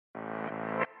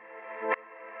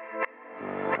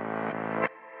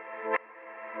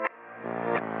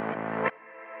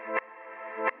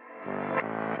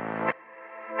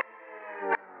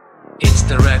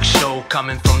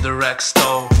coming from the RAC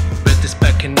store. With this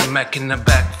back in the Mac in the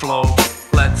back flow.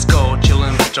 Let's go,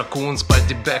 chillin' with raccoons by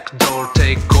the back door.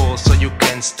 Take calls so you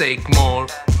can stake more.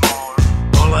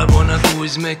 All I wanna do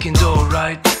is making dough,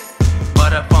 right?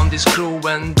 But I found this crew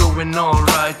and doing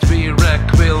alright. We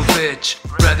RAC will bitch,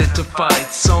 ready to fight.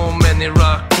 So many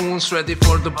raccoons ready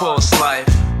for the boss life.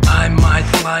 I might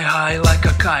fly high like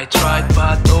a kite, right?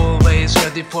 But always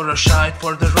ready for a shite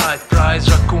for the right price.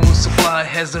 Raccoon supply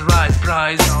has the right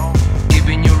price.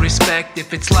 Giving you respect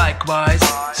if it's likewise.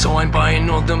 So I'm buying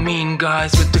all the mean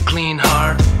guys with the clean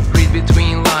heart. Read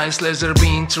between lies, laser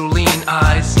beam through lean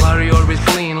eyes. Larry or with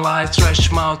clean lies,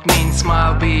 trash mouth, mean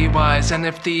smile, be wise.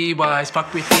 NFT wise,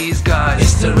 fuck with these guys.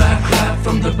 It's the RAC lab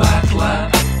from the back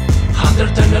lab.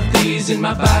 110 of these in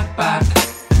my backpack.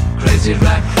 Crazy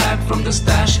RAC back from the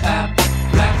stash app.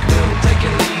 RAC will take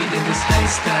a lead in this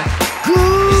haystack.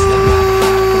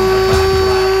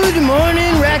 Good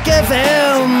morning, RAC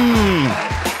FM.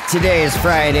 Today is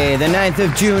Friday, the 9th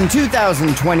of June,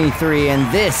 2023,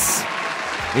 and this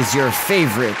is your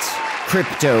favorite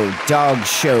crypto dog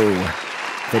show,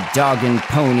 the Dog and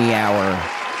Pony Hour.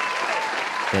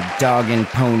 The Dog and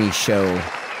Pony Show.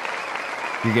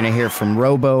 You're going to hear from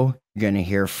Robo, you're going to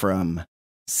hear from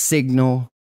Signal,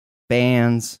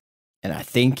 Bbandz, and I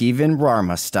think even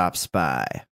Rarma stops by.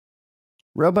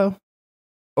 Robo,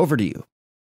 over to you.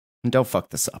 And don't fuck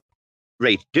this up.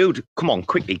 Right, dude, come on,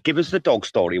 quickly, give us the dog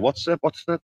story. What's the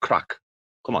crack?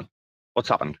 Come on, what's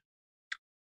happened?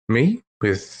 Me?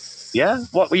 Yeah?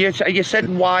 What you said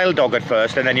wild dog at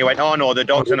first, and then you went, oh no, the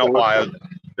dogs are not wild.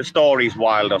 The story's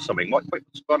wild or something. What's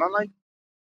going on, like?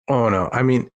 Oh no, I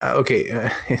mean,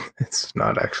 okay, it's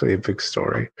not actually a big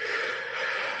story.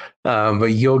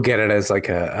 But you'll get it as like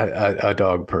a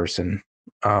dog person.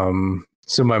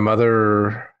 So my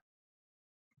mother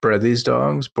bred these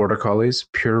dogs, border collies,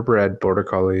 purebred border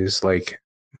collies, like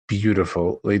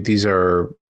beautiful. Like these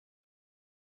are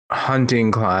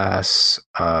hunting class,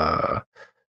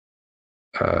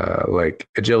 like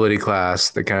agility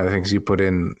class, the kind of things you put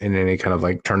in any kind of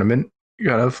like tournament.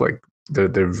 Kind of like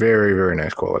they're very, very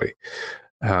nice quality.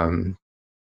 And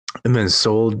then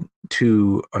sold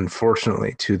to,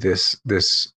 unfortunately, to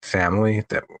this family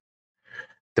that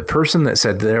the person that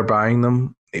said they're buying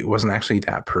them, it wasn't actually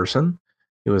that person.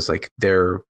 It was like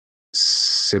their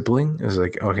sibling. It was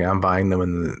like, okay, I'm buying them,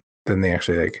 and then they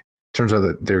actually like, turns out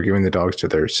that they're giving the dogs to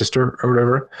their sister or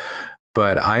whatever.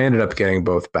 But I ended up getting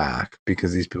both back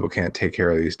because these people can't take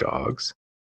care of these dogs.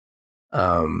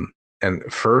 And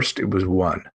first it was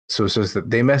one. So it says that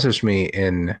they messaged me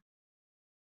in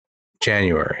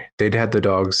January. They'd had the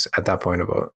dogs at that point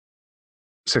about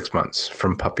 6 months,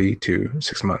 from puppy to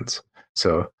 6 months.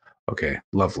 So, okay,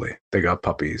 lovely. They got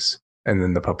puppies, and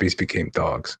then the puppies became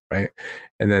dogs, right?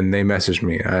 And then they messaged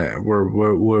me.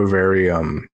 We're very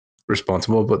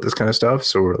responsible about this kind of stuff,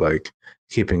 so we're like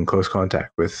keeping close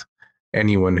contact with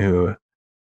anyone who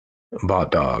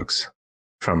bought dogs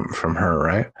from her,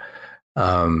 right?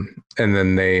 And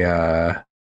then they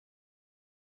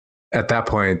at that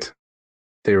point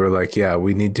they were like, yeah,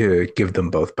 we need to give them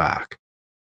both back.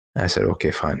 And I said,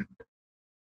 okay, fine,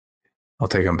 I'll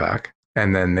take them back.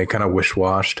 And then they kind of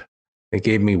wish-washed. They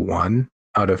gave me one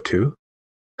out of two.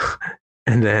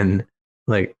 And then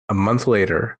like a month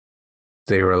later,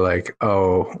 they were like,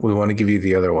 oh, we want to give you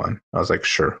the other one. I was like,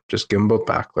 sure, just give them both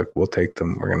back. Like, we'll take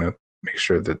them. We're going to make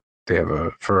sure that they have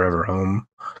a forever home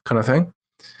kind of thing.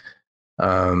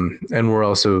 And we're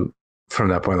also, from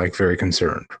that point, like very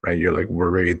concerned, right? You're like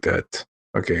worried that,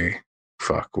 okay,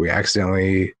 fuck, we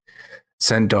accidentally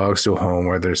sent dogs to a home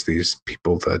where there's these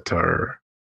people that are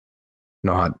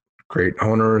not great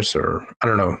owners, or I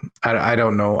don't know. I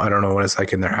don't know. I don't know what it's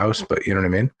like in their house, but you know what I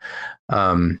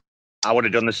mean? I would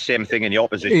have done the same thing in your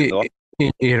position, though.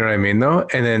 You know what I mean, though?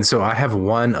 And then, so I have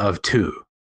one of two,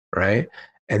 right?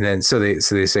 And then, so they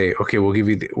say, okay, we're going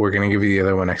to give you the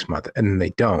other one next month. And then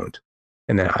they don't.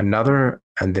 And then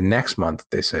and the next month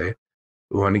they say,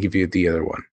 we want to give you the other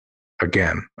one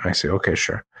again. I say, okay,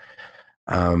 sure.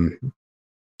 And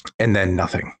then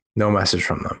nothing, no message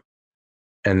from them.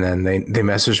 And then they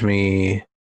messaged me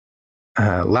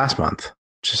last month,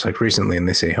 just like recently, and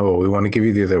they say, oh, we want to give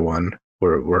you the other one.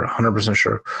 We're 100%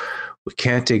 sure we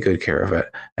can't take good care of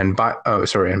it. And by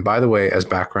the way, as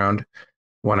background,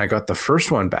 when I got the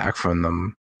first one back from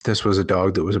them, this was a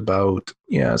dog that was about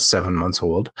 7 months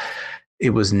old.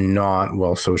 It was not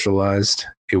well socialized.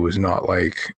 It was not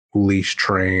like leash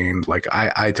trained. Like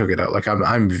I took it out. Like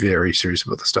I'm very serious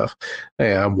about this stuff.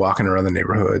 I'm walking around the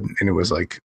neighborhood, and it was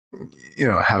like,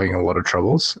 having a lot of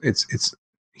troubles.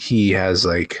 He has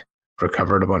like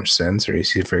recovered a bunch since, or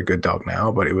he's a very good dog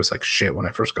now, but it was like shit when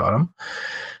I first got him.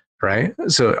 Right.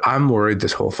 So I'm worried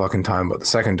this whole fucking time about the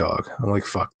second dog. I'm like,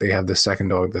 fuck, they have the second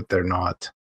dog that they're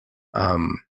not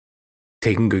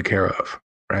taking good care of.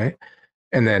 Right.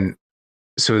 And then,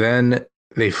 so then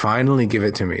they finally give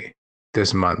it to me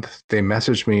this month. They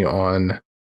messaged me on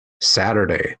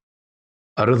Saturday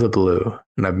out of the blue.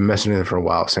 And I've been messaging them for a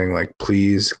while saying, like,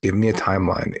 please give me a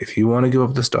timeline. If you want to give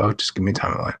up this dog, just give me a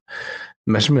timeline.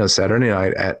 Messaged me on Saturday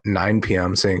night at 9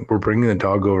 p.m. saying, we're bringing the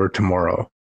dog over tomorrow,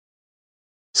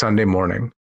 Sunday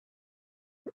morning.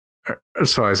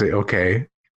 So I say, okay,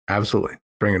 absolutely,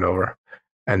 bring it over.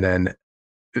 And then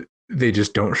they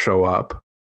just don't show up.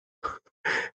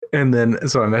 And then,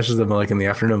 so I messaged them like in the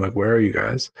afternoon, I'm like, where are you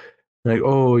guys? They're like,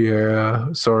 oh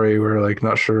yeah, sorry, we're like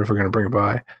not sure if we're going to bring it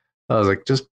by. I was like,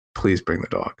 just please bring the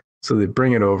dog. So they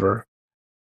bring it over.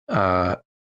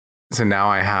 So now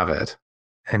I have it.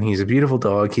 And he's a beautiful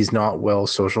dog. He's not well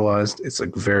socialized. It's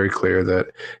like very clear that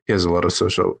he has a lot of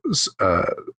social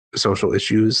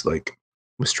issues, like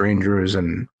with strangers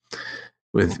and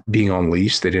with being on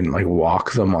leash. They didn't like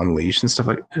walk them on leash and stuff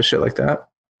like shit like that.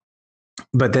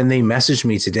 But then they messaged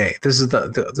me today. This is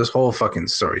this whole fucking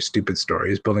story, stupid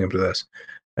story is building up to this.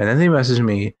 And then they messaged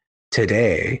me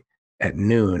today at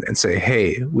noon and say,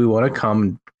 hey, we want to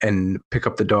come and pick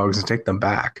up the dogs and take them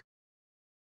back.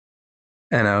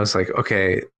 And I was like,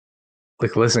 okay,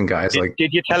 like, listen, guys,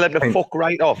 did you tell them to fuck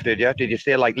right off? Did you? Did you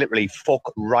say like literally fuck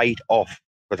right off?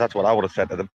 Because that's what I would have said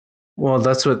to them. Well,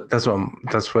 that's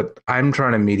what I'm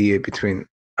trying to mediate between.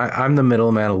 I'm the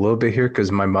middleman a little bit here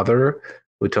because my mother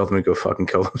would tell them to go fucking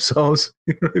kill themselves.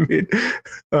 You know what I mean?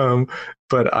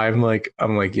 But I'm like,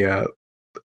 yeah,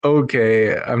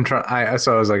 okay.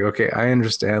 So I was like, okay, I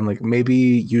understand. Like, maybe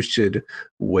you should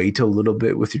wait a little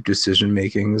bit with your decision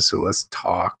making. So let's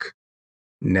talk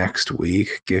next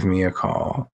week. Give me a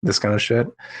call. This kind of shit.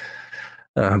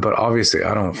 But obviously,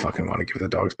 I don't fucking want to give the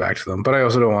dogs back to them. But I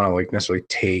also don't want to like necessarily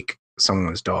take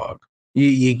someone's dog.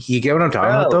 You get what I'm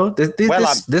talking about, though.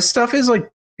 This stuff is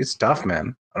like, it's tough,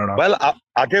 man. I don't know. Well,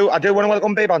 I do want to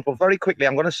welcome Bbandz, but very quickly,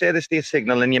 I'm going to say this to your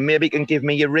signal, and you maybe can give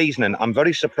me your reasoning. I'm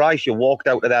very surprised you walked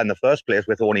out of there in the first place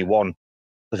with only one,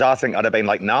 because I think I'd have been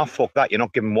like, nah, fuck that. You're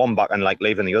not giving one back and like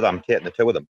leaving the other. I'm taking the two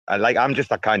of them. And like, I'm just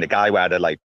that kind of guy where they're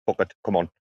like, fuck it, come on.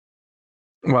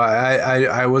 Well,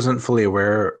 I wasn't fully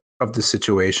aware of the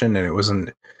situation, and it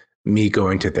wasn't me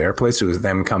going to their place. It was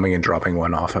them coming and dropping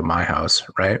one off at my house,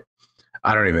 right?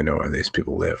 I don't even know where these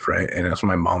people live, right? And that's when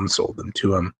my mom sold them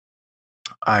to them.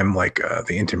 I'm like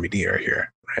the intermediary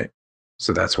here, right?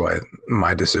 So that's why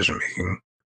my decision making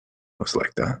was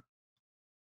like that.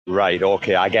 Right.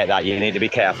 Okay, I get that. You need to be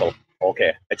careful.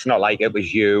 Okay, it's not like it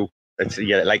was you. It's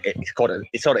like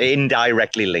it's sort of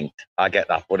indirectly linked. I get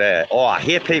that, but I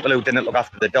hate people who didn't look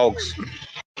after the dogs.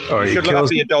 You should look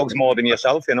after your dogs more than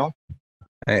yourself, you know.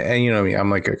 And you know me, I'm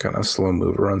like a kind of slow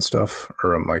mover on stuff,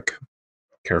 or I'm like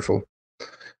careful.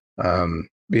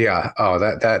 Yeah. Oh,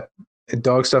 that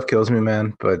dog stuff kills me,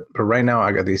 man. But right now,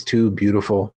 I got these two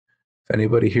beautiful. If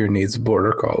anybody here needs a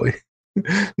border collie,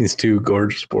 these two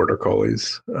gorgeous border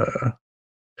collies that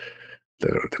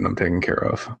I'm taking care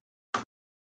of.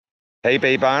 Hey,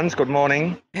 Bbandz, good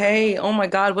morning. Hey, oh my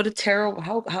God, what a terrible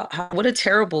what a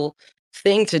terrible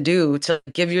thing to do, to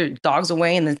give your dogs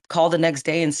away and then call the next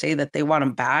day and say that they want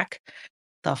them back.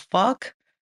 The fuck?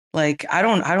 Like, I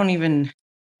don't even,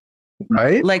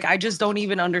 right? Like, I just don't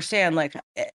even understand. Like,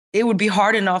 it would be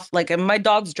hard enough. Like, and my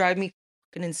dogs drive me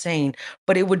fucking insane,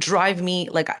 but it would drive me,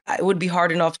 like, it would be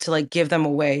hard enough to like give them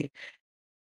away.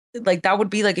 Like, that would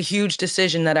be like a huge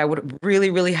decision that I would really,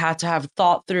 really have to have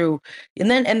thought through. And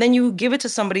then you give it to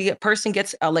somebody, a person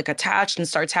gets like attached and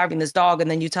starts having this dog, and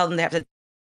then you tell them they have to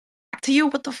back to you.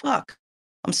 What the fuck?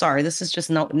 I'm sorry. This is just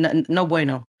no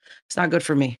bueno. It's not good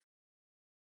for me.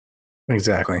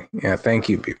 Exactly. Yeah. Thank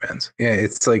you, Bbandz. Yeah.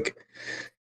 It's like,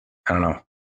 I don't know.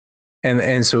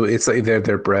 And so it's like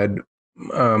they're bred.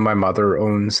 My mother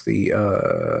owns the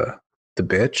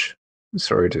bitch.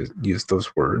 Sorry to use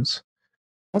those words.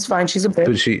 That's fine. She's a bitch.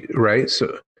 But she, right?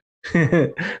 So,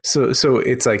 so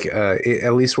it's like,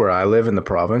 at least where I live in the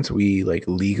province, we like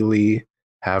legally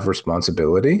have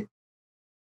responsibility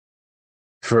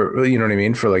for, you know what I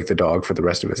mean? For like the dog for the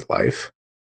rest of his life.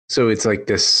 So it's like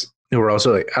this, we're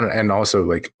also like, and also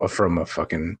like from a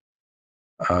fucking,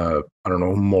 I don't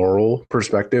know, moral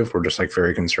perspective, we're just like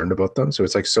very concerned about them. So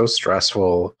it's like so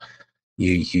stressful.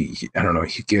 You I don't know,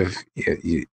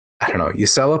 I don't know, you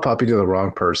sell a puppy to the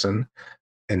wrong person,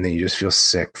 and then you just feel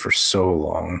sick for so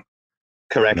long.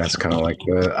 Correct. And that's kind of like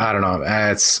I don't know.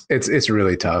 It's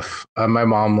really tough. My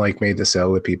mom like made the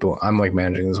sale to people. I'm like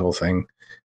managing this whole thing.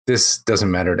 This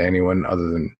doesn't matter to anyone other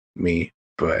than me,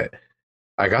 but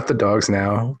I got the dogs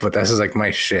now, but this is like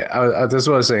my shit. This is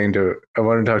what I was saying I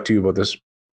want to talk to you about this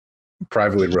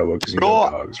privately, Robo, because you know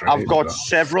dogs, right? I've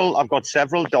got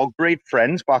several dog breed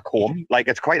friends back home. Like,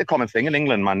 it's quite a common thing in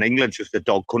England, man. England's just a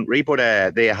dog country,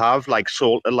 but they have like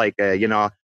sold to like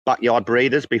backyard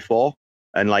breeders before,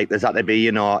 and like there's had to be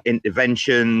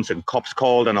interventions and cops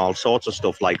called and all sorts of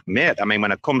stuff. Like, mate, I mean,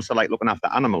 when it comes to like looking after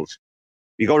animals,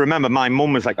 you got to remember, my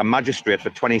mum was like a magistrate for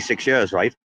 26 years,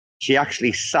 right? She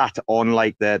actually sat on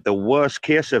like the worst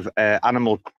case of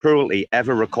animal cruelty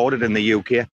ever recorded in the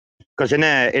UK. Because in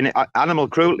animal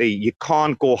cruelty, you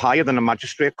can't go higher than a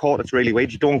magistrate court. It's really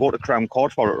weird. You don't go to Crown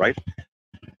Court for it, right?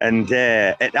 And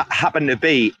it happened to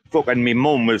be fucking my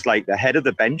mum was like the head of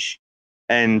the bench.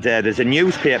 And there's a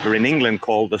newspaper in England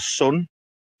called The Sun.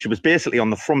 She was basically on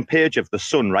the front page of The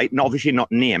Sun, right? And obviously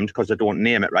not named because they don't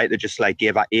name it, right? They just like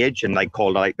gave her age and like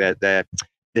called her like the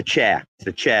chair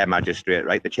magistrate,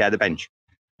 right? The chair of the bench.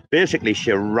 Basically,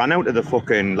 she ran out of the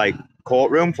fucking like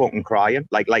courtroom fucking crying,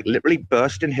 like literally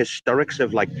burst in hysterics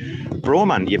of like, bro,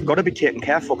 man, you've got to be taking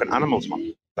care of fucking animals,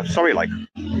 man. I'm sorry, like.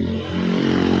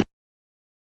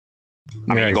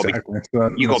 I mean,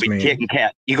 you got to be taking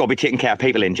care. You got to be taking care of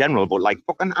people in general, but like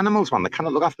fucking animals, man, they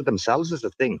cannot look after themselves as a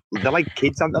thing. They're like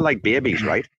kids, aren't they? Like babies,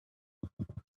 right?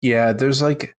 Yeah, there's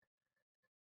like,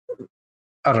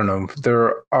 I don't know.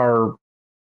 There are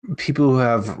people who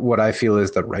have what I feel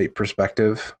is the right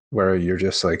perspective, where you're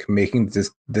just like making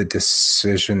the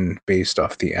decision based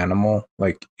off the animal.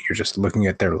 Like you're just looking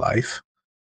at their life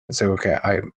and say, okay,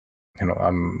 I'm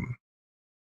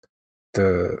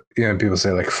people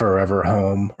say like forever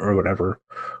home or whatever,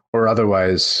 or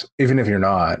otherwise, even if you're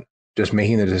not, just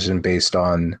making the decision based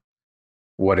on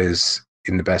what is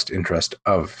in the best interest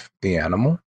of the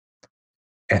animal.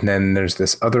 And then there's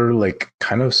this other like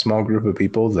kind of small group of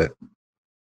people that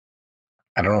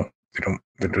I don't know,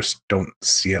 they just don't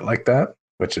see it like that,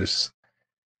 which is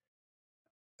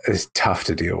tough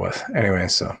to deal with. Anyway,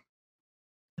 so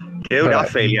dude, I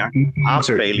feel you. I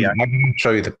can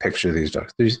show you the picture of these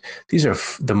dogs. These are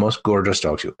the most gorgeous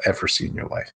dogs you'll ever see in your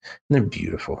life. And they're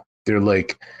beautiful. They're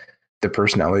like, the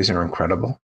personalities are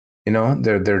incredible. You know,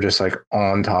 they're just like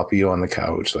on top of you on the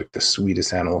couch, like the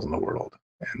sweetest animals in the world.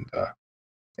 And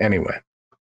anyway,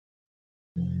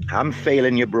 I'm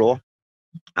feeling you, bro.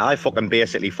 I fucking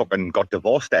basically got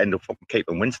divorced to end up fucking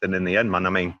keeping Winston in the end, man. I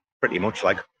mean, pretty much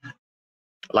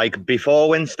like before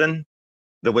Winston,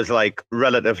 there was like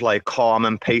relative like calm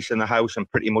and peace in the house, and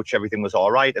pretty much everything was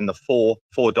all right. And the four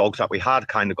dogs that we had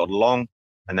kind of got along,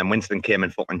 and then Winston came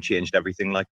and fucking changed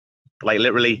everything. Like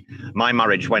literally, my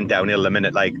marriage went downhill the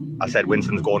minute like I said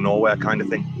Winston's going nowhere, kind of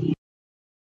thing.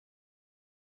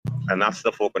 And that's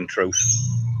the fucking truth.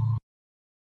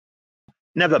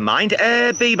 Never mind.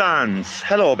 Bbandz.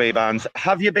 Hello, Bbandz.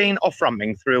 Have you been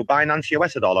off-ramping through Binance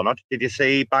US at all or not? Did you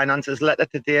see Binance's letter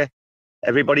today?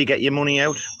 Everybody get your money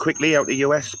out quickly out the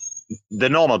US. The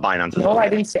normal Binance. No, I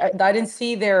didn't see. I didn't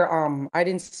see their. I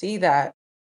didn't see that.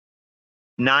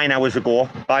 9 hours ago,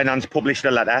 Binance published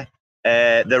a letter.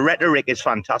 The rhetoric is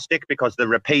fantastic because they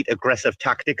repeat aggressive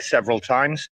tactics several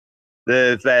times.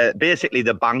 Basically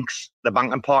the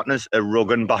banking partners are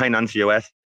rugging Binance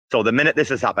US. So the minute this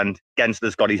has happened,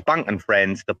 Gensler's got his banking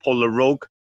friends to pull the rug.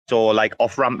 So like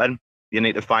off-ramping, you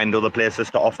need to find other places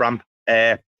to off-ramp.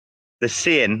 They're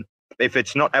saying if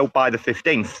it's not out by the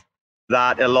 15th,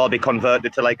 that it'll all be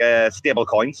converted to like stable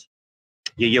coins,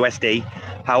 your USD.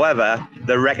 However,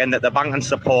 they reckon that the banking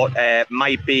support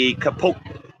might be kaput,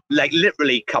 like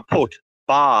literally kaput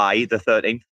by the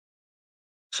 13th.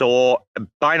 So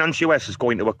Binance US is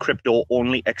going to a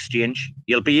crypto-only exchange.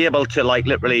 You'll be able to like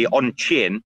literally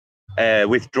on-chain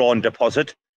withdraw and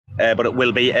deposit, but it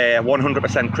will be a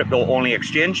 100% crypto-only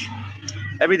exchange.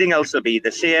 Everything else will be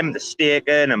the same, the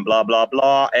staking and blah, blah,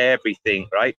 blah, everything,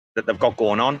 right, that they've got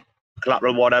going on,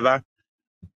 collateral, whatever.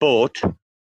 But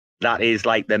that is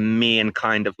like the main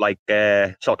kind of like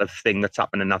sort of thing that's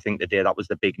happening, I think, today. That was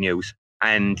the big news.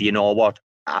 And you know what?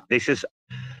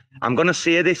 I'm going to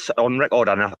say this on record,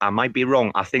 and I might be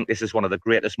wrong. I think this is one of the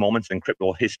greatest moments in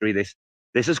crypto history. This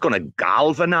is going to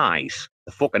galvanize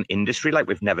the fucking industry like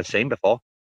we've never seen before.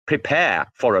 Prepare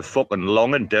for a fucking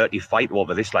long and dirty fight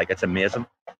over this. Like, it's amazing.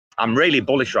 I'm really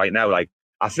bullish right now. Like,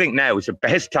 I think now is the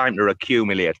best time to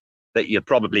accumulate that you're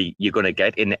going to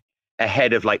get in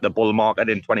ahead of like the bull market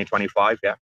in 2025.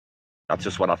 Yeah, that's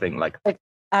just what I think. Like,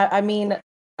 I mean,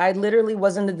 I literally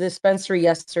was in the dispensary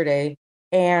yesterday,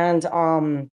 and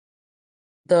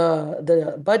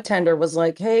the bud tender was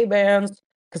like, "Hey, Bbandz,"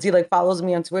 because he like follows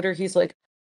me on Twitter. He's like,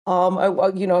 he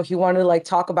wanted to like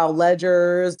talk about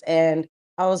ledgers, and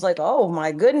I was like, oh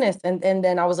my goodness. And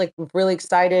then I was like really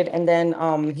excited. And then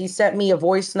he sent me a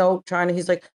voice note he's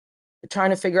like trying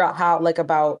to figure out how like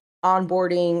about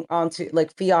onboarding onto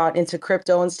like fiat into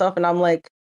crypto and stuff. And I'm like,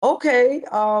 okay.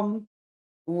 And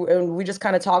we just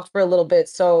kind of talked for a little bit.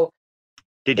 So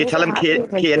did you tell him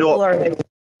Kado?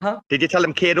 Huh? Did you tell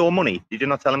him Kado money? Did you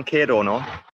not tell him Kado, no?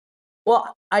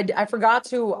 Well, I forgot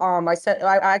to I said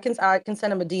I can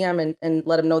send him a DM and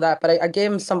let him know that, but I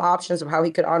gave him some options of how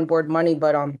he could onboard money,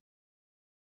 but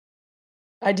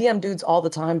I DM dudes all the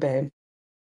time, babe,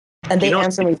 and they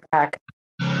answer me back.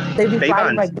 They be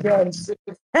fighting my DMs.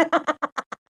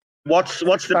 What's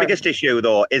the biggest issue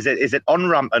though? Is it on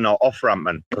ramping or off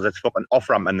ramping? Because it's fucking off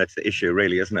ramping that's the issue,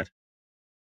 really, isn't it?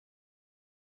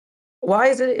 Why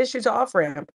is it an issue to off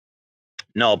ramp?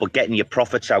 No, but getting your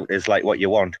profits out is like what you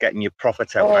want. Getting your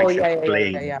profits out. Oh,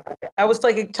 yeah. I was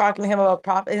like talking to him about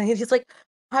profit, and he's like,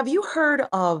 "Have you heard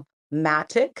of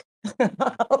Matic?" I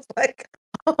was like,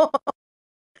 oh,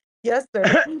 "Yes,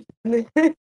 sir." And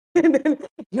then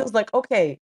he was like,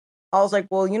 "Okay." I was like,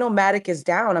 "Well, you know, Matic is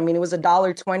down. I mean, it was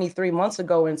 $1.20 3 months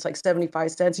ago, and it's like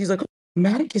 75 cents." He's like,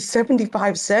 "Matic is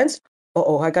 75 cents?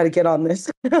 Oh, I got to get on this."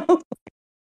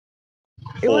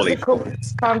 It was a cool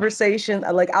conversation,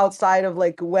 like outside of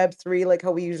like Web3, like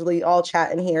how we usually all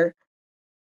chat in here.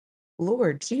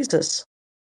 Lord Jesus.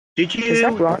 Did you? Is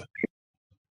that wrong?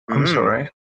 I'm sorry.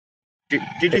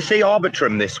 Did you see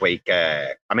Arbitrum this week?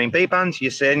 I mean, Bbandz,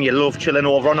 you're saying you love chilling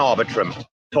over on Arbitrum.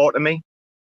 Talk to me.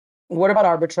 What about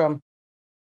Arbitrum?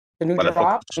 The new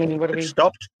drop? It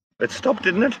stopped. It stopped,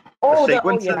 didn't it? Oh,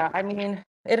 yeah. I mean,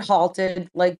 it halted,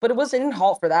 like, but it didn't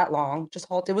halt for that long. Just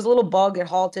halted. It was a little bug. It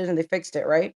halted, and they fixed it,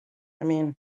 right? I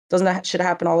mean, doesn't that shit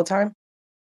happen all the time?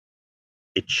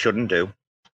 It shouldn't do.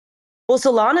 Well,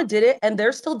 Solana did it, and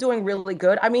they're still doing really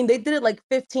good. I mean, they did it like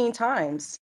 15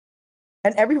 times,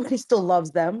 and everybody still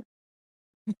loves them.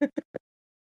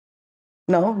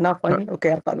 No, not funny.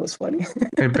 Okay, I thought it was funny.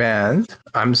 Hey, Bbandz,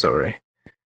 I'm sorry.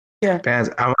 Yeah.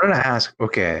 Bbandz, I wanted to ask,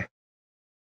 okay.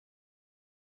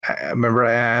 I remember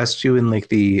I asked you in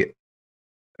like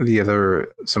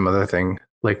some other thing,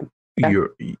 like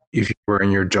if you were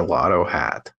in your gelato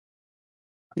hat.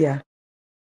 Yeah.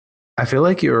 I feel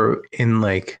like you're in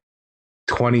like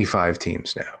 25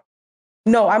 teams now.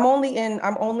 No, I'm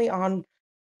only on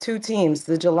 2 teams,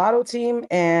 the gelato team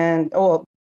and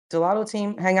gelato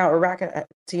team, hang out with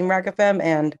Team RAC FM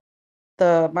and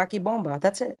the Maki Bomba.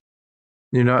 That's it.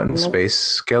 You're not in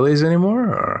Space Skellies anymore,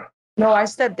 or? No, I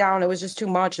stepped down. It was just too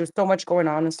much. There was so much going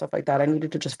on and stuff like that. I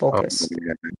needed to just focus. Oh,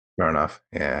 yeah. Fair enough.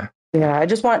 Yeah. Yeah, I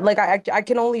just want, like, I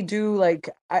can only do, like,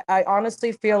 I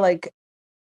honestly feel like,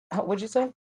 what'd you say?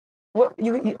 What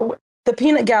the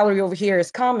peanut gallery over here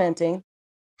is commenting,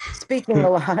 speaking a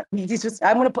lot. He's just,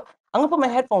 I'm gonna put my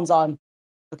headphones on,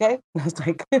 okay? And I was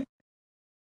like,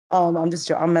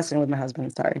 I'm messing with my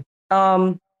husband. Sorry.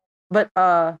 But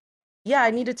yeah,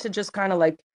 I needed to just kind of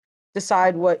like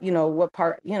decide what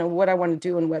part, what I want to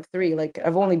do in Web3. Like,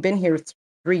 I've only been here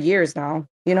 3 years now,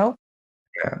 Yeah.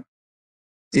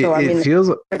 So it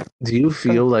feels. Do you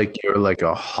feel like you're like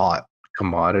a hot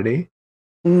commodity?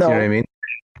 No. You know what I mean?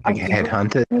 Like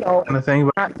headhunted kind of thing?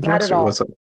 Not at all.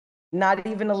 Not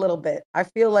even a little bit. I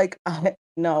feel like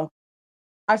no.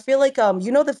 I feel like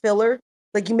the filler,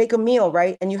 like you make a meal,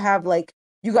 right? And you have like,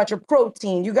 you got your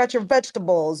protein, you got your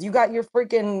vegetables, you got your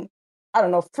freaking, I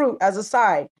don't know, fruit as a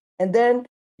side. And then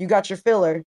you got your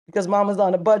filler because mama's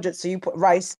on a budget. So you put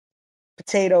rice,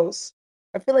 potatoes.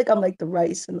 I feel like I'm like the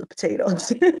rice and the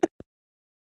potatoes.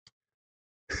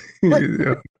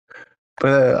 But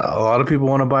a lot of people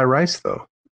want to buy rice though.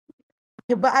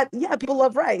 Yeah, but people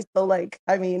love rice. So like,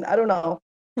 I mean, I don't know.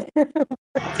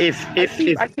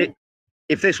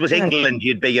 If this was England,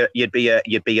 you'd be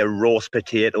a roast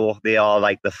potato. They are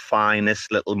like the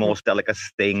finest, little, most delicate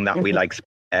thing that we like.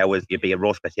 You'd be a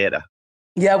roast potato.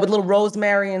 Yeah, with little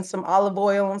rosemary and some olive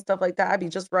oil and stuff like that. I'd be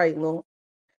just right, little.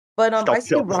 But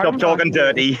stop talking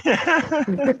dirty.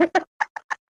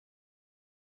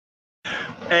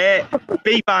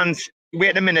 Bbandz,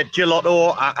 wait a minute,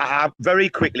 gelato. I very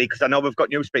quickly, because I know we've got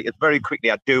new speakers. Very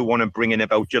quickly, I do want to bring in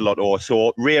about gelato.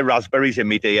 So Ray Raspberry's in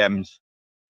my DMs.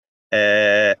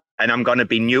 And I'm going to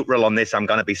be neutral on this. I'm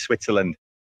going to be Switzerland.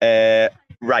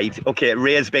 Right. Okay.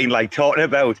 Ray's been like talking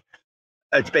about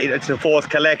it's the 4th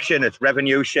collection. It's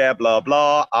revenue share, blah,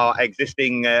 blah. Our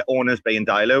existing owners being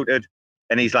diluted.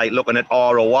 And he's like looking at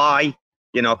ROI,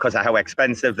 because of how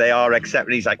expensive they are,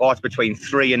 etc. He's like, it's between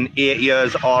 3 and 8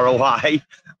 years ROI,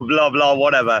 blah, blah,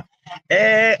 whatever.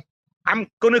 I'm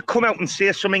going to come out and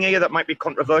say something here that might be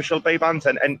controversial, Bbandz.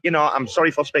 And I'm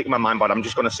sorry for speaking my mind, but I'm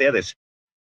just going to say this.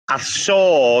 I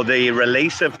saw the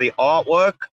release of the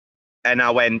artwork and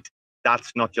I went,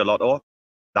 that's not gelato.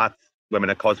 That's Women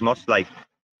of Cosmos. Like,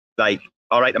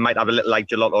 all right, I might have a little like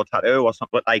gelato tattoo or something,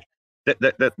 but like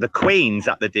the Queens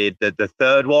that they did, the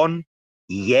third one,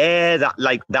 yeah,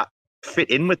 that fit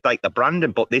in with like the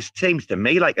branding. But this seems to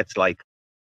me like it's like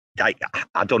I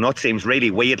don't know, it seems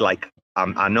really weird. Like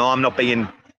I know I'm not being,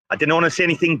 I didn't want to say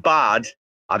anything bad.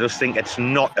 I just think it's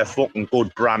not a fucking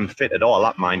good brand fit at all,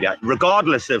 that mind you.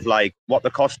 Regardless of like what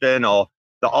they're costing or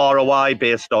the ROI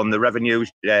based on the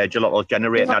revenues Gelato's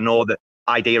generating. I know the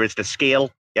idea is to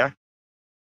scale, yeah?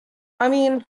 I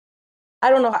mean, I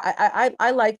don't know.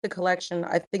 I like the collection.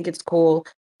 I think it's cool.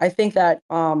 I think that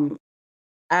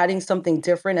adding something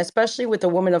different, especially with the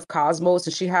Woman of Cosmos,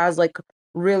 and she has like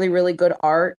really, really good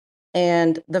art.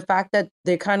 And the fact that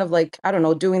they're kind of like, I don't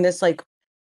know, doing this like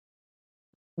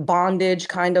bondage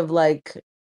kind of like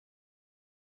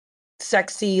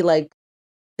sexy like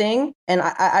thing. And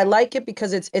I like it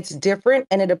because it's different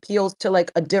and it appeals to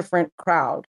like a different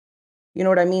crowd. You know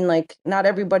what I mean? Like not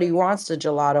everybody wants a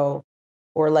gelato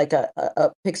or like a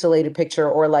pixelated picture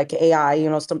or like AI, you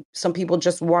know, some people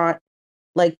just want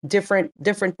like different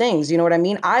things. You know what I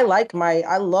mean? I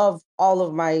love all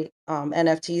of my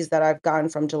NFTs that I've gotten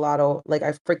from Gelato. Like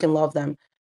I freaking love them.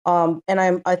 And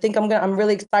I'm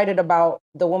really excited about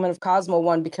the Woman of Cosmo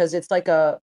one because it's like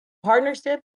a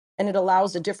partnership and it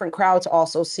allows a different crowd to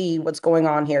also see what's going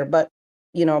on here. But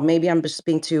you know, maybe I'm just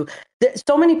being too.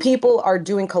 So many people are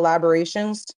doing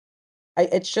collaborations.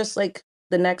 It's just like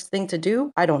the next thing to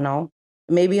do. I don't know.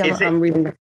 Maybe I'm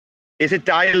reading. Is it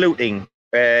diluting?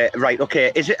 Right.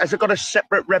 Okay. Has it got a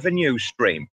separate revenue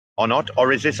stream or not,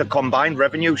 or is this a combined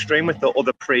revenue stream with the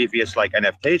other previous like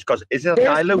NFTs? Because is it a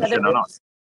dilution or not?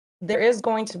 There is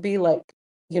going to be like,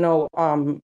 you know,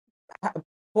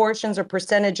 portions or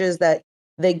percentages that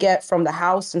they get from the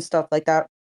house and stuff like that.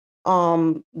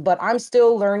 But I'm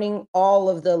still learning all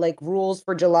of the like rules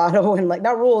for gelato and like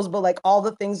not rules, but like all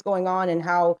the things going on and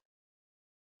how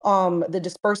the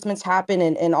disbursements happen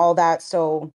and all that.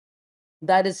 So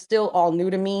that is still all new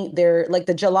to me. They're like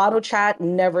the gelato chat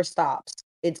never stops.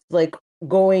 It's like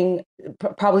going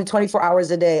probably 24 hours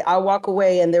a day. I walk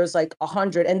away and there's like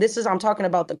 100. And I'm talking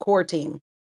about the core team.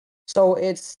 So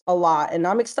it's a lot and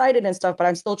I'm excited and stuff, but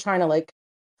I'm still trying to like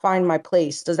find my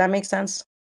place. Does that make sense?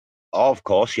 Of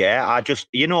course, yeah. I just,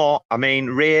 you know, I mean,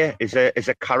 Ray is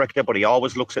a character, but he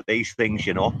always looks at these things,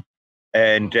 you know,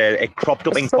 and it cropped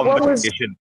up in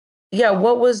conversation.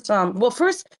 Well,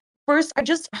 first,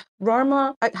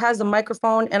 Rarma has a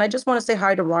microphone, and I just want to say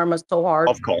hi to Rarma so hard.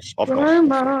 Of course.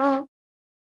 Rarma.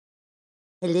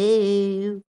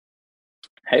 Hello.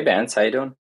 Hey, Bbandz, how you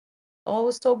doing?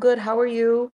 Oh, so good. How are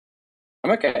you?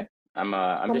 I'm okay.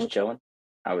 I'm just chilling.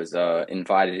 I was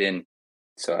invited in,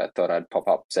 so I thought I'd pop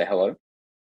up, say hello.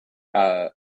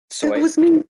 So it was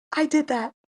me. I did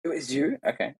that. It was you?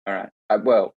 Okay, all right.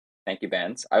 Well, thank you,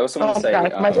 Bbandz. I also want to say,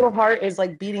 gosh, my little heart is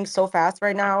like beating so fast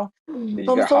right now. You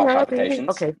got heart palpitations.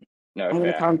 Okay, no, I'm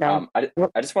gonna calm down. I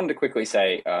just wanted to quickly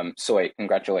say, Soy,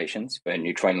 congratulations for your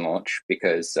new twin launch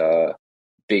because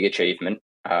big achievement.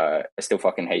 I still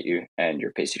fucking hate you, and you're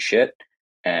a piece of shit,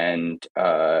 and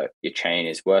your chain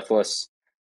is worthless.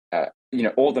 You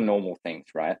know, all the normal things,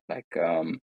 right? Like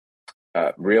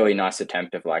really nice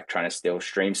attempt of like trying to steal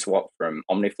Stream Swap from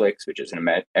Omniflix, which is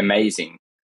an amazing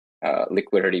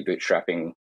liquidity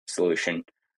bootstrapping solution.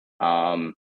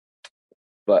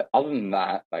 But other than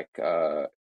that, like,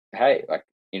 hey, like,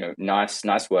 you know,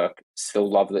 nice work. Still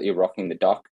love that you're rocking the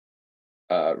duck.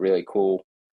 Really cool.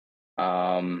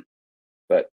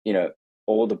 But, you know,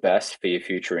 all the best for your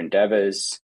future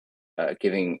endeavors,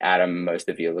 giving Adam most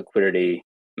of your liquidity,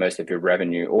 most of your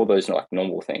revenue, all those like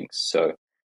normal things. So,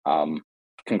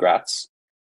 congrats.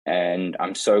 And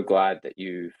I'm so glad that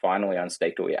you finally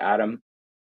unstaked all your Adam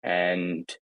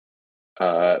and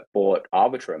bought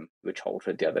Arbitrum, which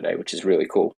halted the other day, which is really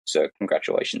cool. So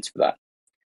congratulations for that.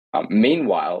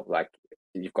 Meanwhile, like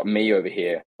you've got me over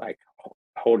here, like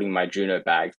holding my Juno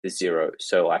bag to zero.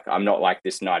 So like I'm not like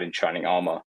this knight in shining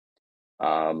armor.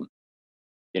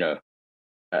 You know,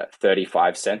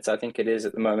 35 cents I think it is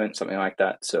at the moment, something like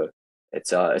that. So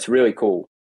it's really cool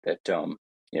that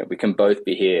you know, we can both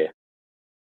be here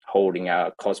holding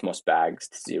our Cosmos bags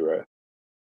to zero.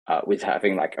 With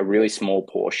having like a really small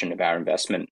portion of our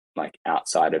investment like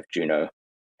outside of Juno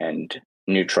and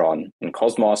Neutron and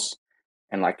Cosmos,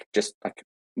 and like just like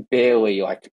barely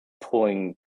like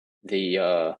pulling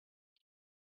the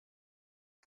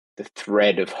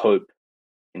thread of hope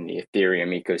in the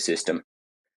Ethereum ecosystem,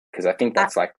 because I think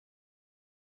that's like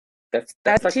that's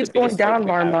like keeps going down,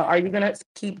 Rarma. Are you gonna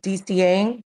keep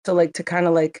DCAing to kind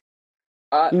of like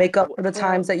make up for the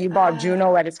times that you bought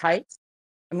Juno at its heights?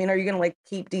 I mean, are you gonna like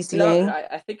keep No, DCing?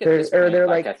 I think at this Or point, they're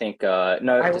like like I think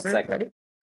no, I just ordered like ready?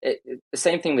 the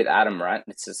same thing with Adam, right?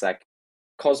 It's just like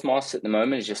Cosmos at the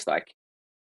moment is just like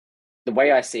the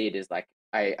way I see it is like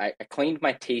I cleaned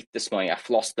my teeth this morning, I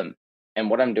flossed them, and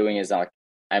what I'm doing is like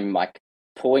I'm like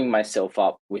pulling myself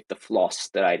up with the floss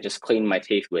that I just cleaned my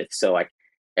teeth with. So like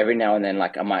every now and then,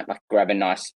 like I might like grab a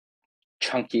nice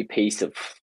chunky piece of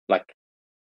like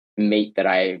meat that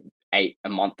I ate a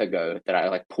month ago that I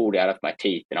like pulled out of my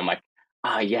teeth, and I'm like,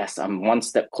 yes, I'm one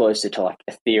step closer to like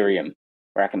Ethereum,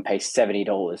 where I can pay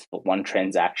 $70 for one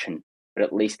transaction, but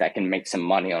at least I can make some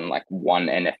money on like one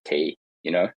NFT,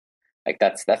 you know? Like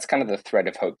that's kind of the thread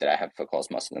of hope that I have for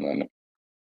Cosmos at the moment.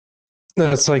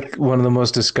 That's like one of the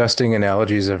most disgusting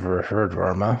analogies I've ever heard,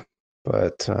 Rarma.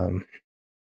 But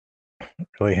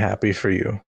really happy for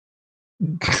you.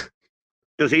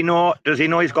 Does he know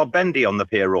he's got Bendy on the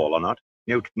payroll or not?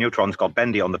 Neutron's got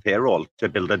Bendy on the payroll to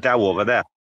build a DAO over there.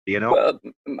 Do you know? Well,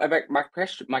 my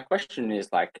question is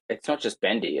like, it's not just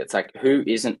Bendy. It's like, who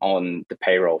isn't on the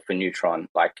payroll for Neutron?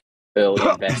 Like early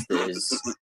investors,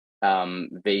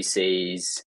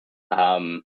 VCs.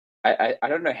 I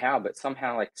don't know how, but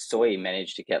somehow like Soy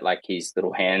managed to get like his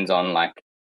little hands on like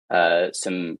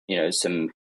some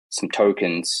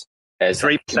tokens as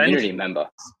like, a community member.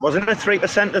 Wasn't it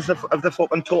 3% of the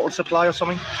fucking total supply or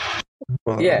something?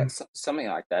 Yeah, something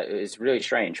like that. It was really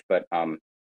strange, but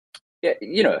yeah,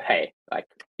 you know, hey, like,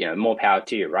 you know, more power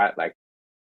to you, right? Like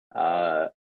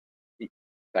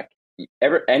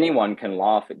anyone can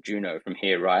laugh at Juno from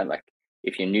here, right? Like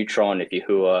if you're Neutron, if you're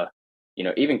Hua, you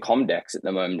know, even Comdex at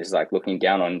the moment is like looking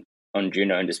down on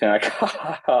Juno and just being like,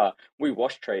 ha, we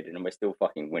wash traded and we're still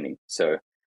fucking winning. So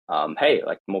hey,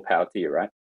 like more power to you, right?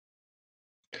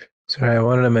 Sorry, I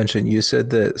wanted to mention, you said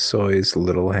that Soy's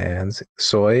little hands.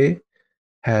 Soy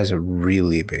has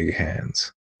really big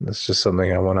hands. That's just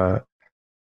something I want to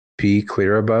be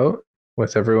clear about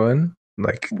with everyone.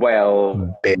 Like,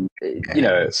 well, big you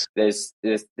know, hands. there's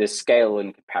scale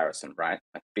in comparison, right?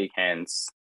 Like big hands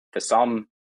for some,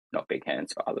 not big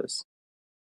hands for others.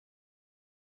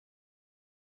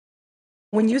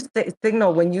 When you say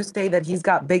Signal, when you say that he's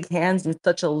got big hands in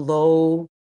such a low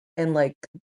and like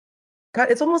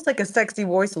it's almost like a sexy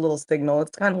voice, a little Signal.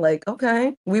 It's kind of like,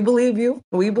 okay, we believe you.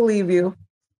 We believe you.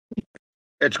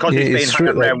 It's because he's been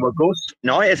hanging around with Gus.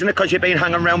 No, isn't it because you've been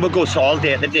hanging around with Gus all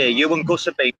day today? You and Gus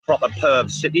have been proper perv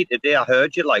city today. I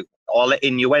heard you like all the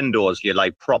innuendos. You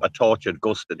like proper tortured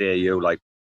Gus today. You like.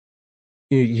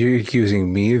 You're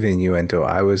accusing me of innuendo.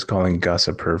 I was calling Gus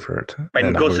a pervert.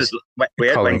 When Gus is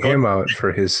calling him out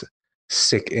for his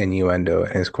sick innuendo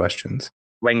and his questions.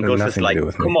 When Gus is like,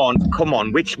 come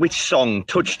on, which song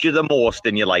touched you the most?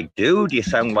 And you're like, dude, you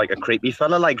sound like a creepy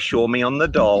fella. Like, show me on the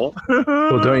doll.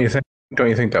 Well, don't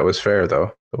you think that was fair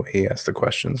though? The way he asked the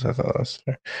questions, I thought that was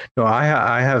fair. No,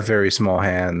 I have very small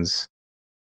hands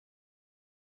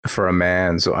for a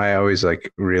man, so I always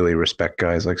like really respect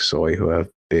guys like Soy who have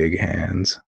big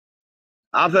hands.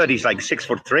 I've heard he's like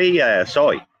 6'3".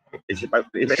 Soy, is about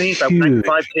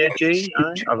 95 kg.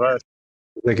 I've heard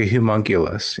like a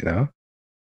homunculus, you know.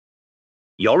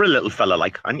 You're a little fella,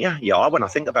 like, aren't you? You are when I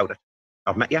think about it.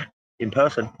 I've met you in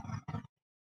person.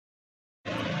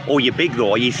 Oh, you're big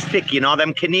though. You're thick. You know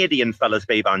them Canadian fellas,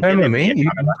 Bbandz. I mean,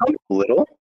 you're little.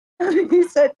 he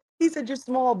said you're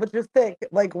small, but you're thick.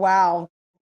 Like, wow.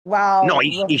 No,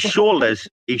 his shoulders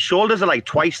are like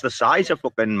twice the size of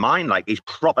fucking mine. Like, he's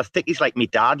proper thick. He's like me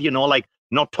dad, you know, like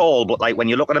not tall, but like when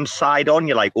you look at him side on,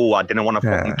 you're like, oh, I didn't want to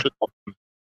fucking clip off him.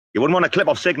 You wouldn't want to clip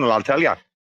off Signal, I'll tell you.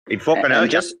 He'd fucking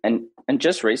and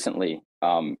just recently,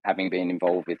 having been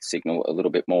involved with Signal a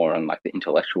little bit more on like the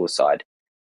intellectual side,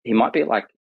 he might be like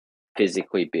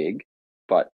physically big,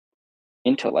 but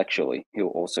intellectually he'll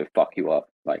also fuck you up.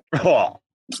 Like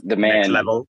the man,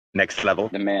 next level.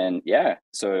 The man, yeah.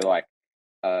 So like,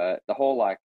 the whole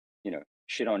like, you know,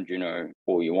 shit on Juno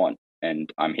all you want,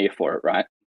 and I'm here for it, right?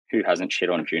 Who hasn't shit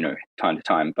on Juno time to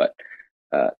time? But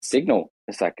Signal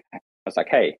is like, I was like,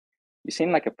 hey, you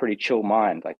seem like a pretty chill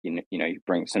mind. Like, you know, you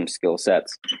bring some skill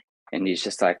sets. And he's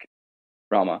just like,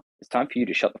 Rama, it's time for you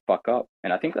to shut the fuck up.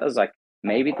 And I think that was like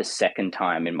maybe the second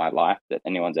time in my life that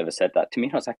anyone's ever said that to me.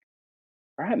 And I was like,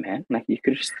 all right, man, like you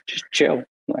could just chill.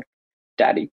 Like,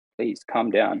 daddy, please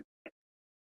calm down.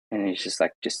 And he's just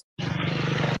like,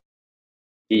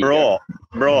 Bro,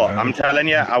 I'm telling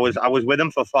you, I was with him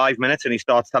for 5 minutes and he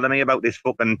starts telling me about this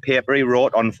fucking paper he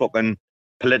wrote on fucking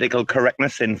political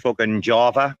correctness in fucking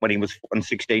Java when he was fucking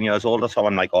 16 years old or so.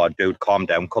 I'm like, oh, dude, calm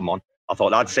down, come on. I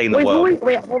thought I'd seen the world.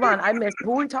 Wait, hold on. I missed.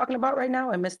 Who are we talking about right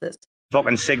now? I missed this.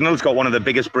 Fucking Signal's got one of the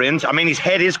biggest brains. I mean, his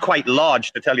head is quite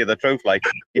large, to tell you the truth. Like,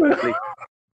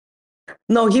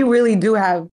 No, he really do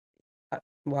have.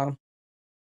 Well,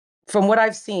 from what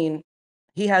I've seen,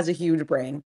 he has a huge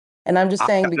brain. And I'm just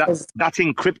saying because that's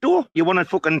in crypto. You want to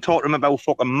fucking talk to him about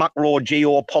fucking macro,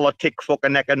 geopolitic,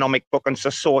 fucking economic, fucking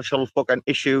social fucking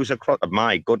issues across.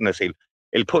 My goodness,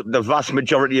 he'll put the vast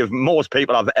majority of most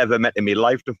people I've ever met in my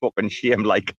life to fucking shame.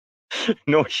 Like,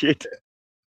 no shit.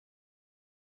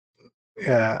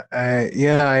 Yeah,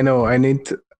 I know.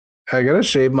 I gotta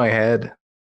shave my head.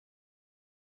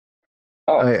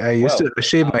 Oh, I used to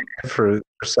shave my head for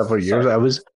several years. I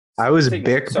was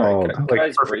big bald. Can I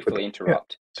just briefly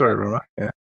interrupt? Yeah. Sorry, Rarma.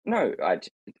 Yeah. No,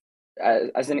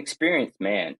 as an experienced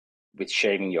man with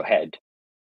shaving your head,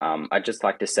 I'd just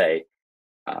like to say,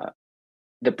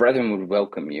 the brethren would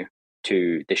welcome you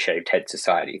to the Shaved Head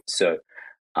Society. So,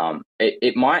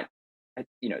 it might,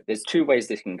 there's two ways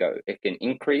this can go. It can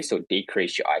increase or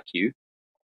decrease your IQ,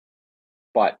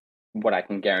 but what I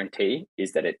can guarantee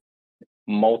is that it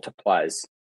multiplies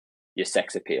your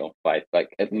sex appeal by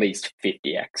like at least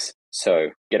 50x. So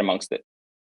get amongst it.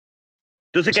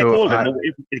 Does it get cold?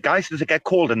 Guys, does it get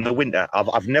cold in the winter?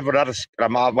 I've never had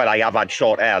I have had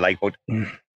short hair, like, but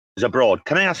it's abroad.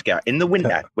 Can I ask you, in the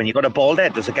winter, when you got a bald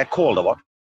head, does it get cold or what?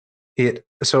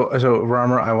 So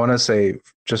Rarma, I want to say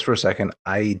just for a second,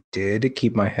 I did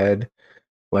keep my head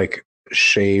like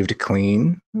shaved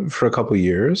clean for a couple of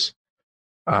years.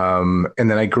 And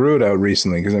then I grew it out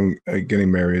recently because I'm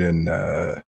getting married in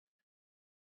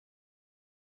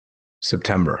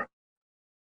September.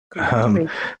 Thank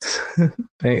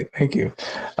you.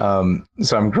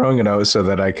 So I'm growing it out so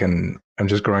that I'm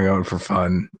just growing out for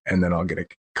fun, and then I'll get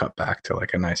it cut back to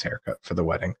like a nice haircut for the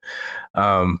wedding.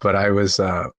 But I was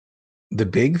the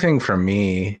big thing for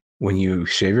me when you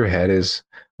shave your head is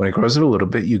when it grows out a little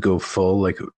bit, you go full,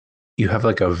 like you have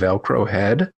like a Velcro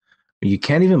head. You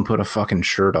can't even put a fucking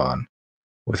shirt on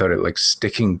without it like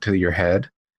sticking to your head.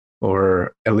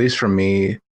 Or at least for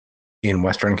me in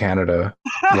Western Canada,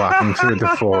 walking through the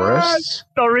forests.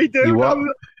 Sorry, dude.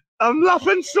 I'm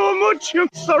laughing so much. I'm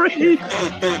sorry.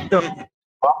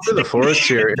 Walk through the forest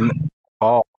here in the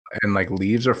fall, and like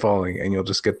leaves are falling, and you'll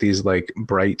just get these like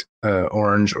bright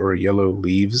orange or yellow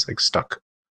leaves like stuck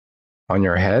on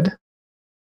your head,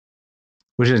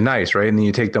 which is nice, right? And then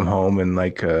you take them home and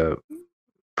like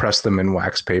press them in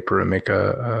wax paper and make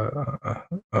a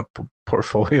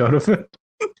portfolio out of it.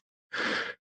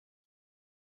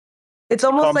 It's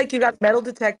almost like you got metal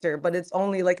detector, but it's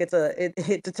only like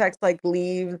it detects like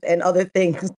leaves and other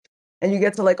things, and you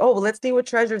get to like, oh, well, let's see what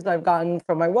treasures I've gotten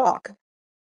from my walk.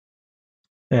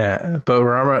 Yeah, but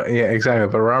Rarma, yeah, exactly.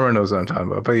 But Rarma knows what I'm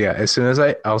talking about. But yeah, as soon as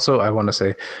I want to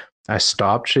say, I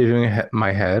stopped shaving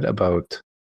my head about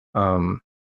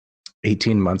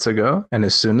 18 months ago, and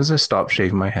as soon as I stopped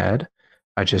shaving my head,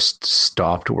 I just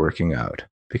stopped working out,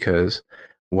 because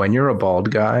when you're a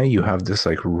bald guy, you have this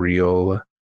like real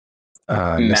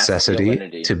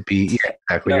necessity to be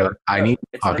exactly. No, like, I need.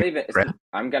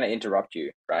 I'm going to interrupt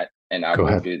you, right? And I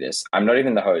will do this. I'm not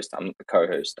even the host. I'm the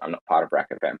co-host. I'm not part of RAC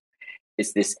FM.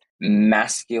 It's this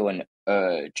masculine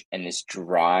urge and this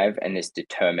drive and this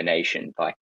determination.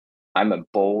 Like, I'm a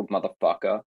bald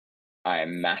motherfucker. I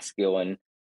am masculine.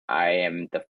 I am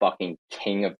the fucking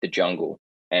king of the jungle.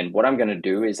 And what I'm going to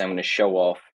do is I'm going to show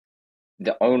off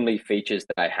the only features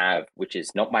that I have, which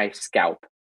is not my scalp,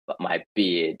 but my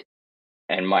beard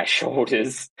and my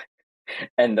shoulders,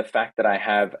 and the fact that I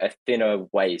have a thinner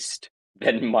waist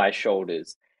than my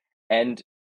shoulders. And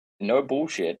no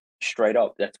bullshit, straight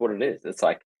up, that's what it is. It's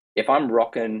like, if I'm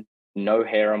rocking no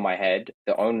hair on my head,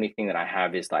 the only thing that I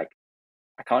have is like,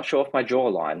 I can't show off my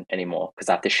jawline anymore because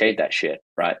I have to shave that shit,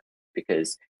 right?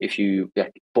 Because if you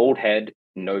like bald head,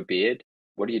 no beard,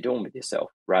 what are you doing with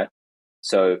yourself, right?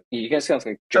 So you guys sound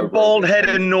like Joe Rogan. Bald head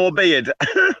and no beard.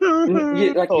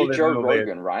 Yeah, like you're Joe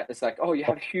Rogan, right? It's like, oh, you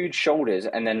have huge shoulders,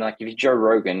 and then like if you're Joe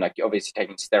Rogan, like you're obviously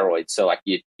taking steroids, so like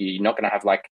you're not gonna have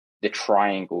like the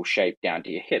triangle shape down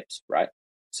to your hips, right?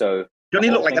 So doesn't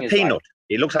he look like a peanut? Like,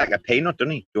 he looks like a peanut,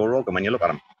 doesn't he? Joe Rogan, when you look at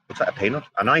him, looks like a peanut.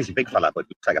 I know he's a big fella, but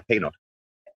he looks like a peanut.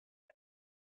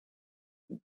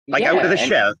 Like out of the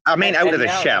shell. I mean, out of the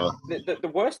shell.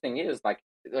 The worst thing is like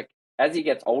as he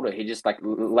gets older, he just like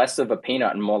less of a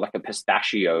peanut and more like a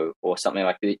pistachio or something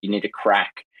like that. You need to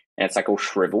crack, and it's like all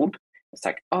shriveled. It's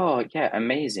like, oh yeah,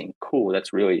 amazing, cool.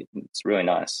 It's really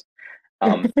nice.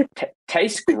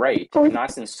 Tastes great,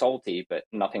 nice and salty, but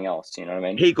nothing else. You know what I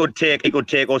mean? He could take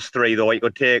us three though. He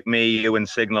could take me, you, and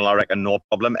Signal. I reckon, no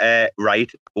problem.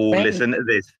 Right. Oh, listen to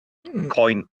this.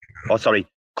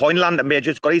 Coinland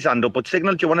Major's got his hand up, but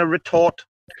Signal, do you want to retort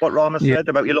what Rarma said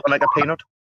about you looking like a peanut?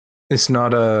 It's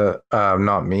not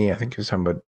not me. I think you're talking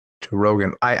about Joe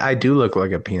Rogan. I do look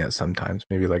like a peanut sometimes,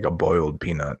 maybe like a boiled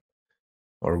peanut.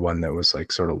 or one that was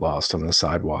like sort of lost on the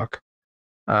sidewalk.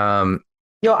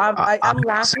 Yo, I'm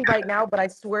laughing right now, but I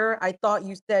swear I thought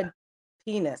you said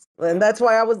penis, and that's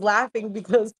why I was laughing,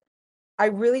 because I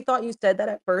really thought you said that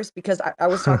at first, because I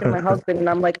was talking to my husband, and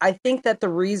I'm like, I think that the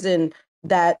reason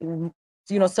that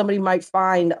somebody might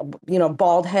find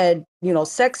bald head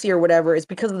sexy or whatever is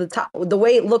because of the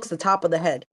way it looks, the top of the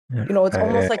head. It's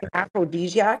almost like an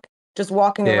aphrodisiac just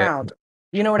walking around.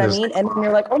 You know what I mean? And then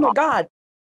you're like, oh my God,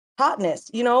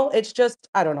 hotness. It's just,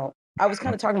 I don't know. I was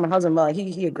kind of talking to my husband, but like,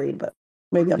 he agreed, but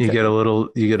maybe you get a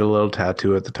little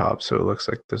tattoo at the top, so it looks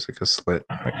like there's like a slit,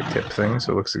 like a tip thing,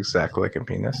 so it looks exactly like a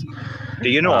penis. Do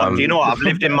you know? I've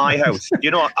lived in my house.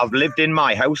 I've lived in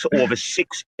my house over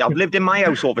 6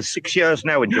 years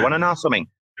now. And do you want to know something?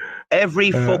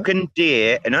 Every fucking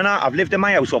day, I've lived in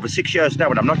my house over 6 years now,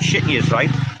 and I'm not shitting you, right?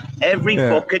 Every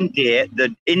fucking day,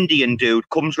 the Indian dude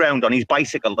comes round on his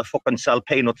bicycle to fucking sell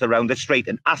peanuts around the street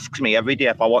and asks me every day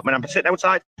if I want. When I'm sitting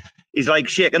outside, he's like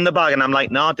shaking the bag, and I'm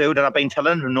like, nah, dude. And I've been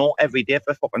telling him no every day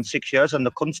for fucking 6 years, and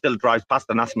the cunt still drives past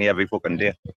and asks me every fucking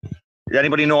day. Does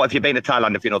anybody know, if you've been to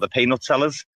Thailand, if you know the peanut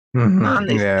sellers? Mm-hmm. Man,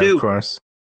 this dude, of course.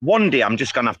 One day I'm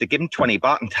just gonna have to give him 20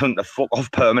 baht and tell him to fuck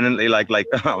off permanently. Like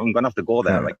I'm gonna have to go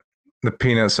there. Like the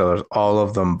peanut sellers, all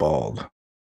of them bald,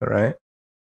 right?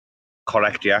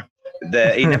 Correct, yeah.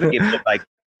 He never gives up. Like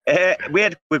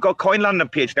we've got Coinland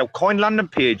and Page now. Coinland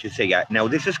and Page is here. Now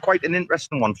this is quite an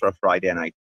interesting one for a Friday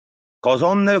night, because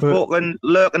on the fucking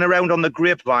lurking around on the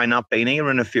grapevine, I've been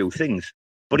hearing a few things.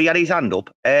 But he had his hand up.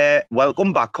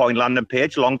 Welcome back, Coinland and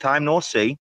Page. Long time no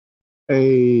see.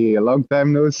 Hey, a long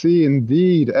time no see,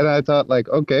 indeed. And I thought, like,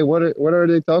 okay, what are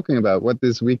they talking about? What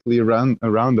this weekly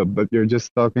roundup? But you're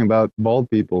just talking about bald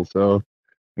people, so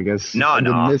I guess I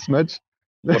didn't miss much.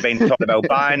 We've been talking about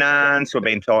Binance. We've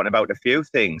been talking about a few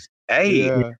things.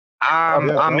 Hey,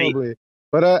 probably.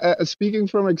 But speaking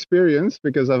from experience,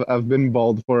 because I've been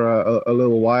bald for a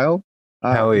little while.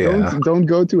 Hell yeah! Don't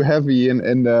go too heavy in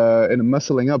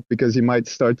muscling up, because you might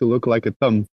start to look like a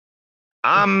thumb.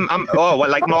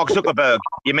 Like Mark Zuckerberg.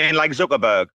 You mean like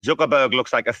Zuckerberg? Zuckerberg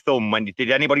looks like a thumb.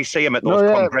 Did anybody see him at those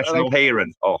congressional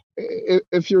hearings? Oh,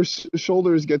 if your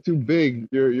shoulders get too big,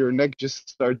 your neck just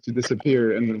starts to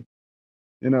disappear, and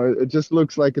it just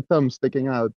looks like a thumb sticking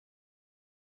out.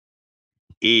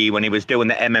 When he was doing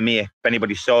the MMA, if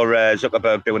anybody saw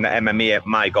Zuckerberg doing the MMA,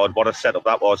 my God, what a setup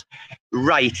that was.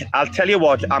 Right, I'll tell you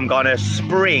what, I'm going to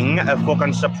spring a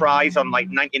fucking surprise on like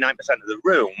 99% of the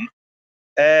room.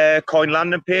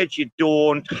 Coinland and Page, you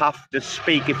don't have to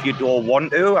speak if you don't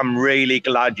want to. I'm really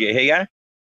glad you're here.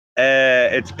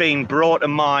 It's been brought to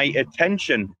my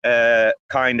attention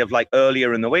kind of like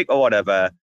earlier in the week or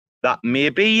whatever, that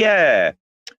maybe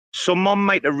someone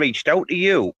might have reached out to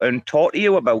you and talked to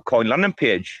you about Coinland and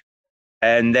Page,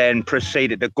 and then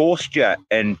proceeded to ghost you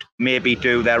and maybe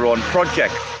do their own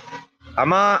project.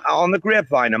 Am I on the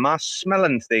grapevine? Am I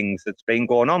smelling things that's been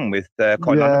going on with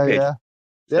Coinland and Page?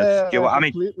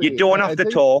 You don't have to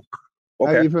talk.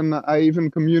 Okay. I even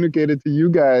communicated to you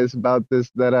guys about this,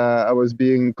 that I was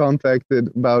being contacted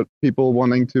about people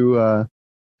wanting to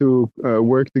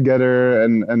work together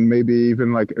and maybe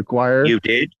even like acquire. You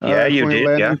did, yeah, you did,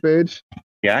 landing page.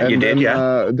 Yeah, and you did,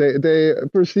 yeah. They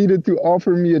proceeded to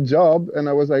offer me a job, and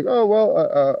I was like, oh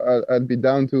well, I'd be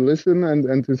down to listen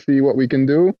and to see what we can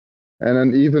do. And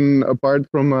then even apart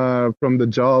from the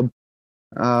job,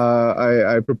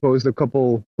 I proposed a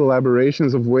couple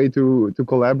collaborations of way to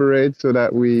collaborate, so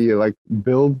that we like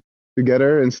build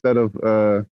together instead of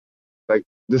like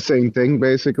the same thing,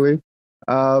 basically.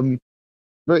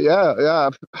 But yeah,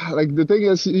 like the thing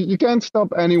is, you can't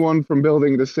stop anyone from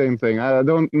building the same thing. I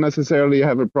don't necessarily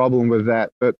have a problem with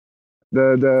that, but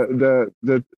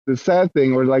the sad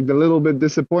thing, or like the little bit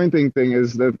disappointing thing,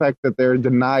 is the fact that they're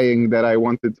denying that I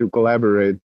wanted to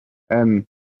collaborate. And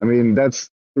I mean, that's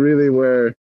really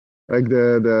where like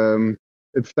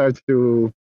it starts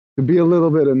to be a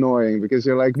little bit annoying, because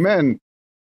you're like, man.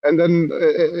 And then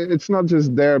it's not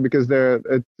just there, because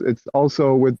it's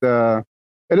also with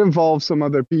it involves some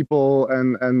other people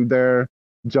and their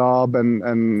job,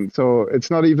 and so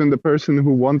it's not even the person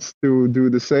who wants to do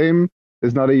the same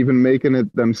is not even making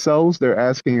it themselves. They're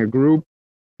asking a group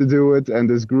to do it, and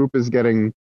this group is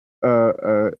getting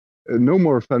no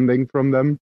more funding from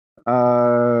them.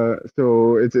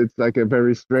 So it's like a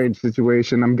very strange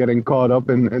situation. I'm getting caught up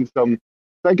in some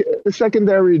like a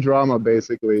secondary drama,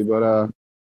 basically. But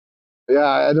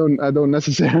yeah, I don't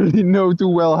necessarily know too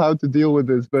well how to deal with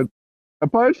this. But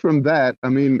apart from that, I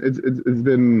mean, it's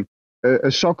been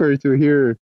a shocker to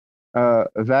hear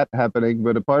that happening.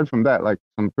 But apart from that, like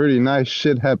some pretty nice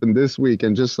shit happened this week,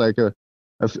 and just like a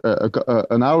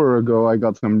an hour ago, I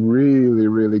got some really,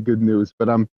 really good news. But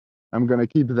I'm gonna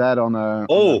keep that on the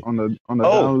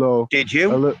down low. Did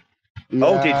you?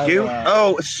 Yeah, Did you?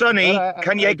 but Sonny,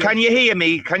 can you hear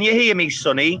me? Can you hear me,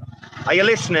 Sonny? Are you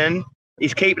listening?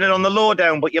 He's keeping it on the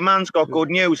lowdown, but your man's got good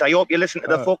news. I hope you listen to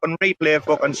the fucking replay,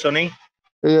 fucking Sonny.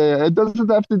 Yeah, it doesn't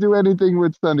have to do anything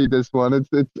with Sunny. This one, it's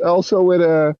also with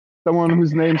someone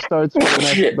whose name starts with an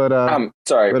S, but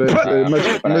sorry, but it's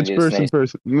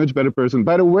much better person.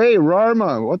 By the way,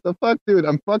 Rarma, what the fuck, dude?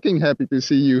 I'm fucking happy to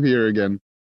see you here again.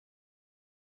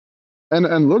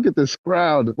 And look at this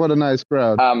crowd. What a nice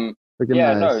crowd.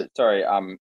 Yeah, nice. No, sorry.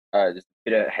 Just a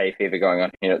bit of hay fever going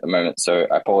on here at the moment, so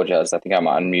I apologize. I think I'm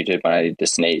unmuted when I need to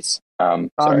sneeze.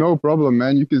 No problem,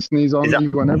 man. You can sneeze on me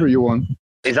whenever you want.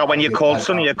 Is that when you called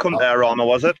Sonny a cunt there, Rarma,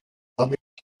 was it?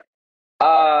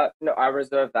 No, I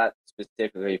reserved that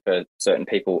specifically for certain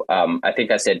people. I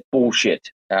think I said bullshit,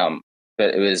 but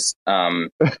it was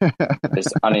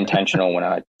unintentional when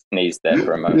I sneezed there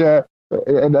for a moment. Yeah,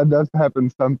 and that does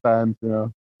happen sometimes, you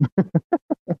know.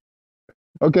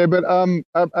 Okay, but I'm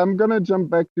gonna jump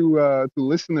back to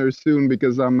listeners soon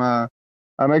because I'm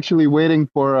actually waiting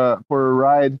for a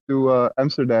ride to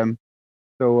Amsterdam.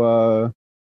 So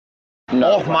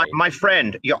my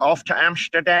friend, you're off to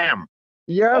Amsterdam.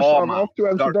 Yes, I'm off to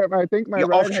Amsterdam. I think my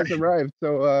ride has arrived.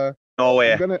 So no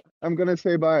way. I'm gonna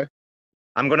say bye.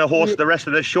 I'm gonna host the rest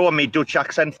of the show in me Dutch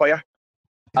accent for you.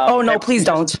 No, please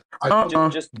don't.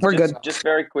 We're good. Just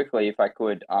very quickly, if I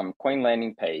could, coin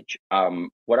landing page.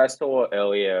 What I saw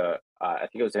earlier, I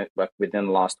think it was within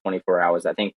the last 24 hours.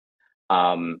 I think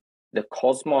the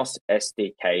Cosmos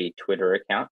SDK Twitter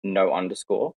account, no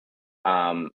underscore.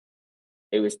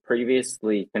 It was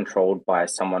previously controlled by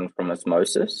someone from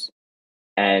Osmosis.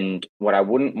 And what I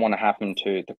wouldn't want to happen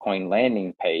to the coin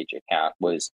landing page account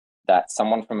was that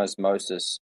someone from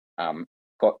Osmosis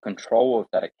got control of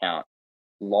that account,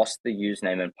 lost the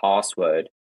username and password,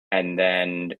 and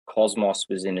then Cosmos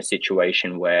was in a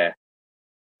situation where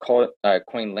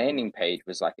coin landing page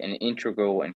was like an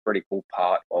integral and critical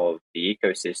part of the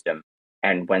ecosystem.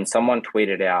 And when someone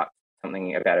tweeted out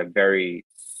something about a very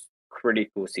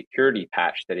critical security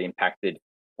patch that impacted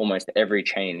almost every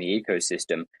chain in the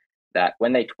ecosystem, that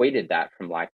when they tweeted that from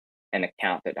like an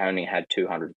account that only had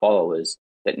 200 followers,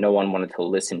 that no one wanted to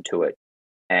listen to it.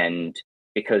 And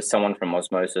because someone from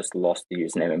Osmosis lost the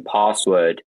username and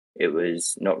password, it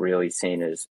was not really seen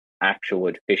as actual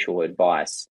official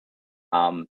advice.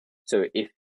 So if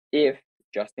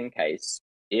just in case,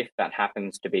 if that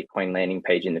happens to be coin landing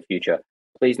page in the future,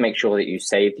 please make sure that you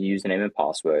save the username and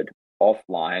password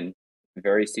offline,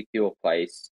 very secure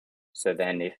place. So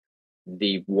then if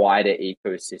the wider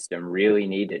ecosystem really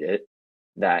needed it,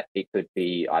 that it could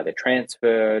be either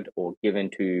transferred or given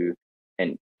to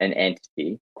an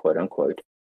entity, quote unquote,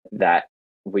 that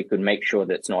we could make sure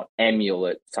that it's not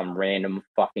emulate some random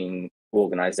fucking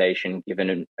organization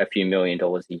given a few $1 million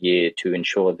a year to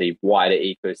ensure the wider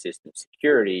ecosystem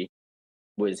security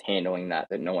was handling that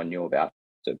no one knew about.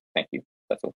 So thank you.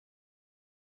 That's all.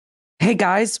 Hey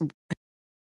guys,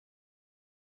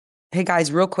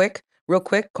 real quick,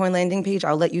 coin landing page,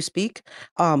 I'll let you speak.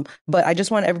 But I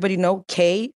just want everybody to know,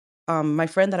 Kay, my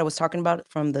friend that I was talking about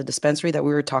from the dispensary that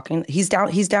we were talking, he's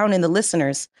down in the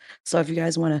listeners. So if you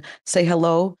guys want to say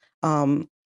hello,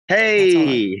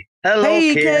 hey, hello,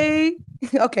 hey, Kay.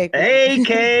 Okay. Hey,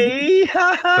 Kay.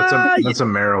 That's a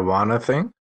marijuana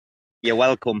thing. You're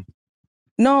welcome.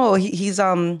 No, he's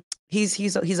a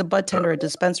bud tender at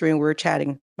dispensary, and we were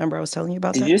chatting. Remember I was telling you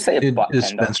about that? Did you say a butt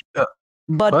tender?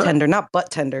 Bud tender, not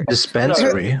butt tender.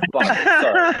 Dispensary.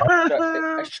 Sorry.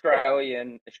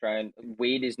 Australian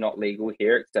weed is not legal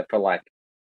here except for like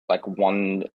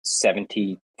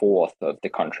 1/74th of the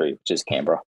country, which is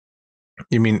Canberra.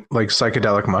 You mean like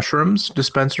psychedelic mushrooms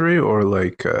dispensary or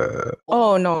like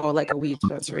Oh no, like a weed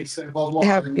dispensary. They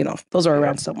have, those are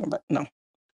around somewhere, but no.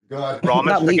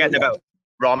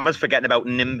 Rarma's forgetting about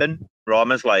Nimbin.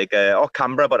 Rarma's like,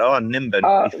 Canberra, but Nimbin.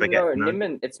 No,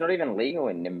 Nimbin, it's not even legal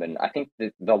in Nimbin. I think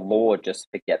the law just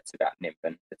forgets about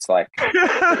Nimbin. It's like,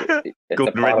 it's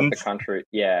a part of the country.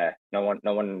 Yeah, no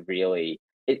one really,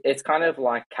 it's kind of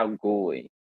like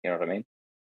Kalgoorlie, you know what I mean?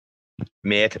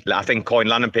 Mate, I think Coin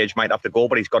Landing Page might have to go,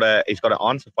 but he's got an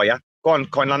answer for you. Go on,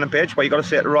 Coin Landing Page, what you got to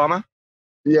say to Rarma?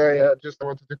 Yeah, just I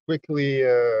wanted to quickly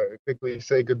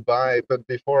say goodbye, but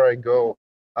before I go,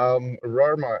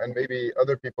 Rarma and maybe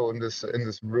other people in this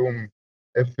room,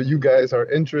 if you guys are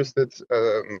interested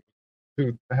to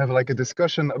have like a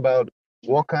discussion about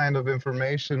what kind of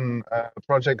information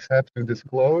projects have to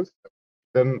disclose,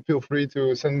 then feel free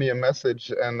to send me a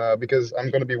message. And because I'm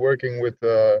going to be working with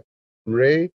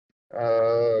Ray,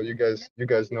 you guys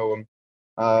know him.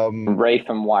 Ray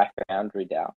from Wi Foundry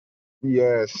DAO.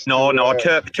 Yes. No,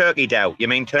 to, Turkey DAO. You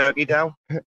mean Turkey DAO?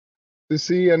 To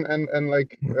see and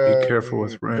like Be careful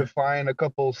with Ray. define a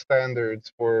couple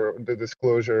standards for the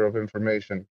disclosure of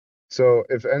information. So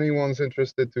if anyone's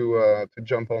interested to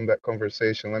jump on that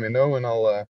conversation, let me know, and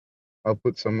I'll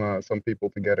put some people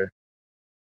together.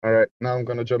 All right, now I'm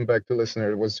gonna jump back to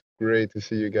listener. It was great to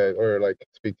see you guys, or like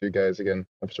speak to you guys again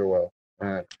after a while. All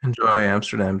right. Enjoy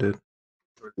Amsterdam, dude.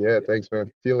 Yeah, thanks,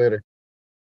 man. See you later.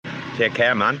 Take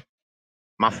care, man.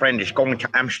 My friend is going to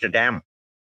Amsterdam.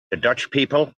 The Dutch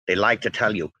people, they like to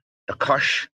tell you, the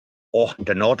kush,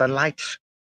 the Northern Lights.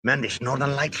 Man, this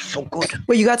Northern Lights is so good.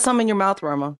 Well, you got some in your mouth,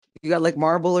 Rarma. You got like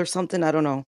marble or something. I don't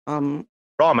know.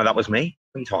 Rarma, that was me.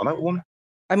 What are you talking about, woman?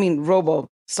 I mean, Robo.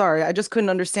 Sorry, I just couldn't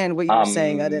understand what you were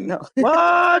saying. I didn't know.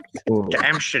 What? To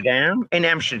Amsterdam? In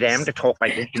Amsterdam, to talk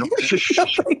like this, you know?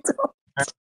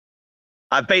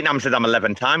 I've been to Amsterdam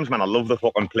 11 times, man. I love the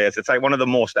fucking place. It's like one of the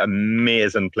most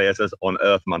amazing places on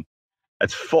earth, man.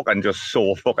 It's fucking just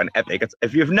so fucking epic.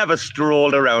 If you've never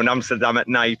strolled around Amsterdam at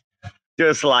night,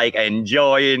 just like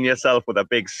enjoying yourself with a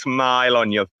big smile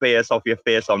on your face, off your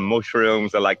face on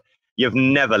mushrooms, or like you've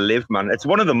never lived, man. It's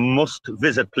one of the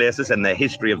must-visit places in the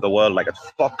history of the world. Like, it's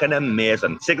fucking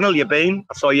amazing. Signal, you been?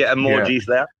 I saw your emojis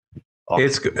there. Oh.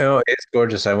 It's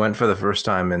gorgeous. I went for the first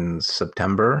time in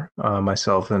September,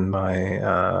 myself and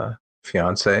my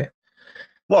fiance.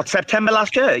 What, September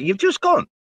last year? You've just gone?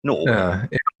 No.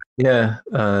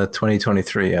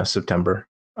 2023, September.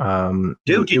 Dude,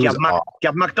 did you have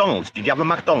McDonald's? Did you have a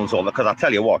McDonald's order? Because I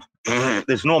tell you what,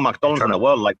 there's no McDonald's in the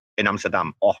world like in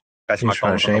Amsterdam. Oh, best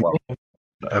McDonald's in the world.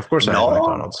 Of course I had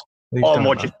McDonald's.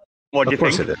 What do you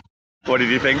think? What did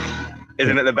you think?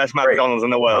 Isn't it the best McDonald's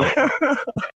in the world?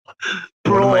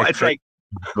 Bro, it's like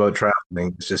about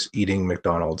traveling, it's just eating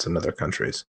McDonald's in other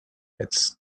countries.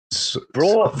 It's this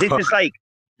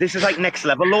is like next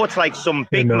level though. It's like some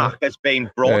Big Mac that's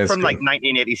been brought from like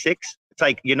 1986. It's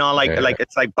like, you know, like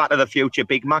it's like Back to the Future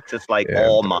Big Macs. It's like,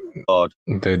 oh my god,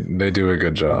 they do a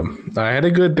good job. I had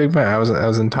a good Big Mac. I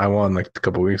was in Taiwan like a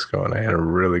couple weeks ago, and I had a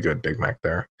really good Big Mac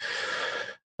there.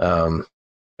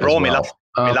 Bro, my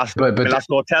last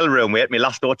hotel room. Wait, my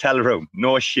last hotel room.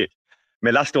 No shit. My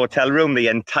last hotel room, the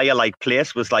entire like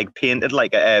place was like painted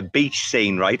like a beach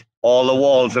scene, right? All the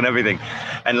walls and everything,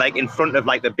 and like in front of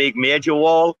like the big major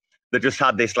wall, they just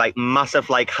had this like massive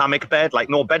like hammock bed, like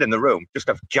no bed in the room, just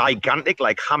a gigantic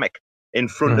like hammock in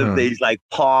front of these like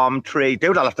palm trees.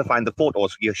 Dude, I'll have to find the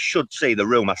photos. You should see the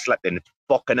room I slept in. It's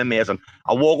fucking amazing.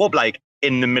 I woke up like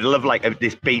in the middle of like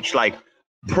this beach, like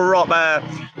proper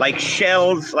like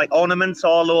shells, like ornaments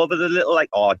all over the little like,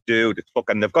 oh dude, it's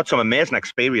fucking, they've got some amazing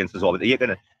experiences over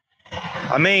there.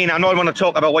 I mean, I know I want to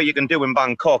talk about what you can do in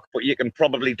Bangkok, but you can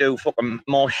probably do fucking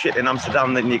more shit in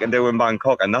Amsterdam than you can do in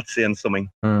Bangkok, and that's saying something.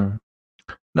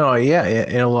 No, yeah,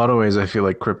 in a lot of ways I feel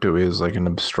like crypto is like an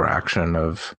abstraction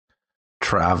of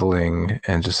traveling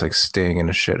and just like staying in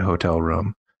a shit hotel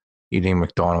room, eating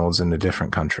McDonald's in a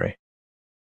different country.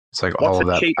 It's like all of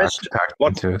that packed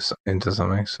into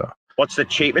something. So, what's the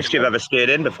cheapest you've ever stayed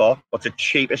in before? What's the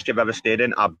cheapest you've ever stayed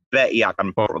in? I bet you I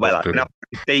can.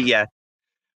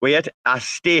 Weird. I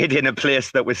stayed in a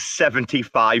place that was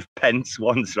 75 pence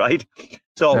once, right?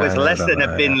 So it was less than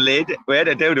a bin lid.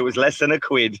 Weird, dude. It was less than a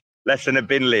quid, less than a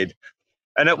bin lid,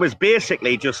 and it was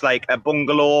basically just like a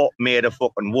bungalow made of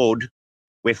fucking wood,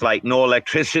 with like no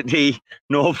electricity,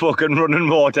 no fucking running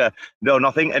water, no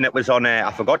nothing. And it was on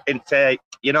I forgot, it's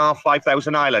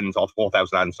 5,000 islands or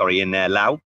 4,000 islands, sorry, in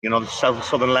Laos, the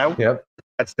southern Laos. Yep.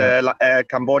 That's the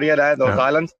Cambodia there, those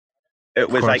islands. It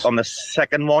was like on the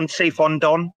second one,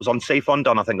 Seafondon. It was on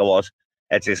Seafondon, I think it was.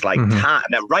 It's just like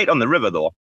right on the river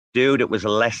though. Dude, it was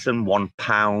less than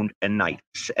 £1 a night.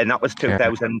 And that was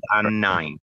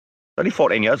 2009. Only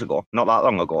 14 years ago, not that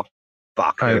long ago.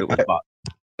 Fuck, dude, it was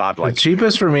bad. The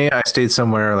cheapest for me, I stayed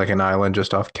somewhere like an island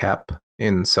just off Kap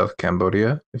in South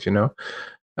Cambodia, if you know,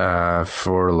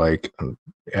 for like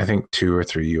I think $2 or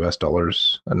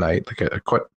 $3 a night, like a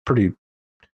quite pretty.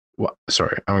 Well,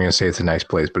 sorry, I'm going to say it's a nice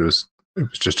place, but it was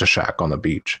just a shack on the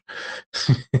beach.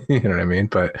 You know what I mean?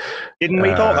 But didn't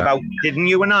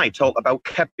you and I talk about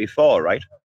Kap before, right?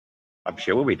 I'm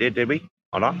sure we did we?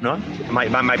 Or not? No, it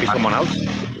might be someone else.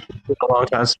 A long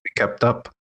time since we kept up.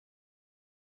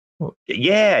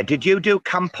 Yeah, did you do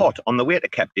Kampot on the way to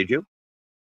Kap, did you?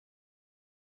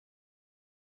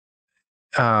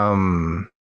 The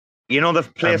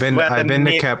place I've been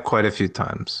to Kap quite a few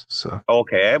times. So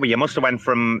okay, well you must have went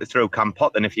through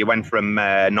Kampot then if you went from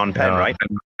Phnom Penh, right? I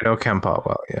know Kampot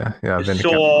well, yeah. I've been to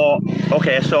Kampot.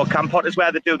 Okay, so Kampot is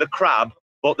where they do the crab,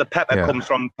 but the pepper comes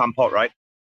from Kampot, right?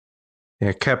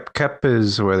 Yeah, kep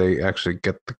is where they actually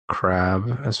get the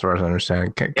crab, as far as I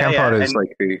understand. Yeah, Kampot is and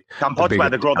like the Campot's where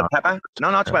they biggest grow the town. pepper.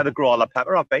 No, that's where they grow all the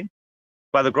pepper. I've been.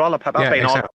 Where they grow all the pepper. I've Yeah, been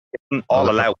exactly. all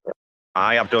the allowed.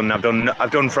 I've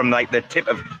done from like the tip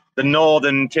of the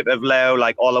northern tip of Laos,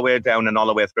 like all the way down and all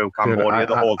the way through Dude, Cambodia,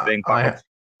 the whole thing. I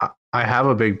have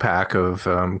a big pack of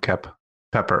kep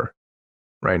pepper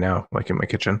right now, like in my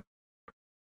kitchen.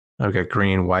 I've got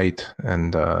green, white,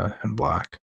 and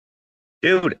black.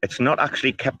 Dude, it's not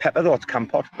actually kept pepper though, it's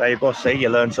Campot. There you go, see, you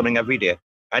learn something every day.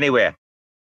 Anyway,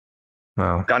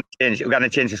 Well, we're gonna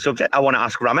change the subject. I want to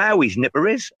ask Rama how his nipper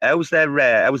is. How's their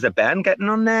band getting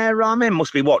on there, Rama? It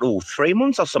must be what, 3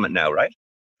 months or something now, right?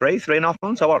 3.5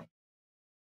 months or what?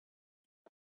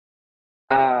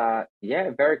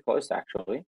 Yeah, very close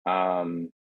actually.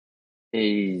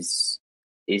 He's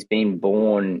been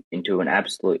born into an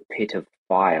absolute pit of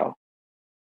fire.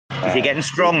 Is he getting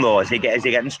strong though? Is he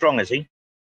getting strong? Is he?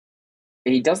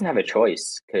 He doesn't have a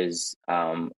choice because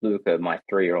Luca, my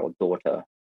 3-year-old daughter,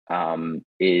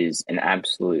 is an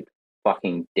absolute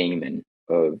fucking demon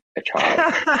of a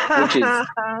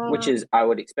child, which is I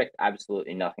would expect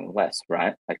absolutely nothing less,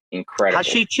 right? Like incredible. Has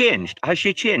she changed? Has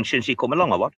she changed since he come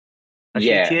along or what? Has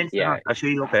yeah, she changed? yeah. Has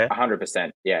she? Okay.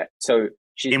 100%. Yeah. So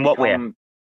What way?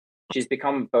 She's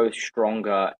become both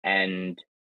stronger and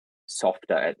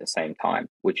softer at the same time,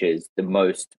 which is the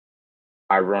most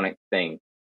ironic thing.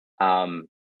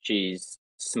 She's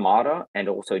smarter and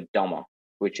also dumber,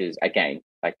 which is again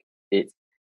like it's.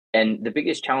 And the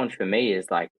biggest challenge for me is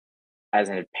like, as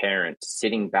a parent,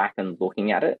 sitting back and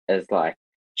looking at it as like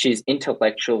she's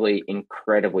intellectually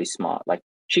incredibly smart. Like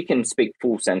she can speak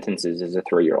full sentences as a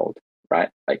 3-year-old, right?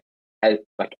 Like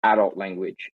adult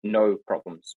language, no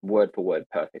problems, word for word,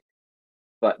 perfect.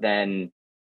 But then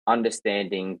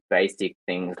understanding basic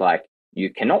things like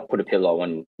you cannot put a pillow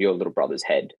on your little brother's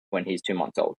head when he's 2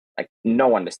 months old. Like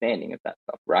no understanding of that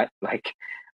stuff, right? Like,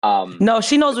 no,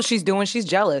 she knows what she's doing. She's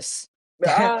jealous.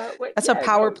 That's a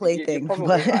power play thing. You're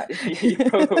probably right. You're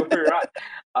probably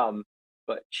right.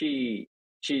 But she's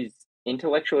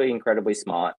intellectually incredibly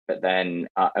smart, but then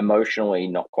emotionally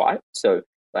not quite. So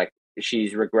like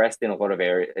she's regressed in a lot of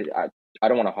areas. I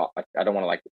don't want to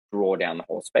like draw down the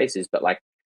whole spaces, but like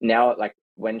now, like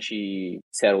when she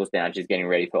settles down, she's getting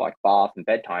ready for like bath and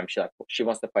bedtime. She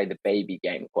wants to play the baby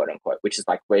game, quote unquote, which is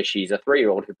like where she's a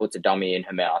 3-year-old who puts a dummy in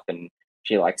her mouth and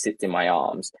she like sits in my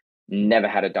arms. Never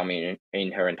had a dummy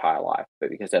in her entire life, but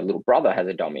because her little brother has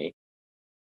a dummy,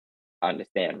 I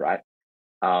understand, right?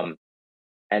 And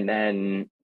then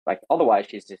like otherwise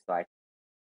she's just like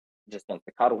just wants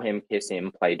to cuddle him, kiss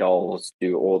him, play dolls,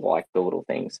 do all the little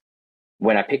things.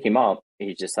 When I pick him up,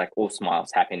 he's just like all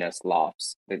smiles, happiness,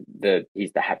 laughs.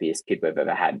 He's the happiest kid we've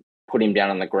ever had. Put him down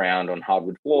on the ground on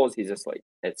hardwood floors, he's asleep.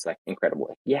 It's like incredible.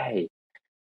 Like, yay.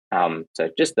 So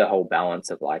just the whole balance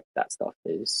of like that stuff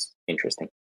is interesting.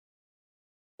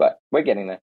 But we're getting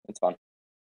there. It's fun.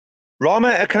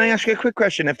 Rama, can I ask you a quick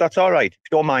question, if that's all right? If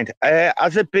you don't mind.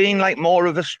 Has it been like more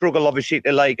of a struggle, obviously,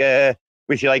 to like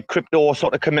with your like crypto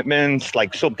sort of commitments,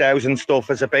 like sub-DAOs and stuff?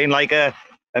 Has it been like a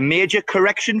major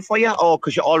correction for you, or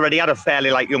because you already had a fairly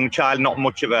like young child, not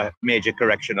much of a major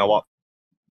correction, or what?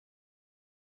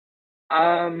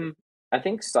 I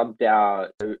think sub-DAO.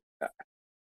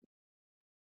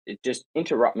 Just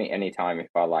interrupt me anytime if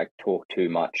I like talk too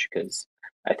much, because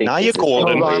I think now you're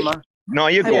golden. No,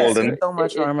 you're golden. So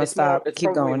much, Rarma. Stop. It's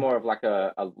Keep probably going. more of like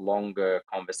a longer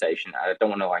conversation. I don't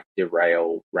want to like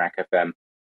derail RAC FM,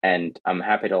 and I'm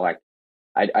happy to like.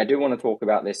 I do want to talk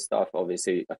about this stuff.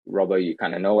 Obviously, like, Robo, you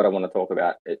kind of know what I want to talk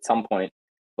about at some point,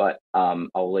 but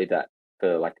I'll leave that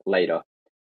for like later.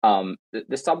 The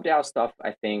sub-DAO stuff,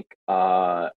 I think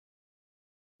there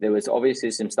was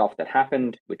obviously some stuff that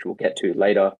happened, which we'll get to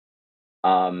later.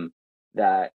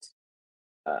 That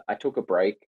I took a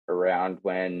break around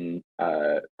when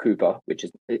Cooper, which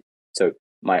is so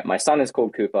my son is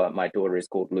called Cooper, my daughter is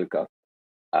called Luca.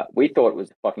 We thought it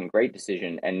was a fucking great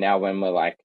decision, and now when we're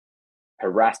like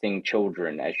harassing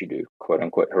children, as you do, quote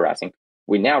unquote harassing,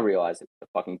 we now realize it's the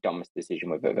fucking dumbest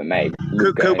decision we've ever made.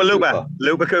 Luca.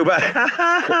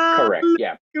 Correct.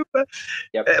 Yeah. Cooper.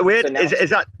 Yep. Wait, so now,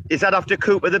 is that after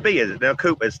Cooper the beer? No,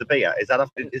 Cooper's the beer. Is that what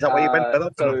you went for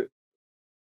that? So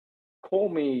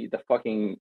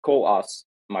call us,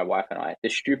 my wife and I, the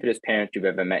stupidest parents you've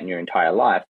ever met in your entire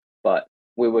life. But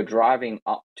we were driving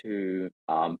up to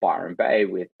Byron Bay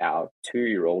with our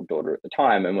 2-year-old daughter at the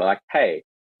time, and we're like, hey,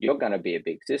 you're going to be a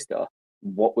big sister.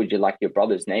 What would you like your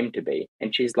brother's name to be?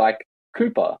 And she's like,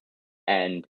 Cooper.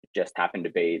 And it just happened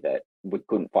to be that we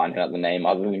couldn't find another name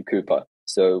other than Cooper.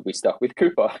 So we stuck with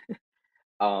Cooper.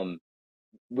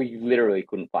 We literally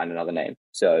couldn't find another name.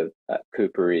 So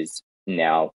Cooper is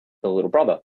now the little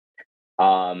brother.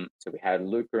 So we had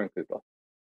Luca and Cooper.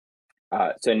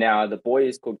 So now the boy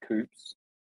is called Coops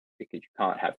because you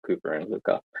can't have Cooper and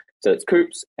Luca. So it's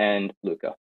Coops and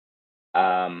Luca.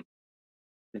 What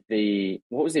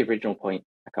was the original point?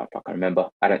 I can't fucking remember.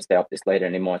 I don't stay up this late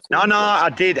anymore. No, I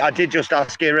did just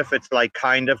ask you if it's like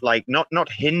kind of like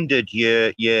not hindered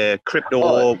your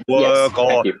crypto work, yes,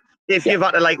 or if you've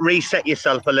had to like reset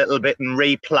yourself a little bit and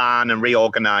replan and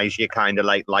reorganize your kind of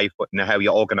like life and how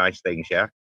you organize things.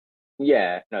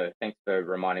 Yeah, no, thanks for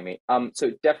reminding me.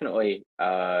 So definitely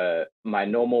my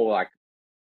normal like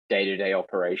day-to-day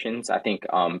operations, I think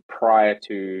prior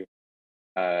to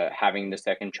having the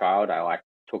second child, I like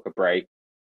took a break.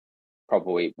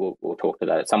 Probably we'll talk to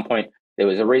that at some point. There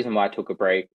was a reason why I took a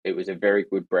break. It was a very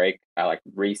good break. I like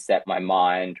reset my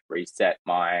mind, reset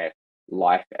my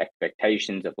life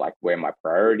expectations of like where my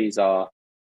priorities are.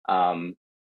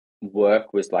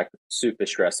 Work was like super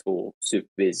stressful, super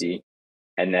busy.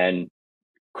 And then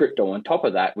crypto on top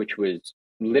of that, which was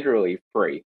literally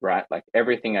free, right? Like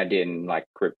everything I did in like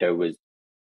crypto was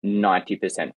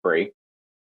 90% free.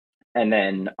 And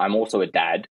then I'm also a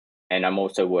dad and I'm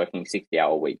also working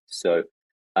 60-hour weeks. So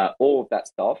all of that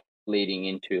stuff leading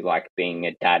into like being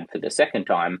a dad for the second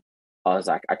time, I was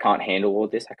like, I can't handle all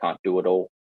this. I can't do it all.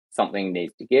 Something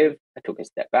needs to give. I took a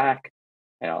step back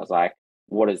and I was like,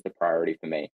 what is the priority for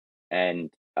me? And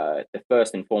the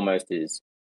first and foremost is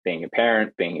being a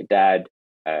parent, being a dad,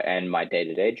 and my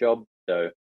day-to-day job.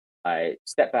 So I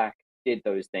stepped back, did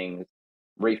those things,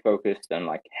 refocused on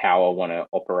like how I want to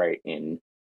operate in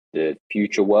the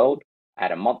future world. I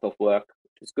had a month off work,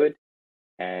 which was good.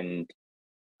 And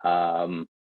I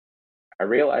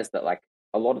realized that like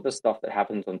a lot of the stuff that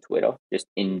happens on Twitter, just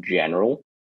in general,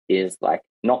 is like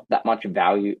not that much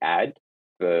value add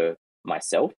for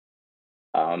myself.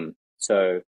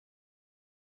 So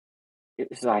it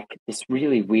was like this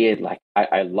really weird, like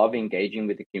I love engaging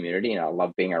with the community and I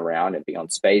love being around and being on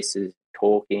spaces,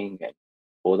 talking and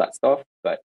all that stuff.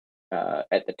 But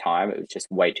at the time it was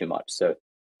just way too much. So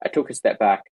I took a step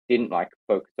back, didn't like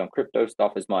focus on crypto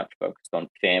stuff as much, focused on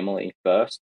family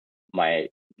first, my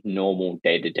normal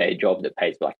day-to-day job that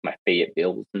pays like my fiat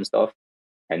bills and stuff.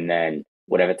 And then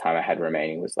whatever time I had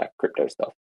remaining was like crypto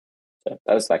stuff. So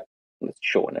that was like, let's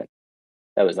shorten it.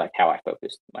 That was like how I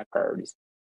focused my priorities.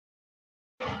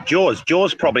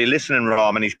 Joe's probably listening,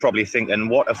 Ram, and he's probably thinking,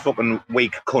 what a fucking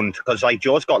weak cunt. Because like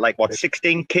Joe's got like, what,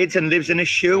 16 kids and lives in a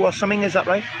shoe or something? Is that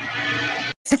right?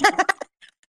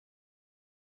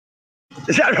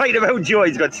 Is that right about Joe?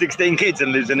 He's got 16 kids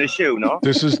and lives in a shoe, no?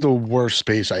 This is the worst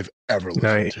space I've ever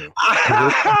listened to.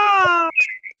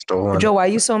 Joe, why are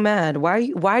you so mad?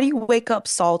 Why do you wake up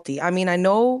salty? I mean, I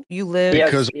know you live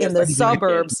in the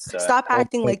suburbs. Stop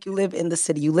acting like you live in the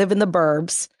city. You live in the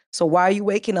burbs. So why are you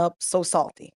waking up so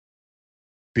salty?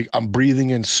 I'm breathing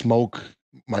in smoke.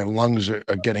 My lungs are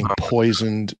getting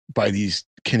poisoned by these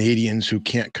Canadians who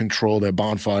can't control their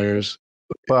bonfires.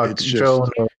 Fuck, Joe,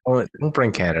 don't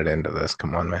bring Canada into this.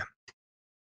 Come on, man.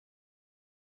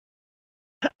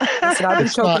 Listen, I've been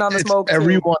choking on the smoke too.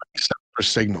 Everyone except for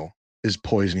Signal is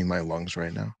poisoning my lungs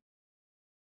right now.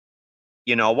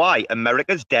 You know why?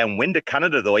 America's downwind of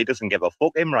Canada, though. He doesn't give a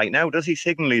fuck him right now, does he?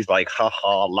 Signal, he's like, ha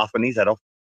ha, laughing his head off.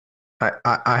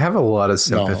 I have a lot of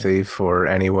sympathy for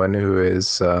anyone who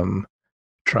is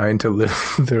trying to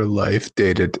live their life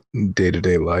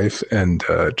day-to-day life and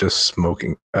just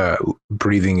smoking,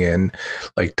 breathing in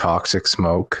like toxic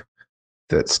smoke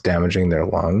that's damaging their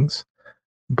lungs.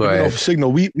 But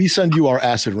Signal, we send you our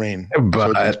acid rain.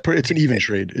 But so it's an even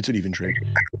trade. It's an even trade.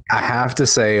 I have to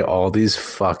say, all these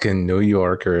fucking New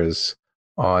Yorkers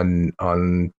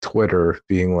on Twitter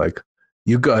being like,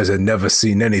 you guys have never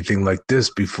seen anything like this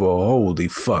before. Holy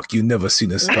fuck, you never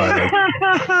seen a sky like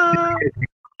this.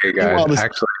 Hey guys,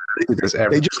 actually,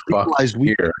 they just realized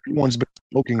everyone's been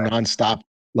smoking nonstop.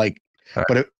 Like,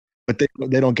 but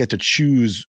they don't get to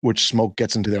choose which smoke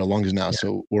gets into their lungs now. Yeah.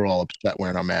 So we're all upset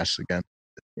wearing our masks again.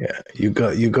 Yeah, you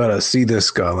gotta see this,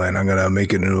 Skyline. I'm gonna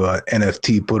make it into an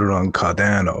NFT, put it on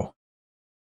Cardano.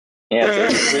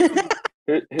 Yeah.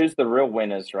 Who's the real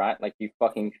winners, right? Like you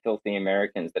fucking filthy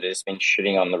Americans that have just been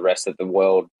shitting on the rest of the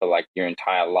world for like your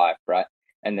entire life, right?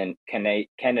 And then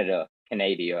Canada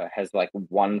has like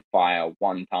one fire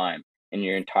one time and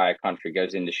your entire country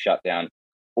goes into shutdown.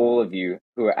 All of you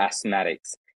who are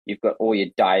asthmatics, you've got all your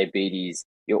diabetes,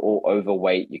 you're all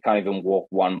overweight, you can't even walk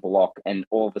one block, and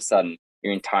all of a sudden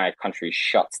your entire country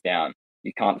shuts down.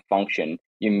 You can't function.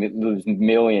 You lose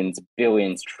millions,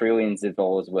 billions, trillions of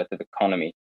dollars worth of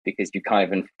economy because you can't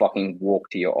even fucking walk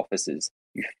to your offices,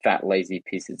 you fat, lazy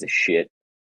pieces of shit.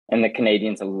 And the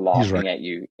Canadians are laughing at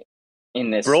you in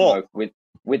their smoke with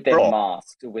with their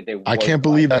masks, with their. I can't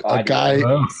believe that a guy,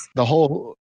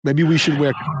 maybe we should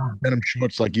wear denim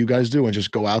shorts like you guys do and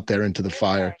just go out there into the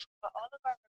fire.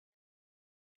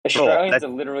 Australians are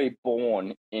literally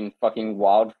born in fucking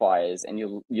wildfires, and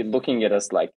you're looking at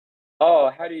us like,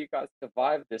 oh, how do you guys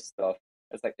survive this stuff?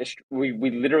 It's like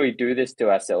we literally do this to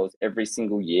ourselves every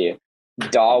single year.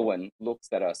 Darwin looks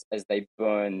at us as they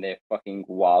burn their fucking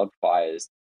wildfires,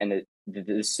 and the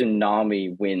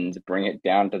tsunami winds bring it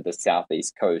down to the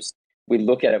southeast coast. We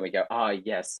look at it and we go,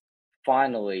 yes,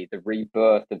 finally the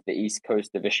rebirth of the east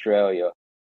coast of Australia.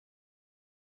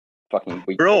 Fucking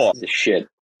weaknesses of shit.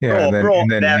 Yeah,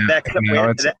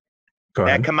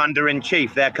 their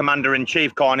commander-in-chief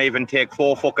can't even take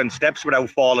 4 fucking steps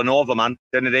without falling over, man.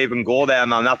 Didn't even go there,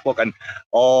 man. That fucking,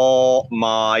 oh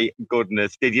my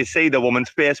goodness. Did you see the woman's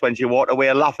face when she walked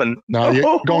away laughing? No,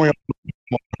 you're going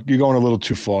a little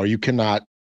too far. You cannot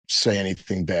say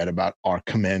anything bad about our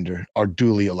commander, our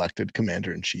duly elected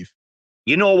commander-in-chief.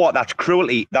 You know what? That's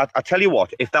cruelty. I tell you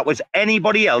what, if that was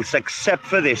anybody else except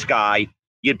for this guy,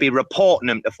 you'd be reporting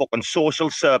him to fucking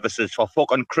social services for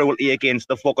fucking cruelty against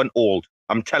the fucking old.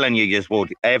 I'm telling you, you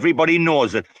would. Everybody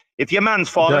knows it. If your man's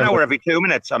falling over every 2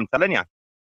 minutes, I'm telling you.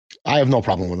 I have no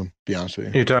problem with him, to be honest with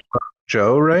you. You're talking about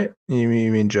Joe, right? You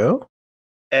mean Joe?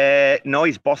 No,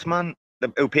 he's boss man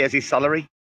who pays his salary.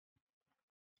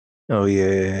 Oh,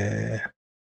 yeah.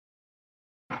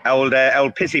 Old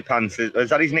Pissy Pants.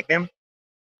 Is that his nickname?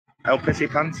 Old Pissy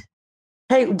Pants?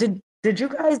 Hey, did you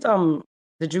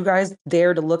guys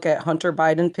dare to look at Hunter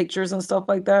Biden pictures and stuff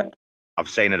like that? I've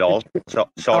seen it all.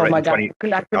 Sorry. Oh my God. I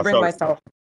couldn't bring myself.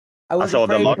 I was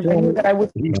afraid that I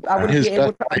would be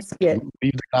able to unsee it.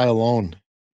 Leave the guy alone.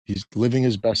 He's living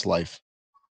his best life.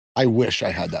 I wish I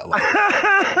had that life.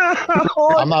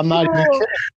 I'm not even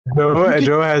kidding.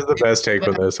 Joe has the best take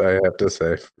on this, I have to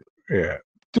say. Yeah.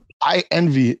 Dude, I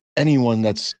envy anyone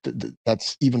that's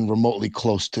even remotely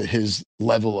close to his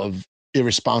level of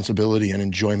irresponsibility and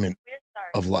enjoyment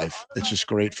of life. It's just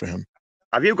great for him.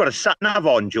 Have you got a sat-nav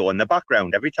on, Joe, in the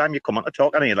background? Every time you come on to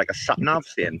talk, I need like a sat-nav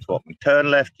saying, fucking turn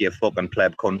left, you fucking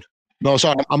pleb cunt. No,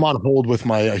 sorry, I'm on hold with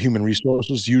my human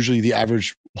resources. Usually the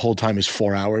average hold time is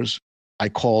 4 hours. I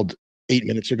called 8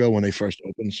 minutes ago when they first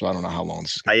opened, so I don't know how long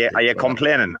this is. Are you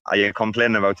complaining? Are you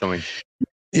complaining about something?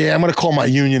 Yeah, I'm going to call my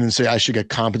union and say I should get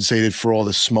compensated for all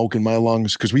the smoke in my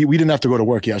lungs, because we didn't have to go to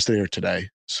work yesterday or today.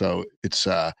 So it's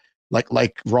like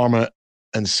Rarma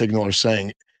and Signal are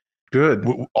saying, good.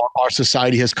 Our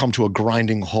society has come to a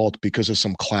grinding halt because of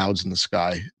some clouds in the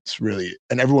sky. It's really,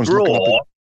 and everyone's looking up.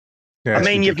 Yeah, I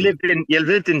mean, you've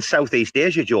lived in Southeast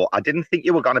Asia, Joe. I didn't think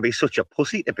you were going to be such a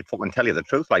pussy, to fucking tell you the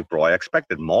truth. Like, bro, I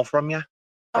expected more from you.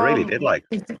 I really did. Like,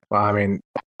 well, I mean,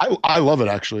 I love it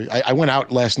actually. I went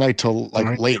out last night till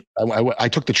like late. I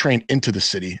took the train into the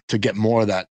city to get more of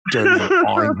that dirty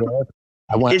orange.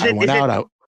 I went out.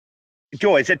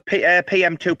 Joe, is it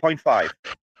PM 2.5?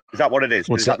 Is that what it is?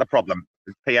 What's is that the problem?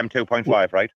 It's PM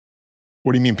 2.5, right?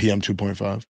 What do you mean PM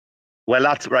 2.5? Well,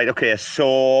 that's right. Okay,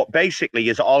 so basically,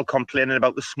 you're all complaining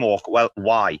about the smoke. Well,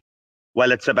 why?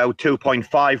 Well, it's about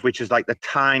 2.5, which is like the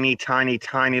tiny, tiny,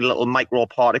 tiny little micro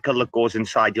particle that goes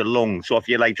inside your lungs. So if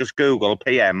you like just Google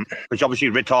PM, which obviously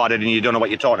retarded and you don't know what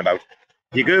you're talking about,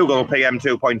 if you Google PM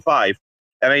 2.5,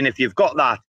 I mean, if you've got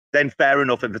that, then fair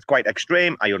enough. If it's quite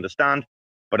extreme, I understand.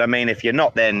 But I mean, if you're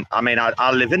not, then I mean,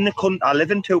 I live in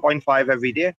 2.5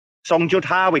 every day. Songjut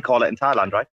Ha, we call it in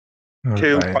Thailand, right? Okay.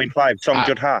 2.5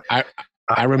 Songjut Ha.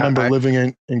 I remember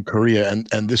living in Korea,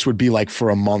 and this would be like for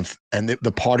a month, and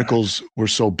the particles were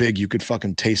so big you could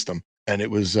fucking taste them, and it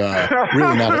was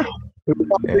really not a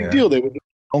big deal. They would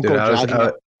don't go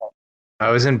jogging. I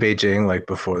was in Beijing like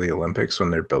before the Olympics when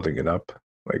they're building it up,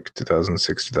 like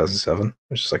 2006, 2007. It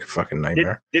was just like a fucking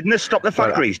nightmare. Didn't it stop the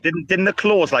factories? Didn't they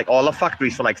close like all the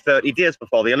factories for like 30 days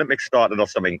before the Olympics started or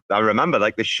something? I remember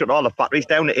like they shut all the factories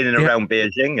down in and around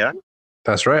Beijing. Yeah,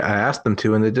 that's right. I asked them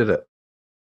to, and they did it.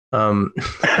 I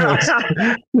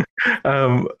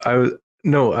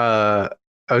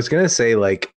was gonna say,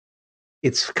 like,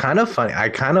 it's kind of funny. I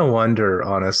kind of wonder,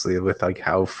 honestly, with like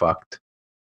how fucked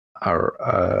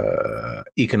our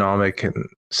economic and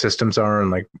systems are and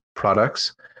like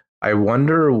products. I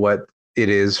wonder what it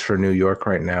is for New York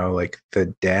right now, like the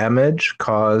damage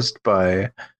caused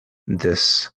by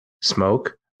this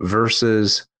smoke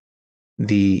versus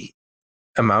the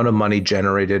amount of money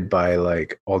generated by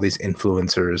like all these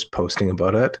influencers posting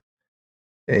about it.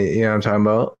 You know what I'm talking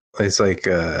about? It's like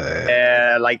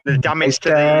like the damage to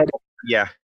the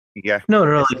no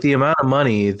like the amount of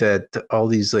money that all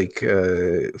these like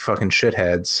fucking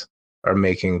shitheads are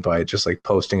making by just like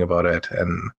posting about it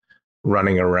and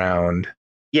running around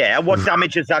Yeah, what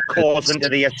damage is that causing to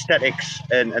the aesthetics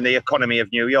and the economy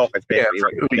of New York? It's basically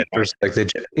what you're saying,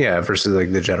 right? versus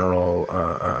like the general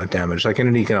damage, like in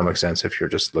an economic sense, if you're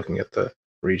just looking at the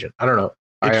region. I don't know.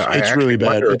 It's really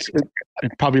bad. It's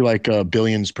probably like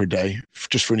billions per day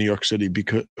just for New York City,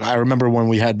 because I remember when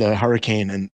we had the hurricane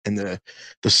and the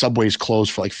subways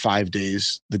closed for like 5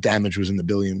 days, the damage was in the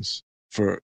billions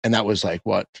and that was like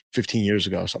what, 15 years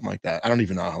ago, something like that. I don't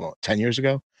even know how long, 10 years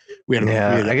ago.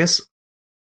 I guess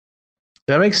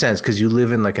that makes sense because you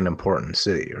live in like an important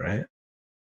city, right?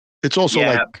 It's also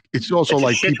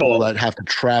like people that have to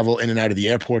travel in and out of the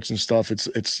airports and stuff. It's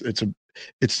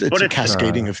a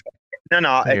cascading effect.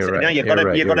 No, you got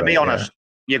to be honest.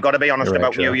 You got to be honest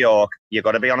about New York. You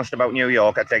got to be honest about New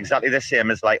York. It's exactly the same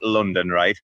as like London,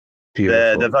 right?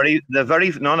 Beautiful. In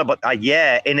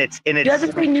its. You have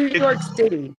to say New York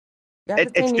City.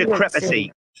 It's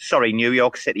decrepancy. Sorry, New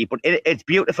York City, but it's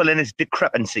beautiful in its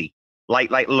decrepancy,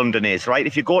 like London is, right?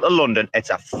 If you go to London, it's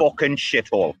a fucking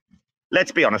shithole.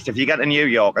 Let's be honest. If you get to New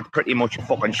York, it's pretty much a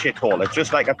fucking shithole. It's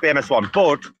just like a famous one,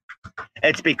 but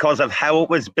it's because of how it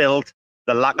was built.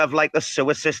 The lack of like the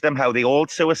sewer system, how the old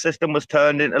sewer system was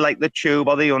turned into like the tube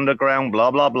or the underground,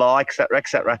 blah, blah, blah, etc.,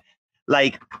 etc.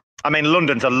 Like, I mean,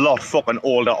 London's a lot fucking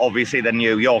older, obviously, than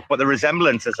New York, but the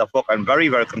resemblances are fucking very,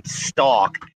 very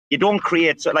stark. You don't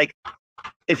create, so like,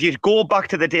 if you go back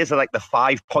to the days of like the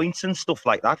 5 points and stuff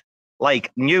like that,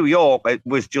 like New York, it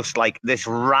was just like this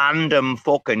random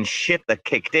fucking shit that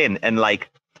kicked in. And like,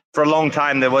 for a long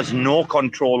time, there was no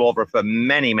control over it for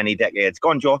many, many decades. Go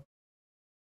on, Joe.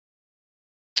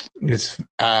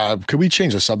 Could we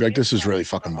change the subject? This is really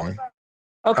fucking boring.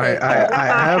 Okay.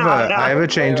 I have a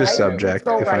change of subject,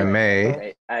 if I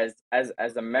may. As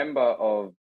a member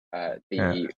of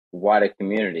the wider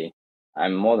community,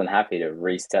 I'm more than happy to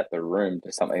reset the room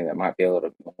to something that might be a little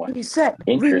bit more interesting.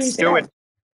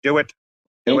 Do it.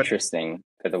 Interesting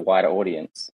for the wider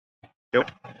audience.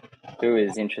 Who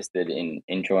is interested in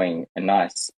enjoying a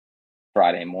nice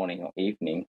Friday morning or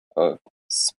evening of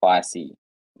spicy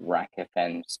RAC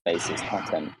FM Spaces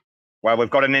content? Well, we've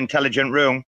got an intelligent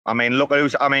room. I mean, look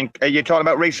at you're talking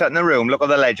about resetting the room. Look at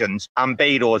the legends.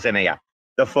 Bbandz in here.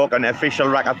 The fucking official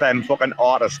RAC FM fucking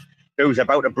artist who's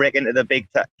about to break into the big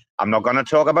I'm not going to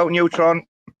talk about Neutron.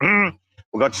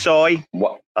 We got Soy.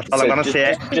 What? That's all I'm going to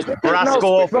say.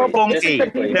 Brasco, Funky,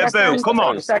 Taboo. Come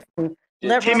on.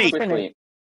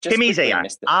 Timmy's here.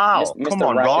 Come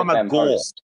on, Rarma, go.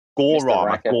 Go,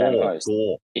 Rarma,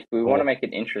 go. If we want to make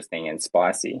it interesting and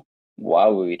spicy, why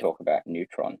would we talk about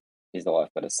Neutron, is all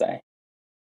I've got to say.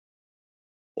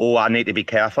 Oh, I need to be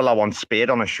careful. I want Spade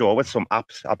on a show with some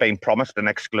apps. I've been promised an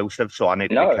exclusive, so I need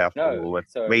to be careful.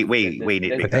 We need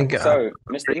to be careful. So,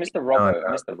 Mr.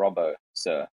 Robo,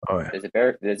 sir,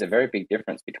 there's a very big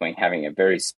difference between having a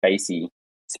very spicy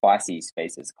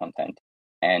Spaces content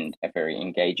and a very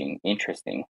engaging,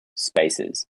 interesting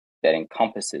Spaces that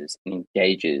encompasses and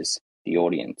engages the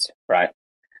audience, right?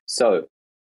 So,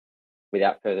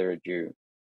 without further ado,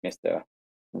 Mr.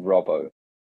 Robo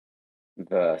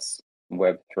verse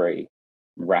Web3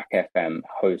 RAC FM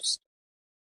host,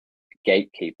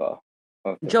 gatekeeper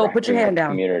of the Joe, put your hand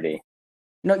down. Community.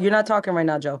 No, you're not talking right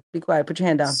now, Joe. Be quiet. Put your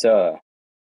hand down. Sir,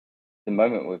 the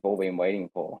moment we've all been waiting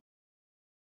for.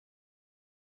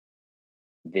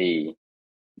 The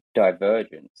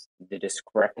divergence, the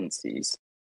discrepancies,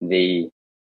 the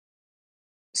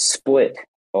split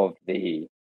of the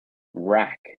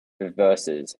RAC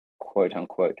versus quote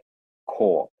unquote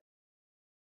core.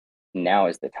 Now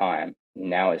is the time.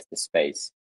 Now is the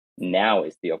space. Now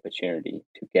is the opportunity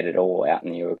to get it all out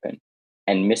in the open.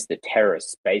 And Mr. Terror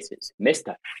Spaces,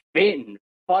 Mr. Finn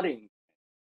Fudding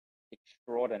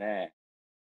Extraordinaire,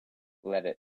 let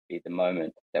it be the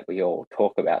moment that we all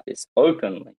talk about this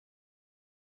openly.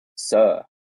 Sir,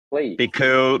 please. Be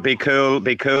cool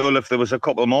if there was a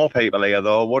couple more people here,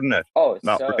 though, wouldn't it? Oh,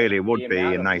 that sir, really would be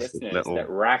a nice little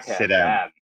sit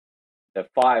down. The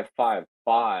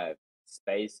 555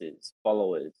 Spaces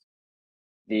followers,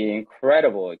 the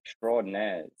incredible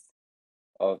extraordinaires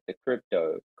of the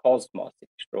crypto cosmos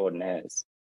extraordinaires.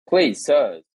 Please,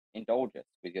 sirs, indulge us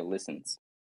with your listens.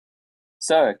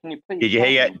 Sir, can you please? Did you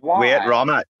hear? Wait,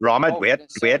 Rarma,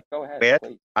 wait. Go ahead,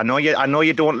 please. I know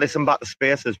you don't listen back to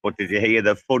Spaces, but did you hear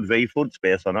the Fud v Fud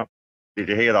space or not? Did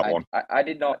you hear that one? I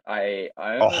did not. I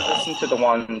only listen to the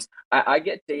ones. I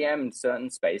get DM'd certain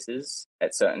spaces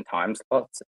at certain time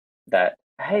slots that,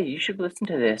 hey, you should listen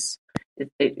to this.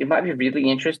 It might be really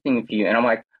interesting for you. And I'm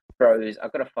like, bros,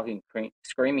 I've got a fucking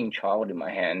screaming child in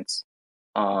my hands.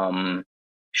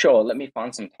 Sure, let me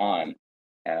find some time.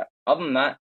 Other than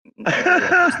that,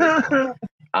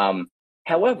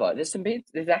 However, there's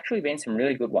actually been some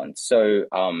really good ones. So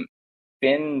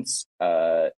Finn's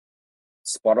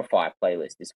Spotify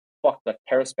playlist is fucked. Like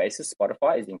TerraSpace's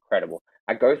Spotify is incredible.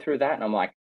 I go through that and I'm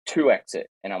like, 2x it.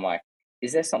 And I'm like,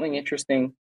 is there something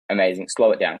interesting? Amazing.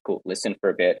 Slow it down. Cool. Listen for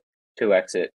a bit.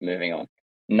 2x it. Moving on.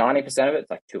 90% of it's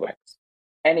like 2x.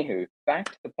 Anywho, back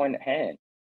to the point at hand.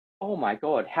 Oh my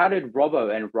God. How did Robo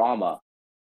and Rarma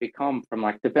become from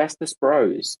like the bestest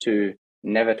bros to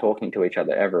never talking to each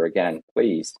other ever again?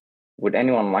 Please. Would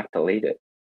anyone like to lead it?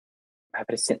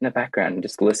 Happy to sit in the background and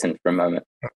just listen for a moment.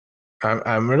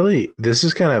 I'm really, this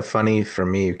is kind of funny for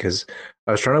me because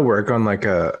I was trying to work on like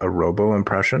a Robo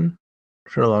impression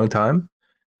for a long time.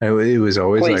 And it was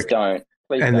always Please like, don't.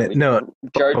 Please and don't. then, no,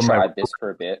 Joe but tried this for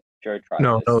a bit. Joe tried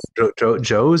this.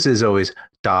 Joe's is always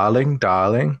darling,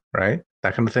 right?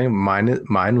 That kind of thing.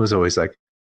 Mine was always like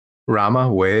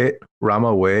Rama, wait. You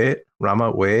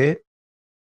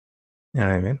know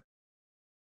what I mean?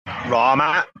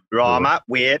 Rama,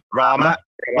 wait.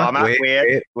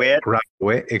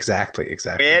 Exactly.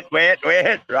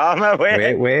 Wait. Rama,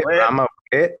 wait. Rama,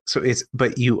 wait. So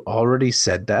but you already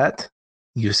said that.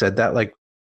 You said that like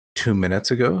 2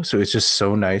 minutes ago. So it's just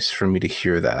so nice for me to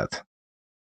hear that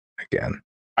again.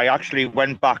 I actually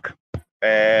went back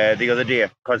the other day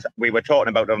because we were talking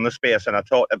about it on the space, and I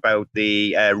talked about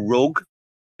the rug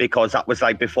because that was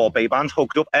like before Bbandz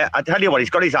hooked up. I tell you what, he's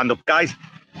got his hand up, guys.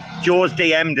 Joe's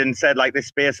DM'd and said like this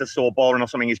space is so boring or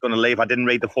something, he's going to leave. I didn't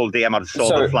read the full DM. I just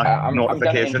saw the flash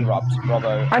notification. I'm going to interrupt,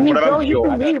 Robo. I mean, Joe, you you?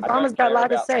 can leave. Rama's got a lot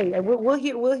to say. And we'll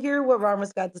hear what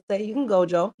Rama's got to say. You can go,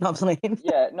 Joe. No, I'm playing.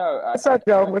 Yeah, no. What's up,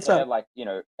 Joe? What's up? Like, you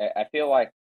know, I feel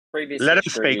like previously. Let him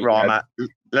speak, Rama.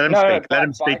 Let him speak. Let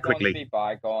him speak quickly. Be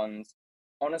bygones.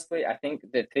 Honestly, I think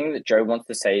the thing that Joe wants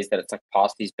to say is that it's like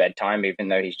past his bedtime, even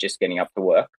though he's just getting up to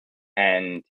work,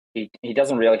 and he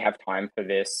doesn't really have time for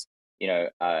this. You know,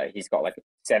 he's got like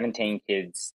 17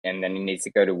 kids, and then he needs to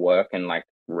go to work and like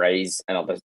raise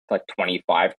another like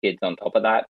 25 kids on top of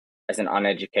that as an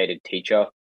uneducated teacher.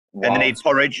 And they need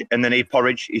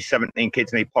porridge. He's 17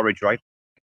 kids and need porridge, right?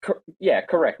 Yeah,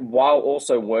 correct. While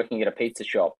also working at a pizza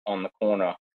shop on the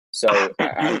corner. So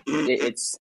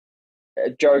it's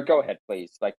Joe, go ahead,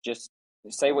 please. Like, just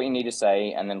say what you need to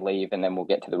say and then leave, and then we'll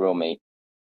get to the real meat.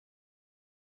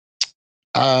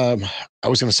 I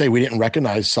was going to say we didn't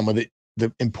recognize some of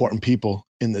the important people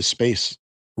in this space.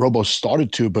 Robo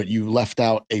started to, but you left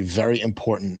out a very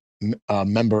important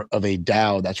member of a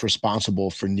DAO that's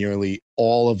responsible for nearly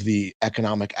all of the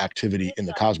economic activity in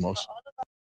the cosmos.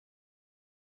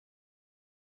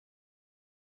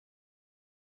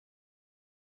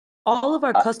 All of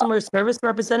our customer service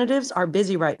representatives are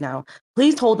busy right now.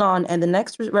 Please hold on, and the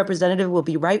next representative will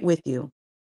be right with you.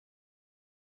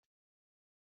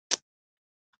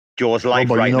 Joe's life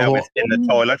right now is in the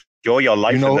toilet. Joe, your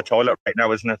life's in the toilet right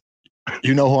now, isn't it?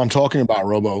 You know who I'm talking about,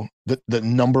 Robo? The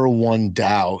number one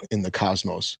DAO in the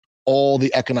cosmos. All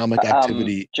the economic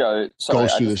activity Joe,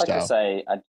 goes through this DAO. To say,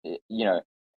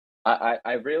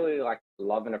 I really like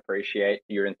love and appreciate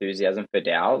your enthusiasm for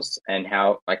DAOs and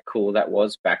how like cool that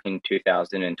was back in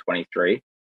 2023.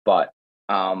 But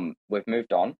we've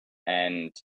moved on,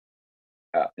 and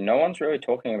no one's really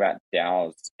talking about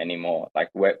DAOs anymore. Like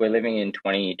we're living in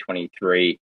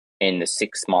 2023 in the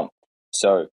 6th month.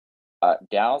 So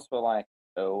DAOs were like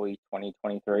early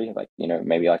 2023, like, you know,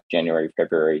 maybe like January,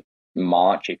 February,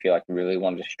 March, if you like really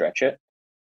wanted to stretch it.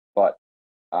 But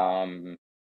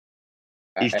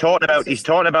he's talking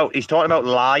about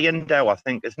Lion DAO, I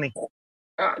think, isn't he?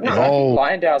 I think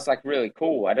Lion DAO is like really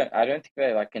cool. I don't think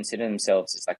they like consider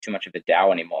themselves as like too much of a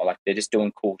DAO anymore. Like they're just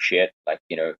doing cool shit. Like,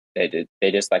 you know, they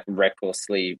just like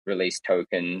recklessly release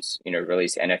tokens, you know,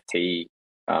 release NFT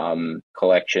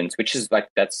collections, which is like,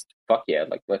 that's fuck yeah,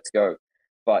 like let's go.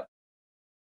 But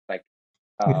like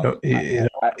I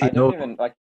don't even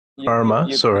like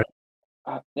Rarma, sorry.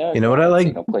 No, you know what I like?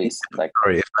 Signal, please. Like,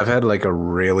 sorry, if I've had like a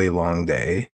really long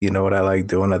day, you know what I like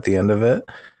doing at the end of it?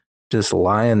 Just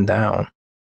lying down.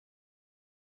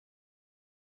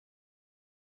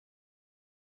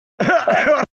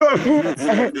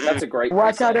 That's a great.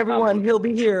 Watch out, everyone! He'll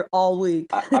be here all week.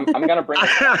 I'm gonna bring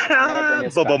us back to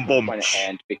the point at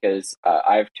hand because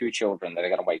I have 2 children that are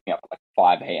gonna wake me up at like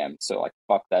 5 a.m. So like,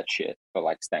 fuck that shit for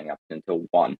like staying up until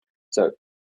 1. So,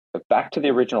 but back to the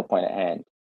original point at hand.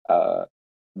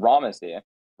 Rama's here,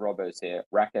 Robo's here,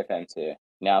 RAC FM's here.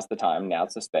 Now's the time.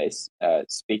 Now's the space.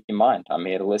 Speak your mind. I'm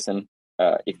here to listen.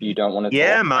 If you don't want to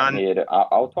talk, man.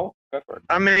 I'll talk. Go for it.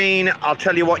 I mean, I'll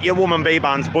tell you what, your woman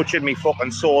Bbandz butchered me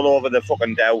fucking soul over the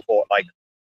fucking DAO for, like,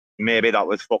 maybe that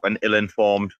was fucking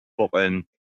ill-informed fucking...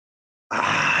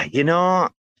 you know,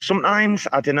 sometimes,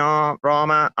 I don't know,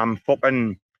 Rama, I'm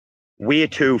fucking way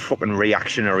too fucking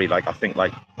reactionary. Like, I think,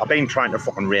 like, I've been trying to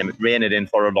fucking rein it in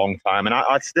for a long time, and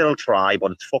I still try,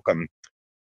 but it's fucking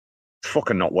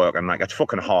not working. Like, it's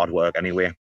fucking hard work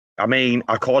anyway. I mean,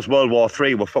 I caused World War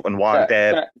III with fucking Wild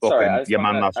Dave, fucking your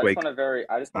man last week.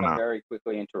 I just want to very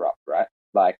quickly interrupt, right?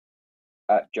 Like,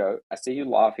 Joe, I see you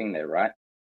laughing there, right?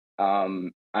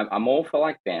 I'm all for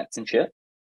like Bbandz and shit.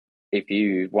 If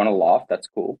you want to laugh, that's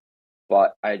cool.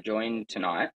 But I joined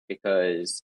tonight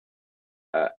because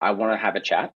I want to have a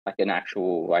chat, like an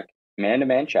actual like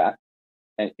man-to-man chat.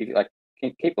 And if you like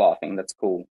keep laughing, that's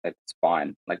cool. That's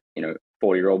fine. Like,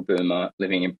 40-year-old boomer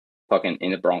living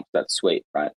in the Bronx, that's sweet,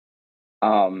 right?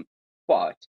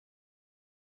 But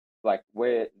like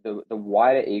where the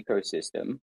wider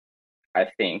ecosystem, I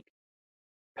think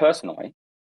personally,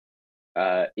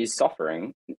 is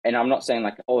suffering. And I'm not saying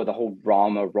like, oh, the whole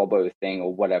Rarma Robo thing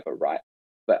or whatever, right?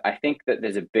 But I think that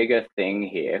there's a bigger thing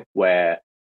here where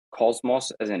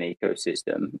Cosmos as an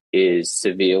ecosystem is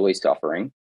severely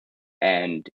suffering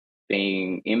and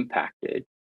being impacted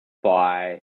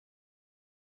by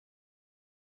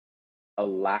a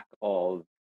lack of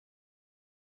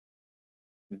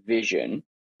vision,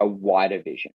 a wider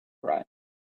vision, right?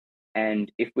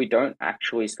 And if we don't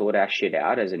actually sort our shit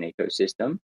out as an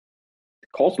ecosystem,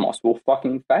 Cosmos will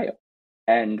fucking fail.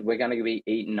 And we're going to be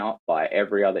eaten up by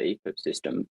every other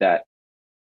ecosystem that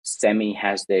semi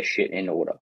has their shit in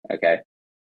order, okay?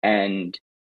 And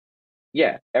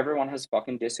yeah, everyone has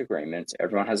fucking disagreements.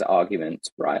 Everyone has arguments,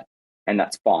 right? And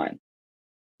that's fine.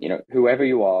 Whoever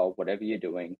you are, whatever you're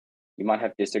doing, you might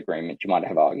have disagreements, you might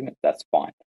have arguments, that's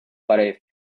fine. But if,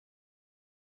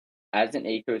 as an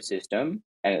ecosystem,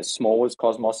 and as small as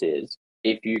Cosmos is,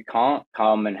 if you can't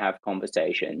come and have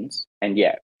conversations, and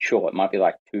yeah, sure, it might be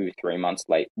like 2-3 months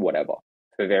late, whatever,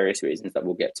 for various reasons that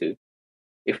we'll get to.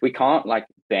 If we can't like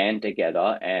band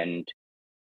together and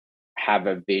have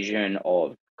a vision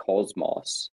of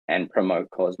Cosmos and promote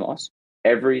Cosmos,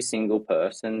 every single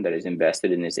person that is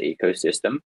invested in this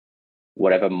ecosystem,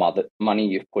 whatever money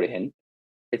you've put in,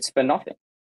 it's for nothing,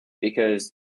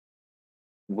 because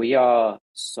we are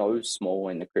so small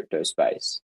in the crypto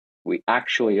space. We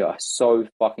actually are so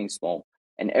fucking small,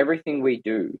 and everything we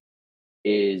do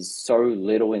is so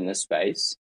little in the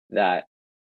space that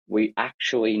we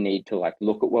actually need to like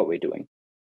look at what we're doing.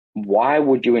 Why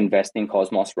would you invest in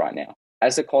Cosmos right now?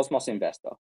 As a Cosmos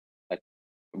investor, like,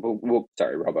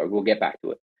 sorry, Robo, we'll get back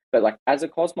to it. But like, as a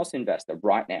Cosmos investor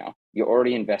right now, you're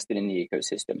already invested in the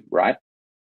ecosystem, right?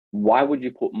 Why would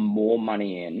you put more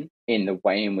money in the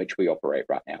way in which we operate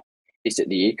right now? Is it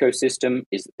the ecosystem?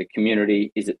 Is it the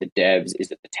community? Is it the devs?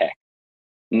 Is it the tech?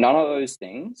 None of those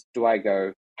things do I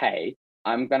go, hey,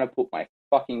 I'm going to put my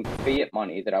fucking fiat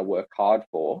money that I work hard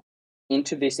for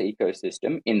into this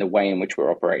ecosystem in the way in which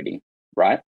we're operating,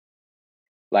 right?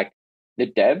 Like, the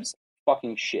devs,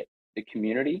 fucking shit. The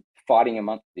community, fighting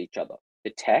amongst each other.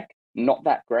 The tech, not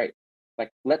that great.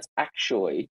 Like, let's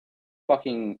actually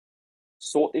fucking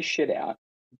sort this shit out,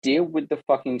 deal with the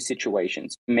fucking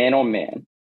situations, man on man,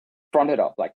 front it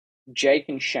up. Like, Jake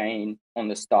and Shane on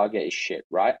the Stargaze shit,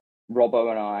 right? Robo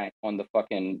and I on the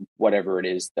fucking whatever it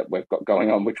is that we've got going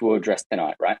on, which we'll address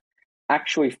tonight, right?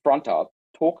 Actually front up,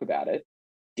 talk about it,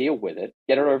 deal with it,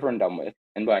 get it over and done with,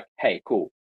 and like, hey,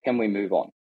 cool, can we move on?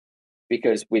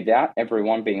 Because without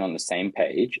everyone being on the same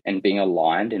page and being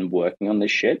aligned and working on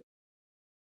this shit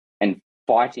and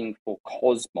fighting for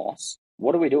Cosmos,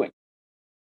 what are we doing?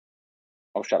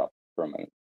 I'll shut up for a moment.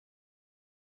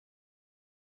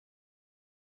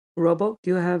 Robo,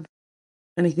 do you have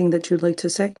anything that you'd like to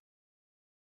say?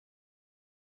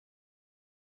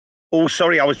 Oh,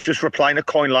 sorry, I was just replying to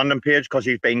Coin Landing page because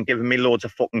he's been giving me loads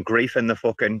of fucking grief in the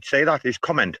fucking... Say that, his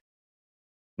comment.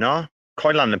 No?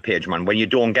 Coin Landing page, man, when you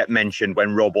don't get mentioned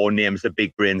when Robo names the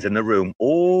big brains in the room.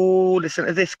 Oh, listen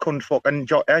to this cunt fucking...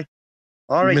 Eh?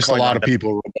 All right, you missed a lot of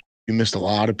people, Robo. You missed a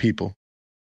lot of people.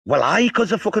 Well,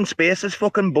 because the fucking space is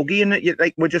fucking buggy and it.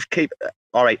 Like, we just keep...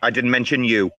 All right, I didn't mention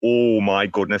you. Oh, my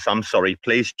goodness, I'm sorry.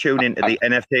 Please tune into the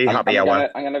NFT Happy Hour.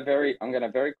 I'm gonna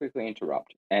very quickly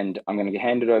interrupt, and I'm going to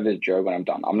hand it over to Joe when I'm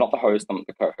done. I'm not the host, I'm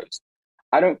the co-host.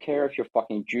 I don't care if you're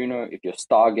fucking Juno, if you're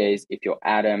Stargaze, if you're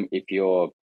Adam, if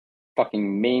you're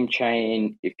fucking Meme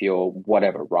Chain, if you're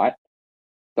whatever, right?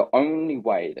 The only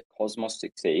way that Cosmos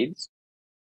succeeds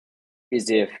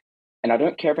is if... And I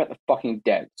don't care about the fucking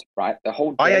devs, right? The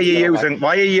whole... Why are you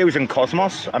using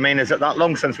Cosmos? I mean, is it that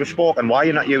long since we've spoken? Why are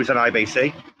you not using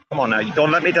IBC? Come on now, you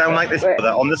don't let me down like this, brother,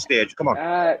 on the stage. Come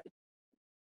on.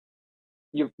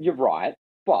 You're right,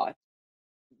 but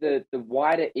the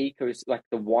wider ecosystem, like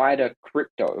the wider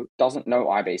crypto, doesn't know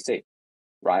IBC,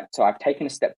 right? So I've taken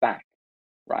a step back,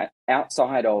 right?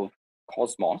 Outside of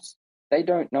Cosmos, They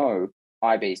don't know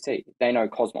IBC. They know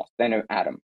Cosmos. They know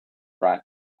Atom, right?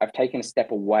 I've taken a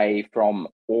step away from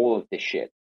all of this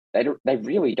shit. They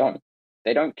really don't.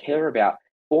 They don't care about,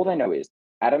 all they know is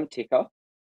Atom ticker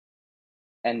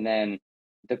and then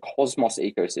the Cosmos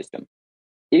ecosystem.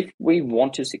 If we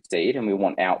want to succeed and we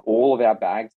want all of our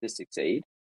bags to succeed,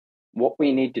 what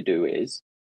we need to do is,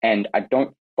 and I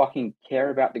don't fucking care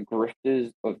about the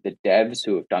grifters of the devs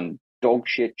who have done dog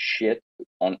shit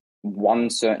on one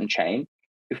certain chain.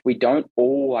 If we don't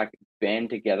all like band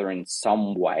together in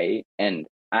some way and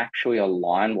actually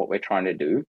align what we're trying to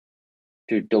do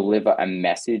to deliver a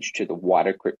message to the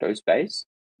wider crypto space,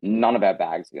 none of our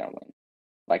bags are going to win.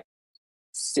 Like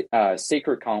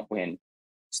Secret can't win,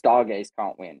 Stargaze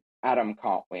can't win, Atom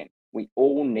can't win. We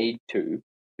all need to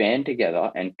band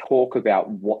together and talk about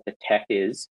what the tech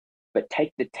is, but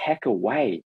take the tech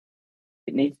away.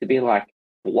 It needs to be like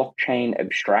blockchain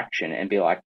abstraction and be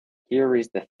like, here is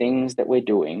the things that we're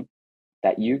doing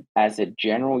that you as a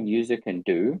general user can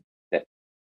do that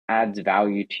adds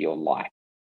value to your life.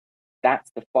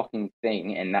 That's the fucking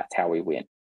thing, and that's how we win.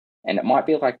 And it might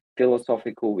be like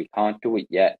philosophical, we can't do it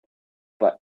yet,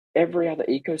 but every other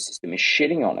ecosystem is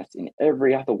shitting on us in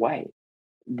every other way.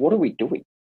 What are we doing?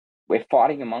 We're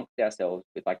fighting amongst ourselves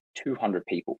with like 200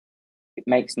 people. It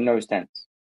makes no sense.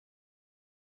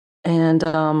 And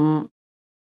I'm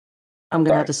going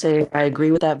to have to say I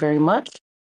agree with that very much.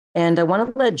 And I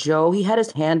want to let Joe, he had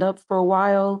his hand up for a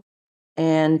while,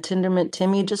 and Tendermint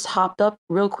Timmy just hopped up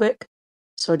real quick.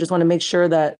 So I just want to make sure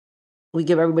that we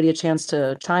give everybody a chance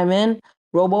to chime in.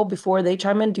 Robo, before they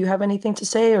chime in, do you have anything to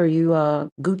say? Or are you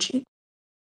Gucci?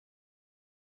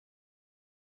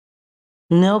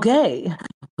 Okay.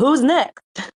 Who's next?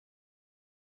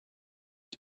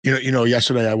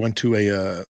 Yesterday I went to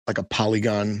a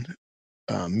Polygon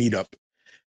meetup,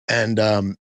 and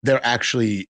they're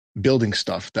actually building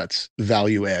stuff that's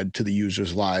value add to the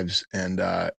users' lives. And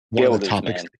one of the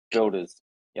topics, builders.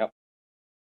 Yep.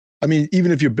 I mean,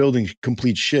 even if you're building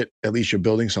complete shit, at least you're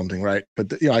building something, right?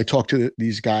 But I talked to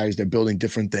these guys. They're building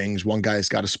different things. One guy's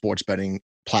got a sports betting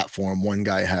platform. One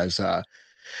guy has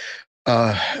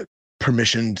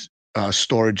permissioned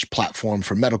storage platform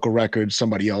for medical records.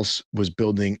 Somebody else was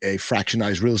building a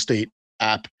fractionized real estate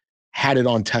app, had it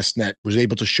on testnet, was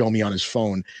able to show me on his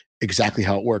phone exactly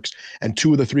how it works. And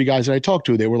two of the three guys that I talked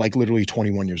to, they were like literally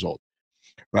 21 years old,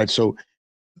 right? So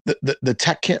the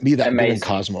tech can't be that big in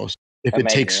Cosmos if it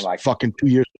takes like fucking 2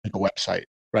 years to make a website,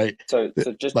 right? So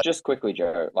just quickly,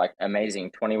 Joe, like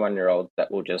amazing 21-year-olds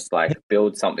that will just like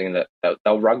build something that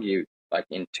they'll rug you like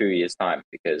in 2 years' time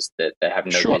because they have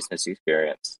no business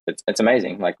experience. It's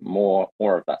amazing. Like more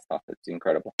of that stuff. It's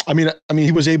incredible. I mean,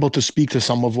 he was able to speak to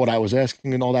some of what I was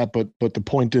asking and all that, but the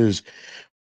point is,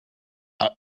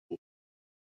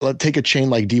 let's take a chain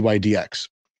like DYDX.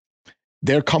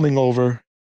 They're coming over.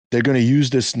 They're going to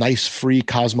use this nice free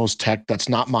Cosmos tech that's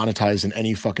not monetized in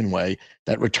any fucking way,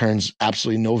 that returns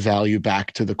absolutely no value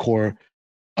back to the core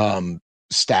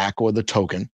stack or the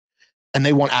token. And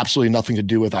they want absolutely nothing to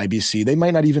do with IBC. They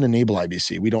might not even enable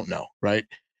IBC. We don't know, right?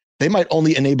 They might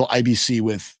only enable IBC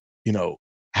with,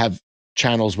 have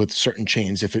channels with certain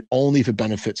chains if it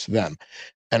benefits them.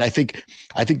 And I think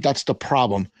that's the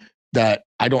problem, that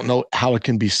I don't know how it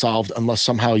can be solved unless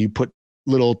somehow you put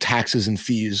little taxes and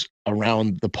fees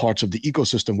around the parts of the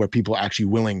ecosystem where people are actually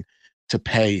willing to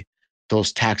pay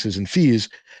those taxes and fees.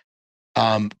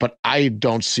 But I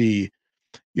don't see,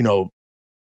 you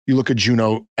look at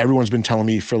Juno, everyone's been telling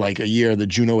me for like a year that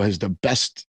Juno has the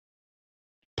best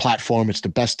platform. It's the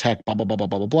best tech, blah, blah, blah, blah,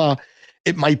 blah, blah, blah.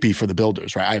 It might be for the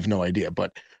builders, right? I have no idea.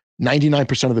 But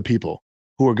 99% of the people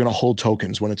who are going to hold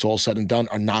tokens when it's all said and done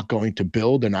are not going to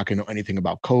build. They're not going to know anything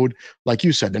about code. Like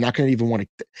you said, they're not going to even want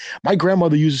to. My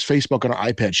grandmother uses Facebook on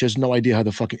her iPad. She has no idea how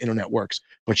the fucking internet works,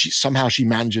 but she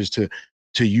manages to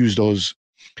use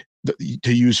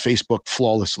Facebook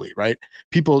flawlessly, right?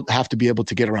 People have to be able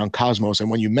to get around Cosmos.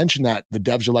 And when you mention that, the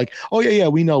devs are like, oh yeah,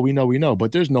 we know.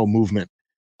 But there's no movement,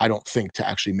 I don't think, to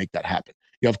actually make that happen.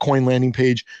 You have Coin Landing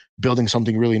Page building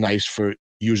something really nice for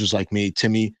users like me,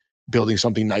 Timmy building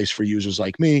something nice for users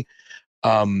like me.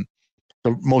 The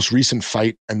most recent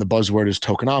fight and the buzzword is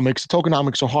tokenomics. The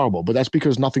tokenomics are horrible, but that's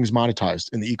because nothing's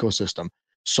monetized in the ecosystem.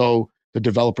 So the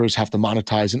developers have to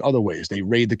monetize in other ways. They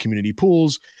raid the community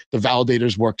pools. The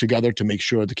validators work together to make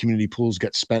sure the community pools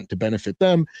get spent to benefit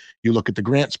them. You look at the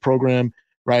grants program,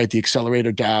 right? The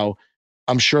accelerator DAO.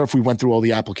 I'm sure if we went through all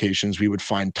the applications, we would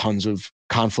find tons of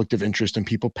conflict of interest and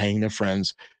people paying their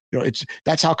friends.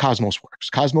 That's how Cosmos works.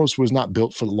 Cosmos was not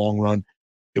built for the long run.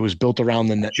 It was built around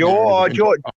the net. Joe,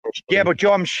 yeah, but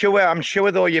Joe, I'm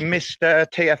sure though you missed the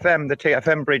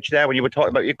TFM bridge there when you were talking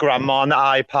about your grandma and the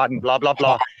iPad and blah blah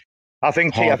blah. I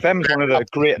think TFM is one of the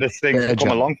greatest things to come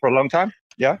along for a long time.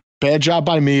 Yeah. Bad job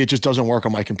by me. It just doesn't work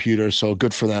on my computer. So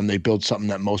good for them. They build something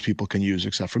that most people can use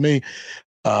except for me.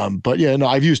 But yeah, no,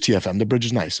 I've used TFM. The bridge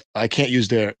is nice. I can't use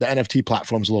the NFT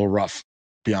platform's a little rough,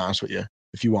 to be honest with you.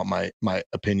 If you want my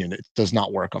opinion, it does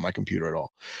not work on my computer at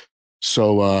all.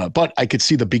 So, but I could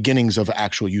see the beginnings of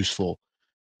actual useful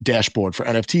dashboard for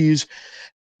NFTs.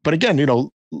 But again, you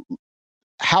know,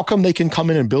 how come they can come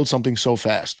in and build something so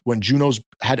fast when Juno's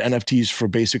had NFTs for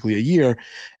basically a year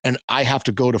and I have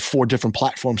to go to 4 different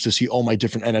platforms to see all my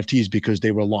different NFTs because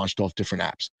they were launched off different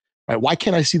apps, right? Why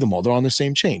can't I see them all? They're on the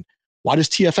same chain. Why does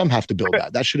TFM have to build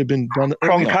that? That should have been done.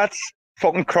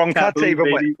 Fucking Croncats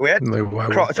even went.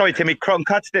 Sorry, Timmy.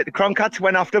 Croncats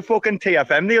went after fucking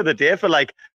TFM the other day for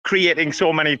like creating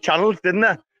so many channels, didn't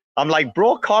they? I'm like,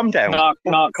 bro, calm down. Not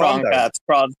Croncats,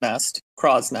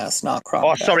 Crow's Nest, not Croncats.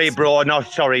 Oh, sorry, bro. No,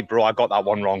 sorry, bro. I got that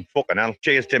one wrong. Fucking hell.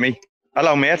 Cheers, Timmy.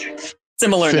 Hello, mate.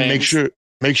 Similar Finn, names.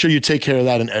 Make sure you take care of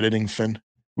that in editing, Finn.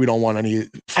 We don't want any.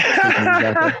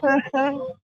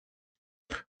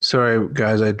 Sorry,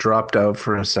 guys. I dropped out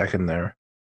for a second there.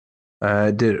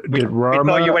 Did Rarma? We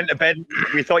thought you went to bed.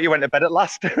 We thought you went to bed at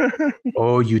last.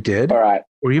 Oh, you did? All right.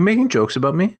 Were you making jokes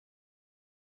about me?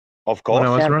 Of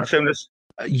course. As soon as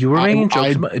you were making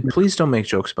jokes. Please don't make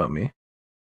jokes about me.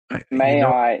 May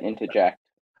I interject?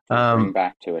 Bring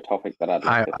back to a topic that I'd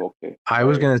like to talk to. I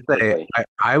was going to say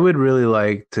I would really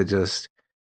like to just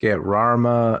get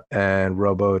Rarma and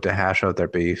Robo to hash out their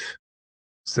beef,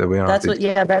 so we don't. That's have what. to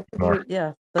Yeah, that's more.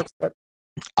 yeah. That's what.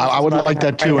 I would like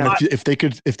that too. And if they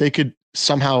could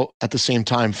somehow at the same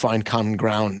time find common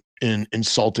ground in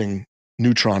insulting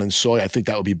Neutron and Soy, I think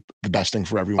that would be the best thing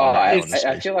for everyone. I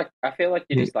feel like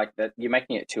you just like that. You're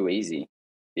making it too easy.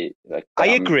 I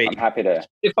agree. I'm happy to.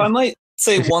 If I might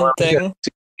say one thing,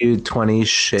 you 20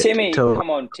 shit. Timmy, come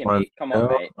on, mate.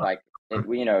 Like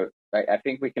you know, I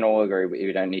think we can all agree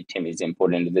we don't need Timmy's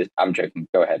input into this. I'm joking.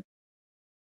 Go ahead.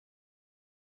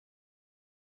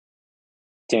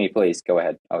 Timmy, please go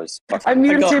ahead. I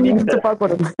muted Timmy to fuck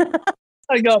with him.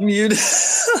 I got muted.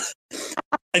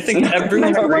 I think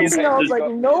everyone agrees. I was like,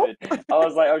 nope. I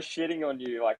was shitting on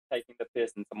you, like taking the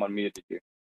piss, and someone muted you.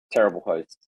 Terrible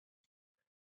host.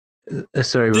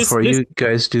 Sorry, before you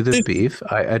guys do the beef,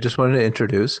 I just wanted to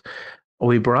introduce.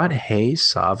 We brought Hey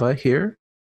Sava here.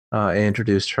 I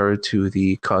introduced her to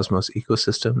the Cosmos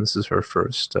ecosystem. This is her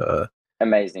first.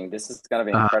 Amazing. This is going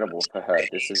to be incredible for her.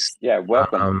 This is,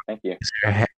 welcome. Thank you.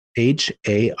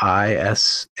 HAISAVA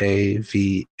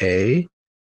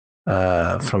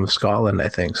from Scotland, I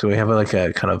think. So we have like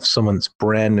a kind of someone's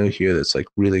brand new here that's like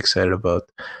really excited about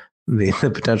the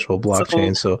potential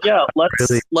blockchain. So yeah,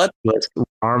 let's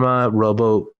Rarma,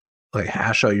 Robo, like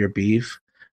hash out your beef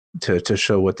to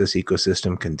show what this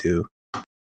ecosystem can do.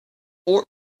 Or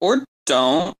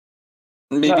don't.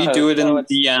 Maybe do it in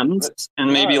DMs,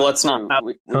 and maybe let's not have.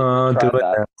 We tried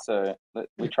that. So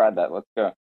we tried that. Let's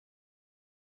go.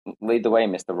 Lead the way,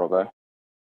 Mr. Robo.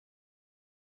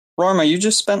 Rarma, you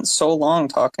just spent so long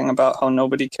talking about how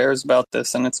nobody cares about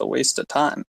this, and it's a waste of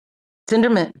time.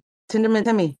 Tendermint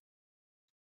Timmy.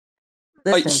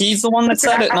 Like he's the one that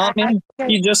said it, not me.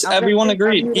 Everyone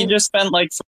agreed. He just spent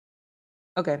like.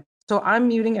 Okay, so I'm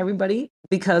muting everybody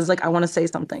because like I want to say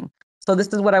something. So this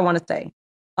is what I want to say.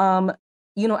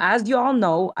 You know, as you all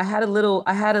know, I had a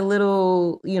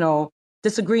little, you know,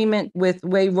 disagreement with the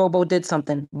way Robo did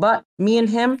something, but me and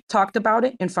him talked about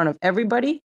it in front of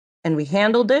everybody, and we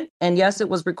handled it. And yes, it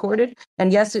was recorded,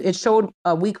 and yes, it showed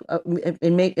a weak.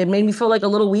 It made me feel like a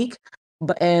little weak,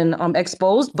 and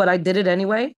exposed. But I did it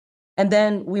anyway, and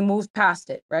then we moved past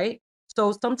it, right?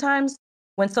 So sometimes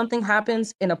when something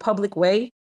happens in a public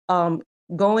way,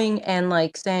 going and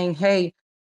like saying, hey,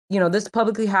 you know, this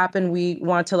publicly happened. We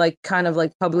want to like kind of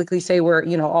like publicly say we're,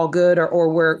 you know, all good or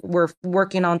we're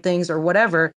working on things or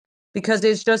whatever, because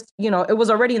it's just, you know, it was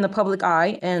already in the public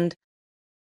eye, and,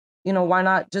 you know, why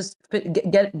not just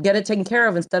get it taken care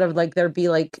of instead of like there be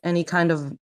like any kind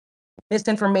of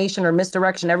misinformation or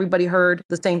misdirection. Everybody heard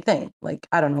the same thing. Like,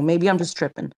 I don't know, maybe I'm just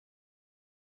tripping.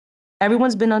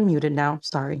 Everyone's been unmuted now.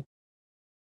 Sorry.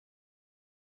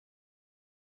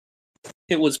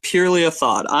 It was purely a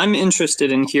thought. I'm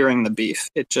interested in hearing the beef.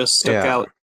 It just stuck out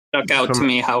to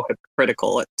me how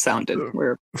hypocritical it sounded.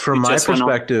 From my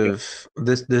perspective,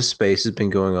 this space has been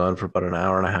going on for about an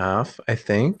hour and a half, I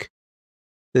think.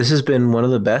 This has been one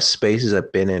of the best spaces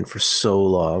I've been in for so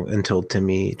long until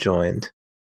Timmy joined.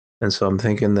 And so I'm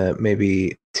thinking that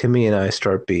maybe Timmy and I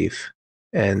start beef,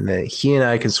 and that he and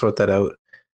I can sort that out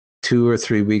 2 or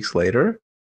 3 weeks later.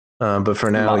 But for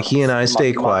now, he and I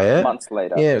stay quiet. Months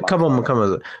later. Yeah, come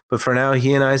on. But for now,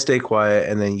 he and I stay quiet,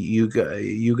 and then you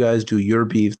guys do your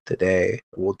beef today.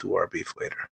 We'll do our beef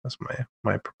later. That's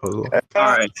my proposal.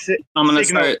 All right, I'm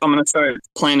gonna start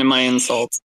planning my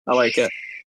insults. I like it.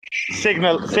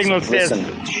 Signal says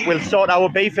we'll sort our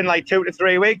beef in like 2 to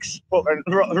 3 weeks. Fucking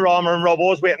Rarma and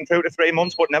Robo's waiting 2 to 3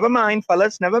 months, but never mind,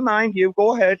 fellas. Never mind. You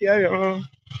go ahead. Yeah.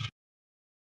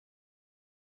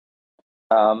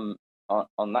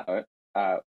 On that note,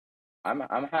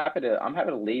 I'm happy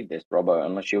to leave this, Robo,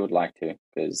 unless you would like to,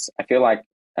 because I feel like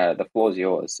the floor is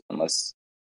yours, unless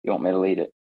you want me to lead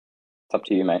it. It's up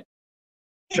to you, mate.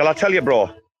 Shall I tell you, bro?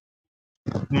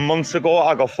 Months ago,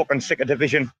 I got fucking sick of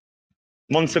division.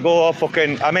 Months ago,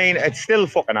 it's still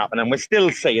fucking happening. We're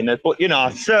still seeing it, but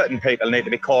certain people need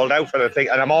to be called out for the thing.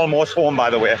 And I'm almost home, by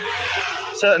the way.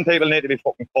 Certain people need to be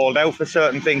fucking called out for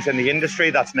certain things in the industry.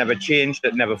 That's never changed.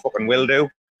 It never fucking will do.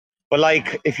 But,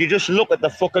 like, if you just look at the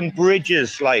fucking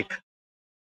bridges, like,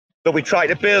 that we try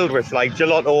to build with, like,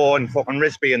 Gelato and fucking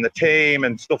Risby and the team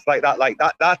and stuff like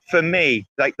that for me,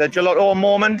 like, the Gelato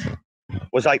moment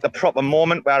was, like, the proper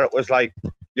moment where it was, like,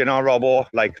 Robo,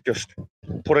 like, just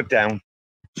put it down,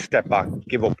 step back,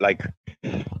 give up, like.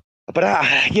 But,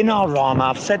 Rarma,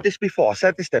 I've said this before. I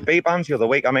said this to Bbandz the other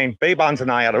week. I mean, Bbandz and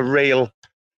I had a real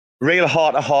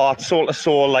heart-to-heart,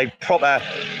 soul-to-soul, like, proper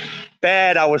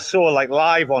bed. I was so like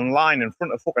live online in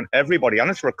front of fucking everybody, and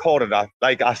it's recorded.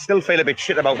 I still feel a bit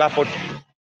shit about that, but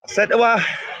I said to her,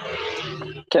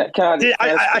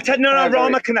 I said, no,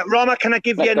 Rarma, can I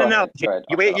give you an analogy?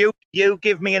 You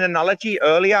give me an analogy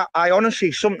earlier. I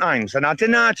honestly sometimes, and I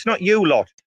don't know, it's not you lot.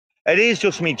 It is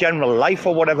just me general life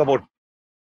or whatever, but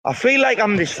I feel like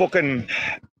I'm this fucking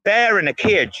bear in a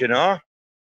cage,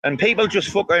 and people just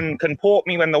fucking can poke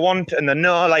me when they want, and they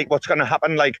know like what's going to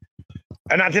happen, like.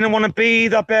 And I didn't want to be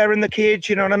the bear in the cage,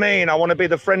 you know what I mean? I want to be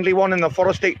the friendly one in the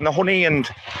forest eating the honey and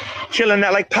chilling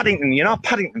there like Paddington,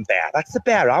 Paddington bear. That's the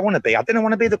bear I want to be. I didn't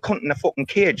want to be the cunt in the fucking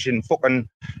cage in fucking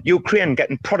Ukraine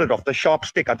getting prodded off the sharp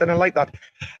stick. I didn't like that.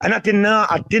 And I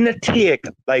didn't take,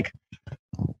 like,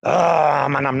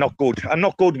 man, I'm not good. I'm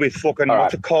not good with fucking,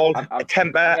 what's it called?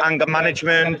 Temper, anger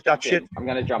management, that shit. I'm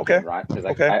going to jump in, right? Because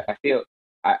I feel,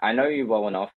 I know you well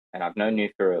enough, and I've known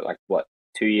you for, like,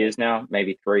 2 years now,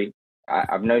 maybe 3.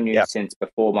 I've known you since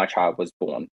before my child was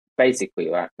born, basically,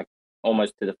 like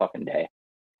almost to the fucking day.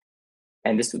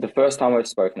 And this is the first time we've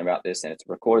spoken about this, and it's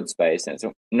a recorded space, and it's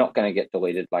not going to get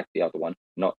deleted like the other one.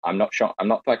 I'm not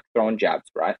like throwing jabs,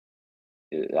 right?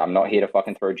 I'm not here to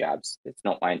fucking throw jabs. It's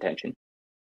not my intention.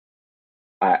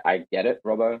 I get it,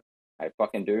 Robo. I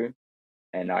fucking do,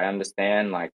 and I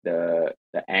understand like the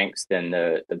angst and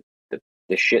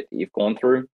the shit that you've gone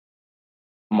through.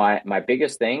 My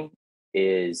biggest thing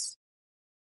is.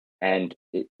 And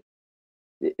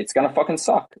it's going to fucking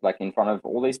suck, like, in front of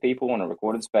all these people in a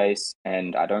recorded space,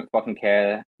 and I don't fucking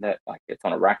care that, like, it's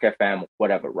on a RAC FM or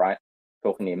whatever, right?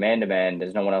 Talking to you man to man,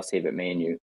 there's no one else here but me and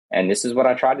you. And this is what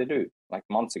I tried to do, like,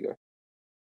 months ago,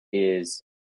 is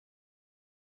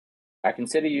I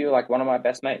consider you, like, one of my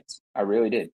best mates. I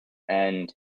really did.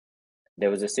 And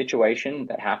there was a situation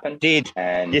that happened. Did.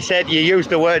 And you said, you used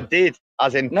the word did.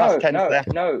 As in past tense there.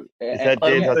 No.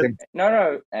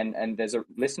 And there's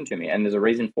listen to me, and there's a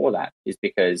reason for that, is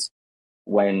because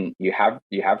when you have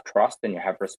trust and you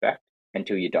have respect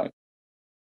until you don't.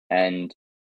 And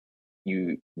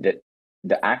the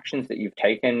actions that you've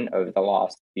taken over the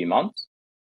last few months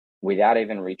without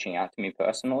even reaching out to me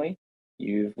personally,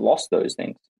 you've lost those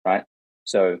things, right?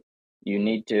 So you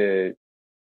need to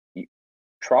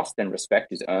trust and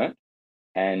respect is earned,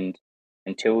 and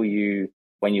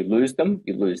when you lose them,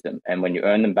 you lose them. And when you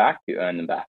earn them back, you earn them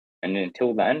back. And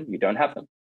until then, you don't have them.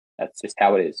 That's just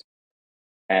how it is.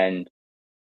 And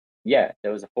yeah,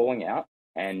 there was a falling out,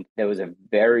 and there was a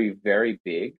very, very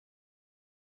big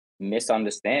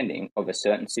misunderstanding of a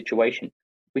certain situation,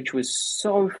 which was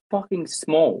so fucking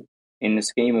small in the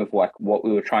scheme of like what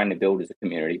we were trying to build as a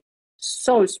community.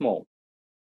 So small.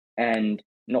 And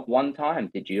not one time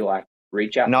did you like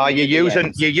reach out. No, you're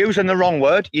using the wrong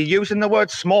word. You're using the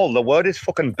word small. The word is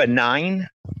fucking benign.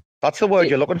 That's the word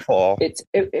you're looking for. It's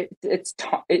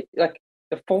like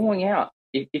the falling out.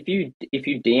 If you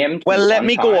DM'd. Well, let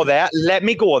me go there.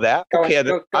 Okay,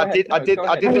 I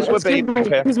did this with Babe.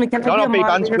 Excuse me, can I be a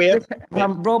moderator?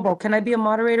 Robo, can I be a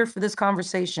moderator for this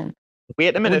conversation?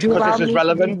 Wait a minute, because this is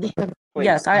relevant.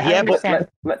 Yes, I understand.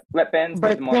 Let Bbandz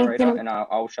be the moderator, and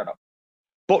I'll shut up.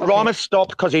 But okay. Rarma stopped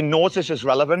because he knows this is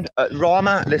relevant.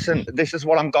 Rarma, listen, this is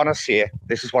what I'm going to say.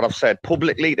 This is what I've said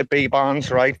publicly to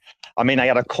Bbandz, right? I mean, I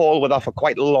had a call with her for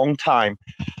quite a long time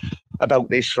about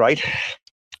this, right?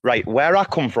 right, where I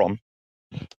come from,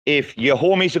 if your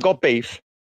homies have got beef,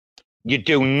 you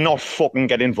do not fucking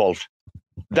get involved.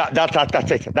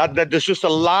 That's it. There's just a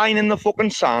line in the fucking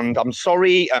sand. I'm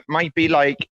sorry, it might be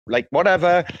like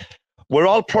whatever. We're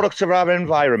all products of our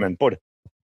environment, but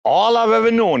all I've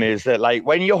ever known is that, like,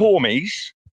 when your homies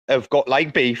have got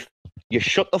like beef, you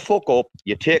shut the fuck up,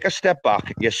 you take a step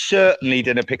back, you certainly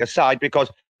didn't pick a side,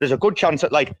 because there's a good chance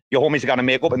that, like, your homies are going to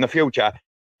make up in the future,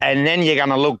 and then you're going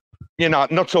to look, you know,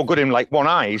 not so good in, like, one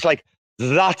eye. It's like,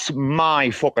 that's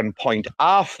my fucking point.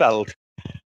 I felt,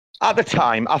 at the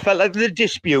time, like the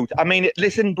dispute, I mean,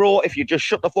 listen, bro, if you just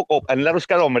shut the fuck up and let us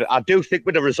get on with it, I do think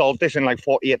we'd have resolved this in, like,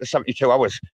 48 to 72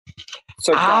 hours.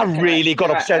 So I really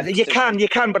got upset. You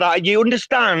can, but you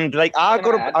understand. Like, I'm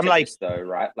like, this, though,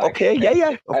 right? Like, okay,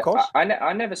 yeah, of course.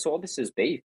 I never saw this as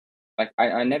beef. Like,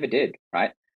 I never did,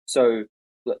 right? So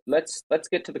let's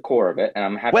get to the core of it, and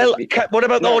I'm happy. Well, what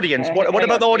about the audience? What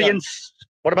about the audience?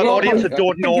 What about the audience that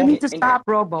don't know? You need to stop,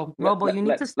 Robo. You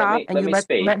need to stop, and you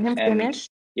let him finish.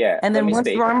 Yeah. And then once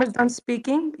Rarma's done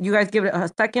speaking, you guys give it a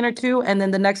second or two, and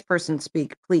then the next person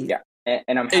speak, please. Yeah.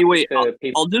 And I'm happy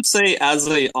I'll just say, as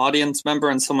an audience member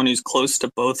and someone who's close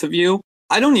to both of you,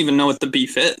 I don't even know what the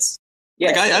beef is. Yeah,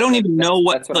 like, I don't even know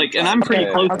what like, and I'm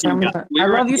pretty close to you guys. I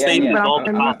love you, Steve,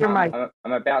 but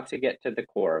I'm about to get to the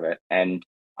core of it, and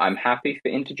I'm happy for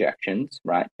interjections,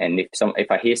 right? And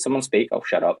if I hear someone speak, I'll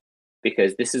shut up,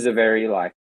 because this is a very,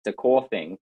 like, it's a core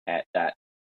thing that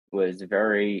was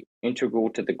very integral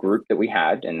to the group that we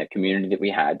had and the community that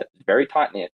we had. That was very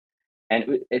tight knit,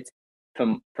 and it's.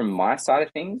 From my side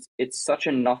of things, it's such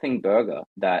a nothing burger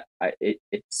that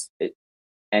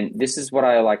and this is what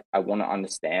I want to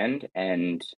understand,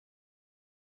 and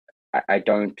I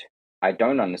don't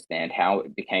understand how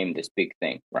it became this big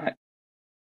thing, right?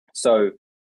 So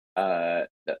the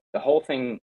whole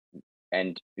thing,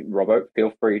 and Robert,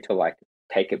 feel free to, like,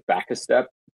 take it back a step,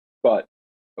 but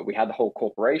we had the whole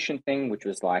corporation thing, which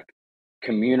was, like,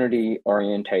 community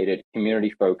orientated,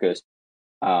 community focused.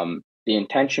 The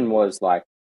intention was, like,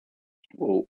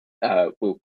 there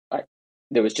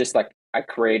was just, like, I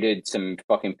created some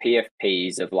fucking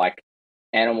PFPs of, like,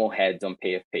 animal heads on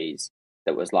PFPs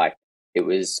that was, like, it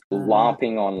was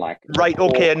LARPing on, like, right.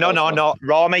 Okay, no.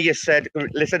 Rarma, you said,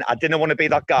 listen, I didn't want to be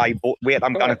that guy, but wait,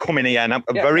 I'm gonna come in here and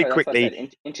very quickly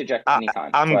interject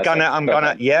anytime. I'm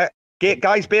gonna yeah.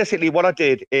 Guys, basically what I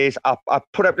did is I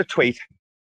put up the tweet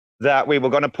that we were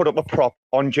going to put up a prop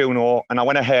on Juno, and I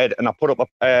went ahead and I put up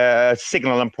a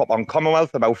signal and prop on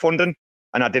Commonwealth about funding,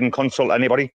 and I didn't consult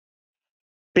anybody.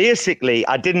 Basically,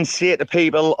 I didn't say it to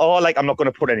people, like, I'm not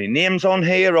going to put any names on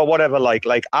here or whatever. Like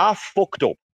I fucked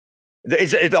up.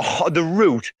 The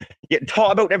root. You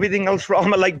talk about everything else from,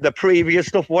 like, the previous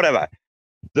stuff, whatever.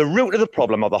 The root of the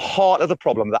problem, or the heart of the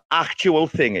problem, the actual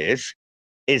thing is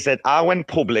that I went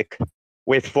public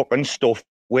with fucking stuff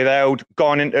without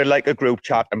going into, like, a group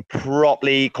chat and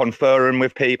properly conferring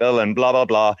with people and blah, blah,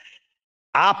 blah.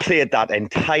 I played that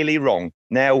entirely wrong.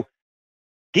 Now,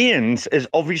 Bbandz is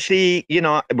obviously, you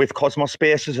know, with Cosmos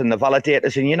Spaces and the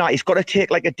validators, and, you know, he's got to take,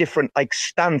 like, a different, like,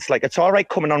 stance. Like, it's all right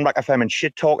coming on RAC FM and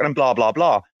shit talking and blah, blah,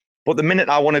 blah. But the minute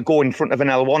I want to go in front of an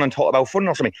L1 and talk about funding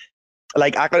or something,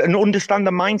 like, I can understand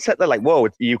the mindset. They're like, whoa,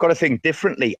 you've got to think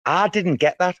differently. I didn't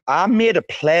get that. I made a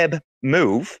pleb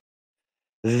move.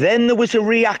 Then there was a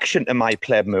reaction to my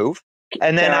pleb move,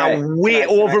 and then I way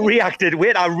overreacted.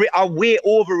 I way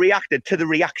overreacted to the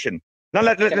reaction. Now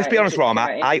let's be honest,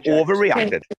 Rarma. I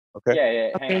overreacted. Okay. Yeah.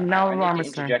 Okay. Now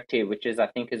Rarma's turn. Interject here, which is, I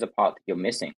think, is a part that you're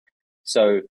missing.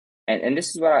 So, and this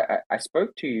is what I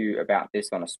spoke to you about this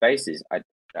on a Spaces.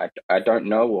 I don't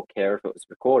know or care if it was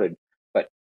recorded, but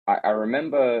I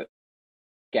remember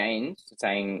Gaines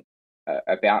saying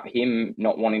about him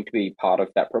not wanting to be part of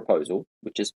that proposal,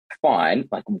 which is fine,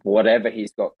 like, whatever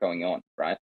he's got going on,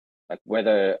 right? Like,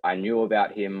 whether I knew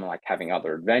about him, like, having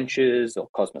other adventures or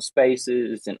Cosmos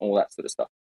Spaces and all that sort of stuff,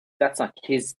 that's, like,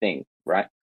 his thing, right?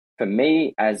 For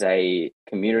me, as a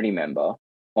community member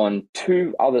on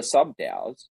 2 other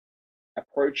sub-DAOs,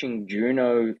 approaching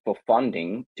Juno for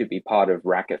funding to be part of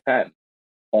RAC FM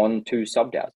on 2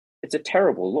 sub-DAOs, it's a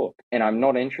terrible look, and I'm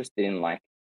not interested in, like,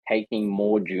 taking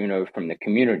more Juno from the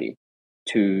community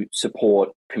to support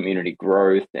community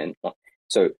growth. And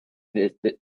so the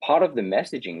part of the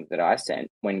messaging that I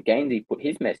sent when Gainsy put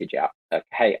his message out, like,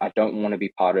 hey, I don't want to be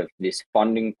part of this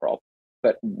funding prop,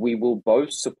 but we will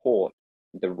both support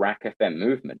the RAC FM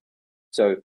movement.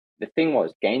 So the thing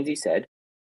was, Gainsy said,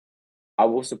 I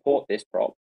will support this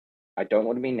prop. I don't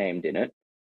want to be named in it.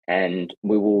 And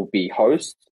we will be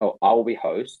hosts, or I will be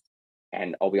hosts,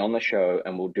 and I'll be on the show,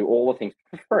 and we'll do all the things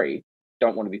for free.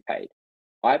 Don't want to be paid.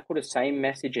 I put the same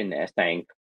message in there saying,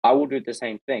 I will do the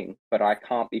same thing, but I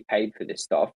can't be paid for this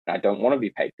stuff. And I don't want to be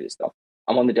paid for this stuff.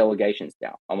 I'm on the delegations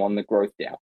DAO. I'm on the growth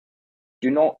DAO. Do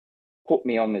not put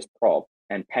me on this prop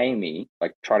and pay me,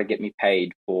 like try to get me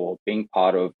paid for being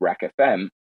part of RAC FM,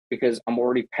 because I'm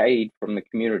already paid from the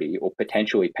community, or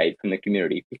potentially paid from the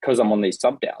community, because I'm on these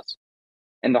sub DAOs.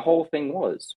 And the whole thing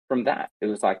was from that. It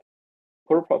was like,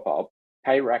 put a prop up,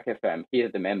 pay RAC FM, here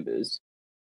are the members.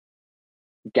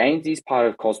 Gainsy's part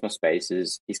of Cosmos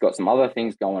Spaces. He's got some other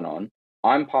things going on.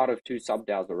 I'm part of 2 sub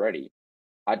DAOs already.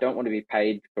 I don't want to be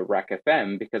paid for RAC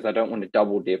FM because I don't want to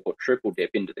double dip or triple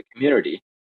dip into the community.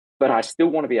 But I still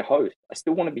want to be a host. I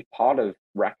still want to be part of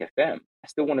RAC FM. I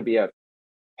still want to be a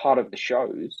part of the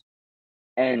shows.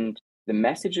 And the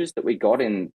messages that we got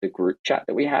in the group chat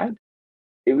that we had,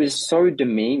 it was so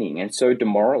demeaning and so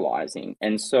demoralizing.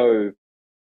 And so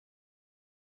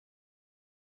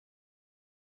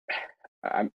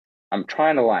I'm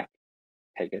trying to like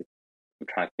take it, I'm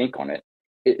trying to think on it.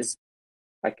 It's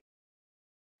like,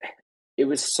 it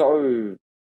was so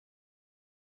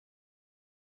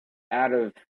out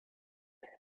of,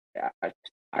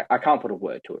 I can't put a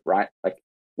word to it, right? Like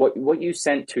what you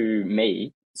sent to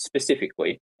me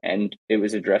specifically, and it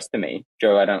was addressed to me.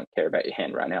 Joe, I don't care about your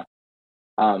hand right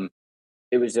now.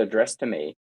 It was addressed to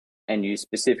me, and you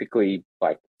specifically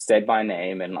like said my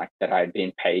name and like that I had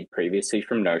been paid previously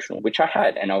from Notional, which I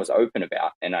had, and I was open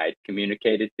about, and I had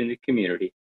communicated to the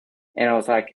community. And I was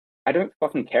like, I don't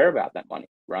fucking care about that money,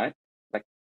 right? Like,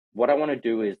 what I want to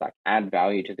do is like add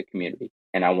value to the community,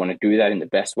 and I want to do that in the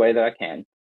best way that I can.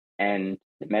 And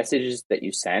the messages that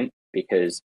you sent,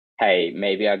 because hey,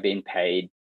 maybe I've been paid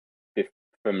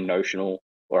from Notional,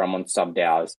 or I'm on sub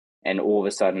DAOs, and all of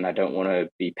a sudden I don't want to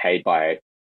be paid by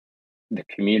the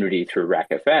community through RAC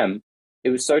FM. It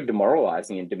was so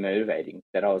demoralizing and demotivating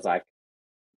that I was like,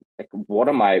 what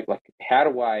am I like? How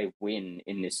do I win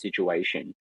in this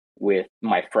situation with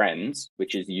my friends,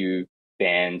 which is you,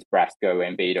 Bbandz, Brasco,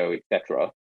 Ambedo,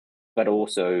 etc., but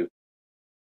also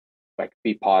like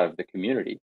be part of the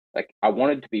community? Like, I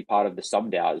wanted to be part of the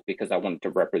sub DAOs because I wanted to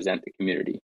represent the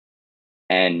community.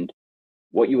 And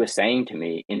what you were saying to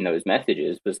me in those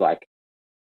messages was like,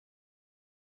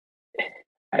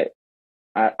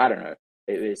 I don't know.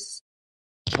 It was.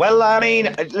 Well, I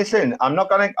mean, listen, I'm not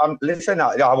going to, listen,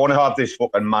 I want to have this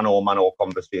fucking man-o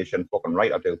conversation. Fucking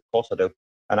right, I do. Of course I do.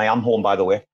 And I am home, by the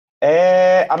way.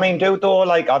 I mean, dude, though,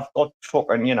 like, I've got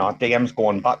fucking, you know, DMs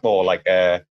going back, though, like,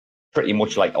 pretty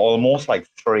much, like, almost, like,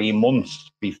 3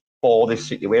 months before this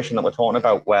situation that we're talking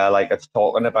about, where, like, it's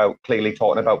clearly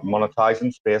talking about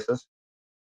monetizing spaces.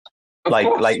 Like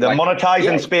the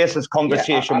monetizing spaces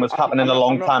conversation was happening a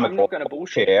long time ago. I'm not going to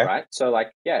bullshit, right? So,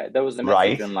 like, yeah, there was a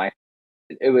message, and like,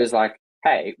 it was like,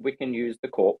 hey, we can use the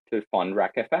corp to fund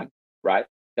RAC FM, right?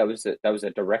 That was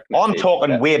a direct message. I'm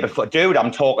talking way before, dude.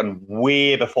 I'm talking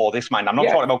way before this, man. I'm not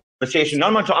talking about conversation. No,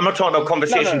 I'm not talking about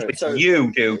conversations with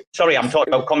you, dude. Sorry, I'm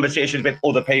talking about conversations with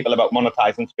other people about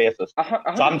monetizing spaces.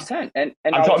 100%. And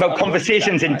I'm talking about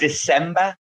conversations in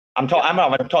December. I'm talking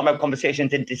about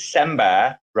conversations in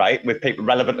December, right, with people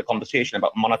relevant to conversation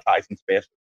about monetizing spaces,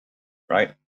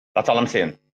 right? That's all I'm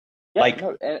saying. Yeah, like,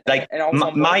 no,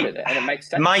 and my it, and it makes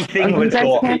sense. my thing was, you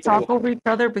guys can't talk over each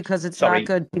other because it's not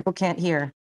good. People can't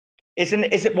hear. Wasn't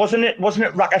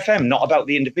it RAC FM not about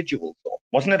the individuals though?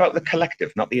 Wasn't it about the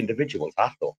collective, not the individuals?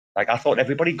 I thought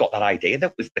everybody got that idea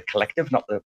that was the collective, not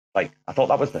the I thought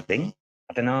that was the thing.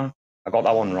 I don't know. I got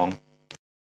that one wrong.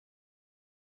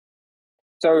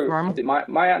 So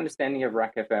my understanding of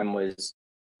RAC FM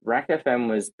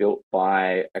was built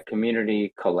by a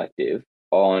community collective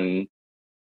on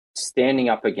standing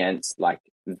up against like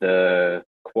the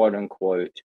quote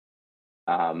unquote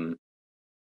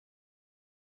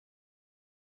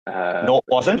no, it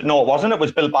wasn't. It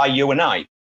was built by you and I.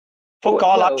 Fuck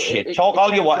all that shit. Talk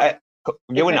all you want.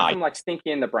 You and I. From like Stinky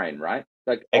in the Brain, right?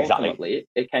 Like exactly. Ultimately,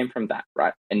 it came from that,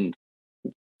 right? And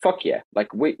fuck yeah,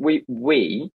 like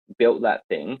we built that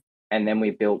thing, and then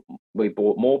we brought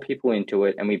more people into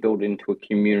it, and we built it into a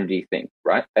community thing,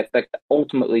 right?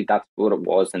 Ultimately, that's what it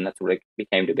was, and that's what it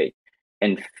became to be.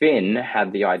 And Finn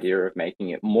had the idea of making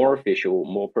it more official,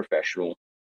 more professional,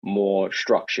 more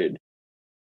structured,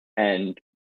 and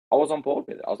I was on board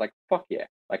with it. I was like, fuck yeah,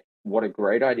 like what a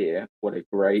great idea, what a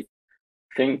great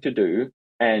thing to do.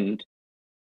 And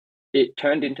it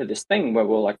turned into this thing where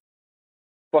we're like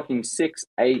fucking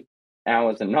 6-8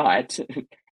 hours a night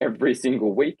every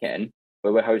single weekend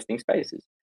where we're hosting spaces,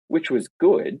 which was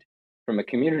good from a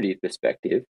community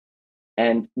perspective.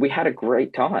 And we had a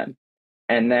great time.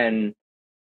 And then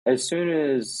as soon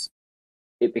as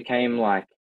it became like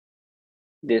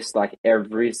this, like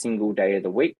every single day of the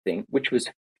week thing, which was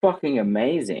fucking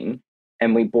amazing.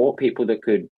 and we brought people that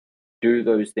could do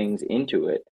those things into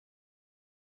it,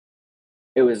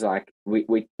 it was like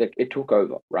it took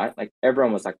over, right? Like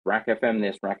everyone was like RAC FM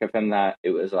this, RAC FM that.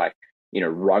 It was like,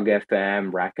 Rug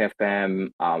FM, RAC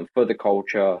FM, for the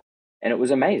culture, and it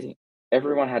was amazing.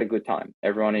 Everyone had a good time.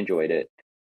 Everyone enjoyed it.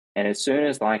 And as soon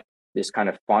as like this kind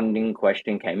of funding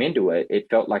question came into it, it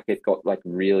felt like it got like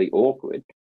really awkward.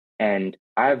 And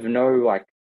I have no like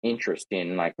interest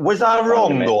in like. Was I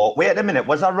wrong though? Wait a minute.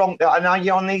 Was I wrong? I know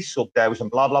you're on these sub-devs and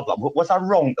blah blah blah. Was I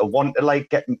wrong to want to like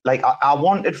get like I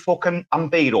wanted fucking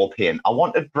Bbandz paying. I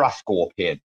wanted Brasco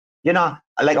paying.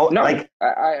 Like no, like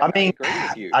I mean,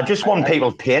 I just want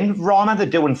people paying. Rarma, they're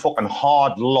doing fucking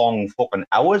hard, long fucking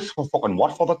hours for fucking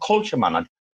what, for the culture, man.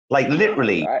 Like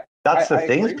literally, that's the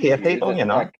thing. Pay people,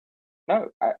 Like, no,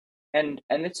 and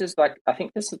this is like, I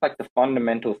think this is like the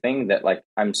fundamental thing that like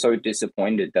I'm so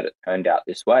disappointed that it turned out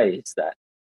this way, is that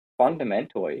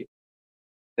fundamentally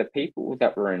the people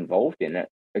that were involved in it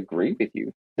agree with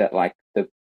you that like the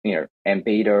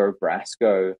Bbandz,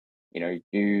 Brasco,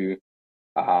 you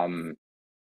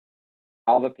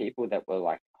other people that were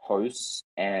like hosts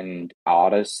and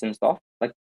artists and stuff,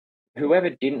 like whoever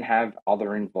didn't have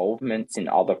other involvements in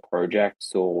other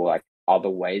projects or like other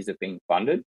ways of being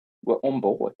funded were on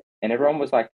board, and everyone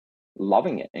was like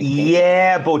loving it.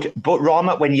 Yeah, but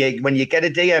Rarma, when you get a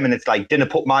DM and it's like,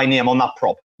 didn't put my name on that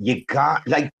prop, you got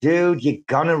like, dude, you're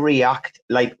gonna react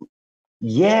like,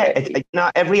 yeah,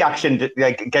 every action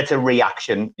like gets a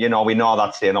reaction. We know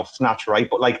that saying off snatch, right?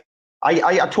 But like,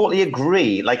 I totally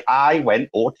agree. Like, I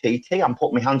went OTT. I'm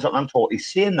putting my hands up and I'm totally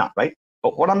saying that, right?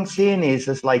 But what I'm saying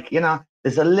is like,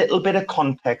 there's a little bit of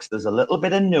context, there's a little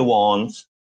bit of nuance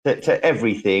to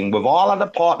everything. We've all had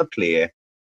a part to play,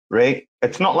 right?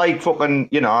 It's not like fucking,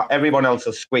 everyone else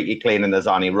is squeaky clean and there's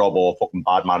only Robo, fucking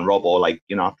bad man Robo, like,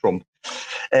 Trump.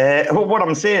 What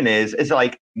I'm saying is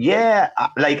like, yeah,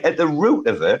 like at the root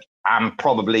of it, I'm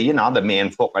probably, the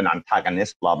main fucking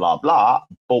antagonist, blah, blah, blah.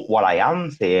 But what I am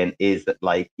saying is that,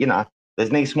 like,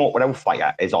 there's no smoke without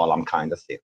fire is all I'm kind of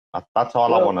saying. That's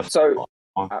all I want to say. So,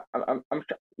 I'm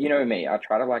me, I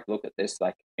try to, like, look at this,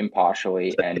 like,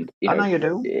 impartially. And, I know you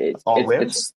do. It's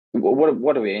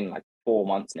what are we in, like, 4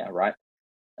 months now, right?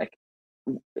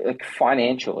 Like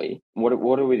financially, what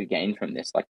do we gain from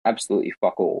this? Like, absolutely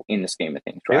fuck all in the scheme of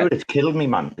things, right? Dude, it's killed me,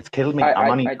 man. It's killed me.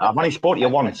 I've only sport you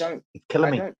once. It's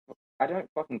killing me. I don't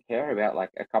fucking care about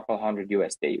like a couple hundred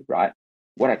USD, right?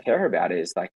 What I care about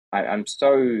is like I'm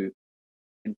so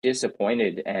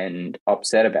disappointed and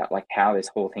upset about like how this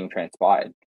whole thing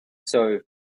transpired. So,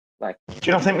 like, do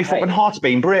you not think my fucking heart's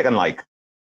been breaking? Like,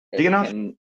 do you not?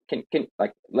 Can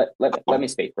like let me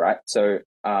speak, right? So,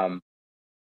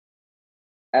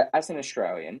 as an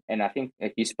Australian, and I think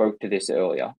like you spoke to this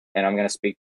earlier, and I'm going to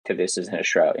speak to this as an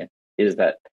Australian, is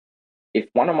that if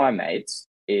one of my mates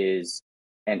is,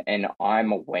 and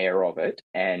I'm aware of it,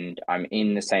 and I'm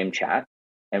in the same chat,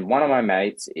 and one of my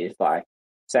mates is like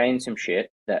saying some shit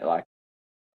that like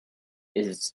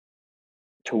is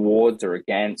towards or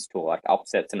against or like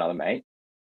upsets another mate,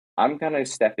 I'm going to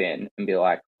step in and be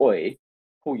like, oi,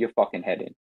 pull your fucking head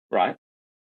in, right?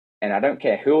 And I don't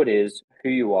care who it is, who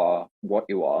you are, what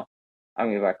you are. I'm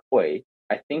going to be like, oi,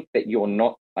 I think that you're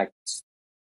not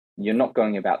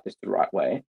going about this the right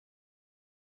way.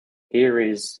 Here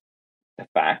is the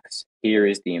facts. Here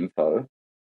is the info.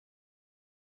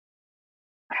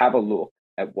 Have a look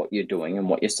at what you're doing and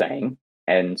what you're saying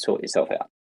and sort yourself out.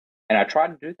 And I tried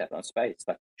to do that on Space.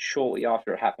 Like, shortly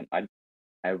after it happened,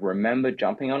 I remember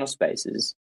jumping on a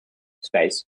Space,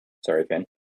 sorry, Finn,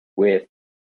 with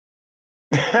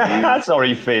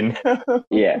sorry, Finn.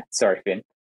 Yeah, sorry, Finn.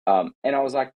 And I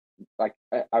was like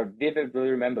I vividly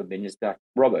remember being just like,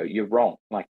 Robbo, you're wrong.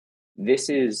 Like, this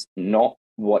is not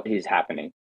what is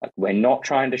happening. Like, we're not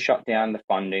trying to shut down the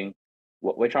funding.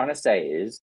 What we're trying to say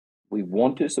is we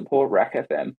want to support RAC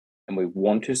FM and we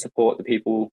want to support the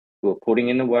people who are putting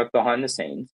in the work behind the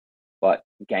scenes. But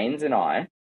Gaines and I,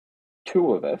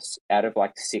 two of us out of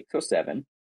like 6 or 7,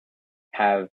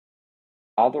 have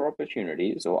other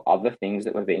opportunities or other things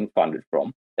that we're being funded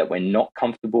from that we're not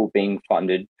comfortable being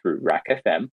funded through RAC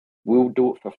FM. We'll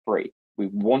do it for free. We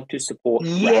want to support.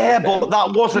 Yeah, but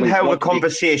that wasn't how the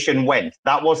conversation went.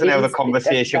 That wasn't how the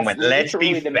conversation went. Let's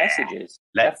be fair.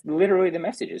 That's literally the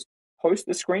messages. Post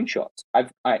the screenshots.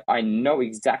 I know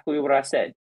exactly what I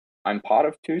said. I'm part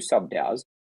of 2 sub-DAOs.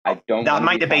 I don't. That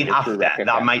might have been after.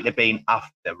 That might have been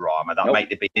after Rarma. That might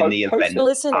have been in the event.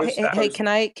 Listen, hey, can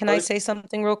I say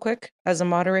something real quick as a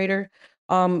moderator?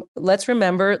 Let's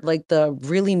remember like the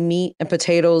really meat and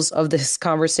potatoes of this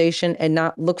conversation and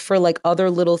not look for like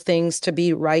other little things to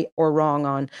be right or wrong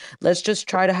on. Let's just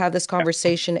try to have this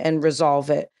conversation and resolve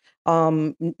it.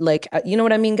 Like, you know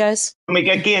what I mean, guys? Can we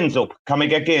get Gaines up?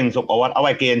 Or what? I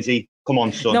like Gainsy. Come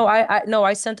on, son. No,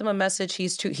 I sent him a message.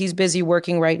 He's busy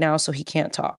working right now, so he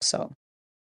can't talk. So.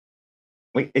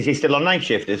 Wait, is he still on night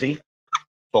shift? Is he?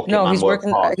 Fuck No, it, man, he's work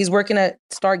working. hard. He's working at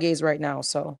Stargaze right now,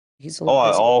 so he's a little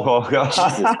busy. Oh, God.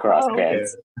 Jesus Christ,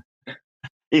 Bbandz.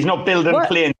 He's not building What?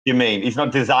 planes, you mean? He's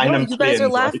not designing No, you guys planes. are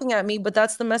laughing at me, but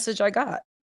that's the message I got.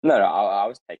 No, I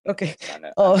was taking. Okay.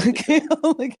 It. Oh, okay.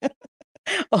 Oh my God.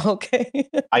 Okay.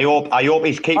 I hope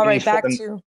he's keeping All right, his back fucking,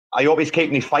 to. I hope he's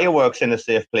keeping his fireworks in a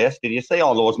safe place. Did you see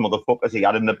all those motherfuckers he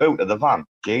had in the boot of the van?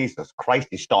 Jesus Christ,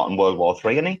 he's starting World War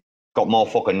III, isn't he? Got more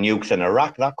fucking nukes in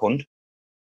Iraq, that cunt.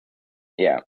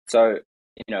 Yeah. So,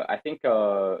 I think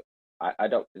I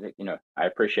don't, I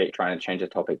appreciate trying to change the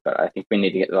topic, but I think we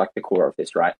need to get like the core of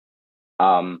this, right?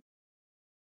 For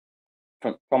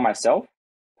myself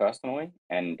personally,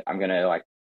 and I'm gonna like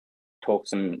talk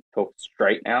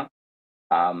straight now,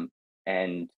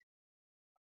 and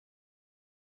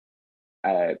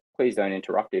please don't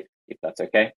interrupt if that's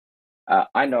okay.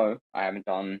 I know I haven't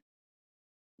done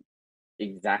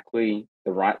exactly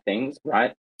the right things,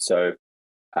 right? So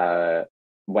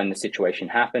when the situation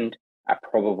happened, I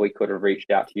probably could have reached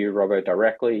out to you, Robo,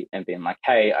 directly and been like,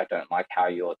 hey, I don't like how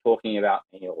you're talking about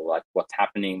me or like what's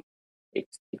happening,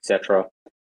 etc.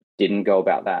 Didn't go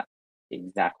about that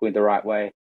exactly the right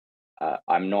way.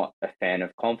 I'm not a fan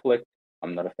of conflict.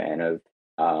 I'm not a fan of,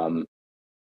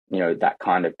 that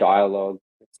kind of dialogue.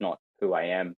 It's not who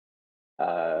I am.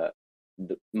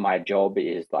 My job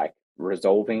is like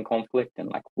resolving conflict and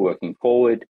like working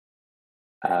forward.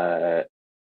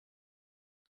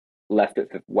 Left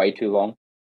it for way too long,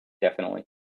 definitely.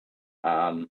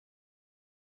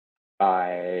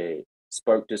 I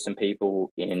spoke to some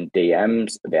people in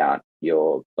DMs about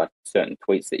your like certain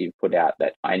tweets that you've put out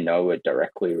that I know are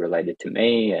directly related to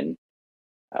me and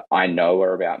I know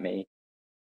are about me.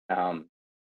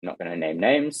 Not going to name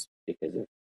names because of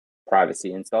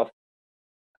privacy and stuff.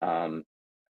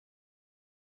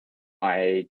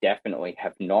 I definitely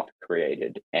have not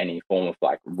created any form of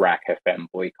like RAC FM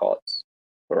boycotts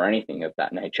or anything of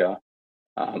that nature.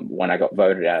 When I got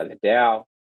voted out of the DAO,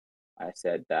 I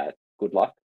said that good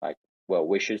luck, like well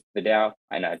wishes to the DAO,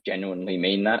 and I genuinely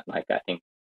mean that. Like I think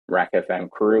RAC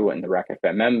FM crew and the RAC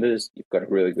FM members, you've got a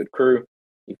really good crew.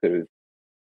 You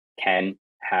can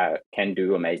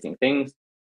do amazing things.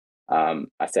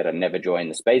 I said I'd never join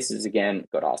the spaces again.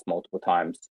 Got asked multiple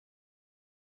times.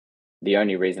 The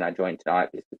only reason I joined tonight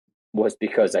was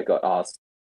because I got asked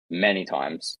many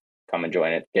times, come and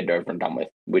join it, get it over and done with,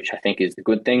 which I think is the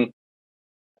good thing.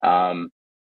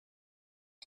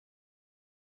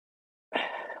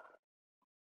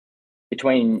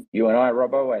 Between you and I,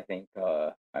 Robbo, I think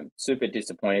I'm super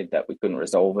disappointed that we couldn't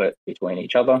resolve it between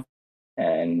each other.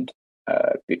 And,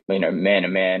 man to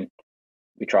man,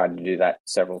 we tried to do that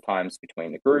several times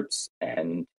between the groups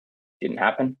and didn't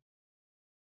happen.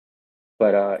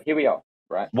 But here we are,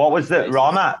 right? What was the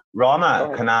Rarma?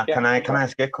 Can I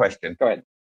ask you a question? Go ahead.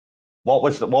 What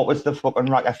was the fucking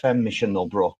RAC FM mission though,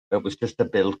 bro? It was just to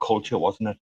build culture, wasn't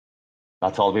it?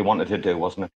 That's all we wanted to do,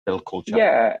 wasn't it? Build culture.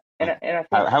 Yeah, and I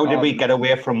think, how did we get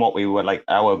away from what we were like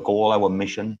our goal, our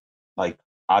mission? Like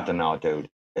I don't know, dude.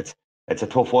 It's a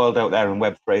tough world out there in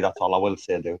Web3. That's all I will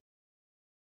say, dude.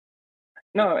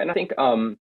 No, and I think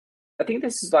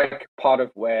this is like part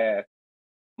of where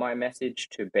my message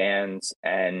to Bbandz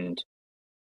and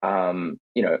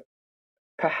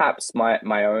perhaps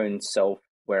my own self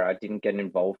where I didn't get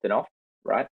involved enough,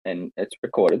 right? And it's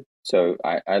recorded, so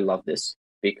I love this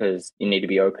because you need to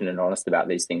be open and honest about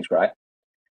these things, right?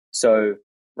 So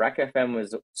RAC FM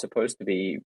was supposed to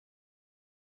be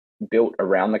built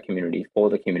around the community, for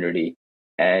the community,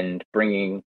 and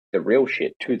bringing the real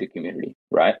shit to the community,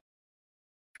 right?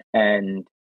 And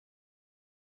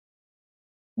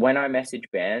when I messaged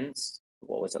Bbandz,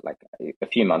 what was it, like a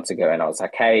few months ago, and I was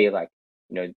like, hey, like,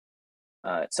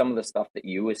 some of the stuff that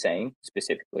you were saying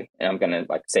specifically, and I'm going to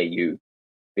like say you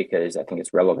because I think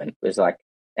it's relevant, was like,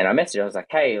 and I messaged, I was like,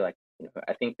 hey, like,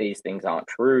 I think these things aren't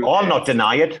true. I'll not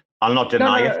deny it. I'll not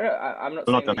deny it. No, I'm not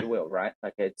saying that you will, right?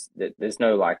 Like there's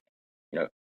no like,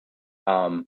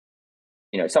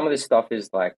 some of this stuff is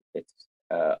like, it's,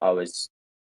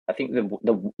 I think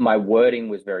my wording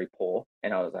was very poor,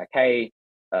 and I was like, hey,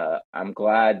 I'm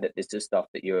glad that this is stuff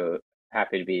that you're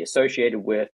happy to be associated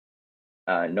with,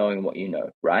 knowing what you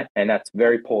know, right? And that's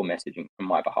very poor messaging from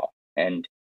my behalf. And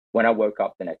when I woke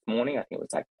up the next morning, I think it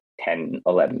was like 10,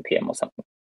 11 p.m. or something.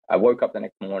 I woke up the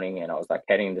next morning and I was like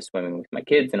heading to swimming with my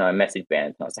kids, and I messaged Bbandz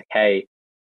and I was like, hey,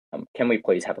 can we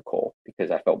please have a call? Because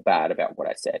I felt bad about what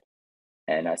I said.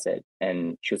 And I said,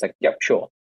 and she was like, yep, sure.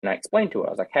 And I explained to her, I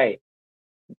was like, hey,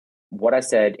 what I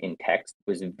said in text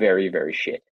was very, very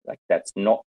shit. Like, that's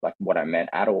not like what I meant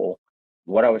at all.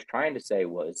 What I was trying to say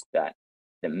was that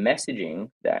the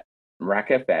messaging that RAC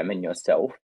FM and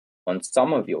yourself on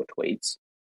some of your tweets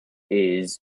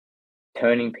is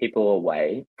turning people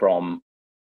away from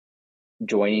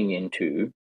joining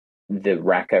into the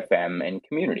RAC FM and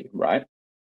community, right?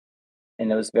 And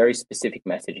there was very specific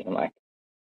messaging, like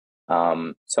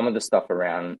some of the stuff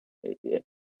around,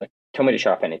 like, tell me to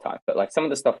shut up anytime, but like some of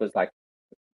the stuff was like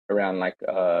around like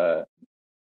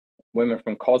women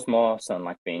from Cosmos and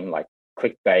like being like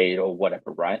clickbait or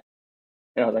whatever, right?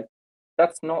 And I was like,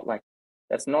 that's not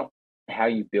how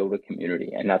you build a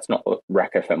community, and that's not what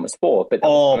RAC FM was for. But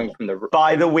coming from the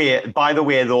by the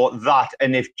way though, that,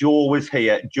 and if Joe was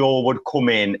here, Joe would come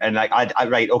in and like, I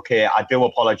right, okay, I do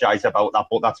apologize about that,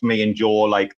 but that's me and Joe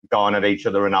like going at each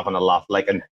other and having a laugh, like,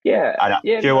 and I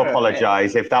do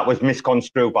apologize if that was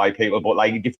misconstrued by people. But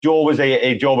like, if Joe was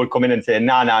here, Joe would come in and say,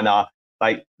 nah.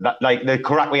 Like that, like the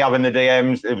correct we have in the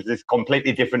DMs, it was just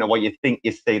completely different to what you think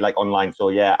you see like online. So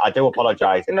yeah, I do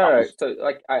apologize. So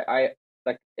like I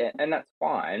like, and that's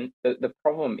fine. The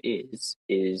problem is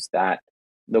that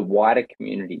the wider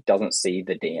community doesn't see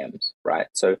the DMs, right?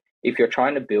 So if you're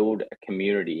trying to build a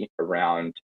community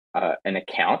around an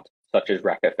account such as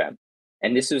RAC FM,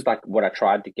 and this is like what I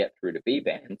tried to get through to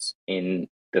Bbandz in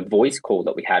the voice call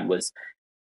that we had, was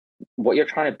what you're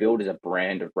trying to build is a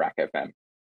brand of RAC FM.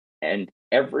 And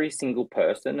every single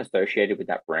person associated with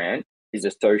that brand is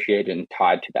associated and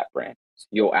tied to that brand. So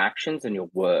your actions and your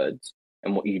words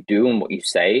and what you do and what you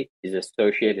say is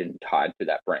associated and tied to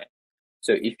that brand.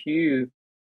 So if you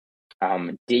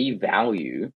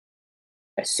devalue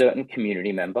a certain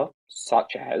community member,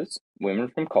 such as Women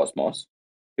from Cosmos,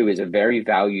 who is a very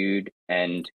valued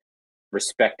and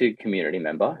respected community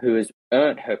member who has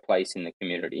earned her place in the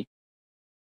community,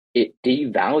 it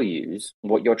devalues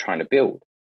what you're trying to build.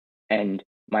 And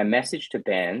my message to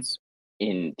Bbandz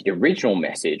in the original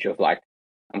message of like,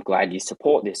 I'm glad you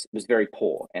support this, was very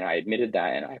poor. And I admitted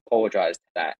that and I apologized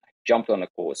for that. I jumped on the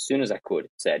call as soon as I could,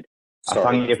 said, sorry,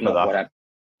 I thank you for that.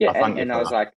 And I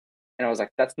was like,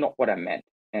 that's not what I meant.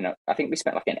 And I think we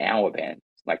spent like an hour, Bbandz,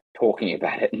 like talking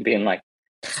about it and being like,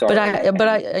 sorry.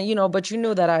 But you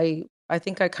know that I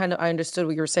think I understood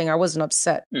what you were saying. I wasn't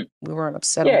upset. We weren't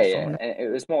upset on the phone. And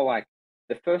it was more like,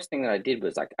 the first thing that I did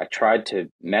was like, I tried to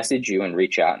message you and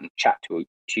reach out and chat to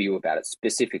you about it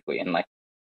specifically and like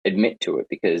admit to it,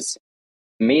 because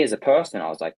me as a person, I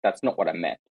was like, that's not what I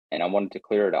meant. And I wanted to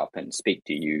clear it up and speak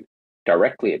to you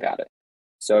directly about it.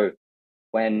 So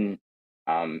when,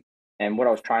 and what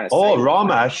I was trying to say. Oh,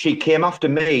 Rarma, she came after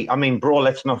me. I mean, bro,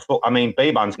 let's not.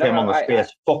 Bbandz came on the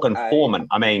space, fucking foreman.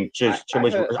 I mean, she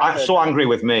was so angry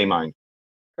with me, man.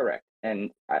 Correct.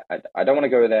 And I don't want to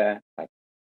go there. Like,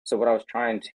 so what I was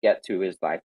trying to get to is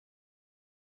like,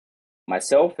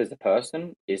 myself as a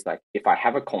person is like, if I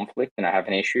have a conflict and I have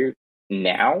an issue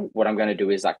now, what I'm going to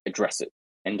do is like address it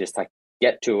and just like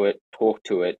get to it, talk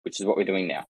to it, which is what we're doing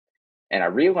now. And I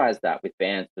realized that with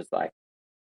Bbandz was like,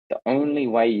 the only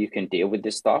way you can deal with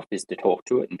this stuff is to talk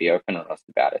to it and be open and honest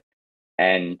about it.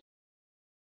 And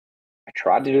I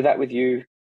tried to do that with you.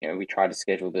 You know, we tried to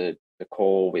schedule the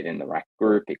call within the RAC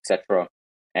group, etc.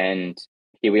 And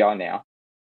here we are now.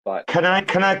 But can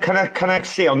I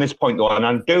say on this point though, and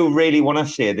I do really want to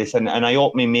say this, and I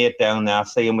hope my mate down there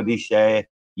saying with this, is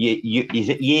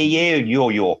it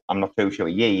yo? I'm not too sure.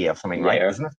 Or something, right?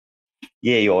 Isn't it?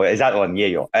 Is that one?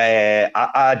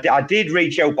 I did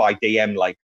reach out by DM,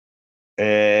 like,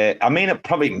 I mean, it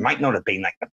probably might not have been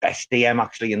like the best DM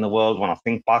actually in the world when I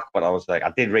think back, but I was like,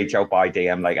 I did reach out by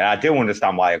DM, like, I do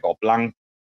understand why I got blanked.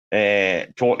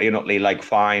 Totally and utterly like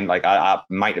fine. Like I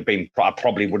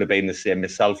probably would have been the same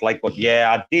myself. Like, but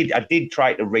yeah, I did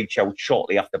try to reach out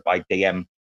shortly after by DM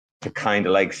to kind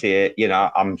of like say, you know,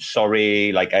 I'm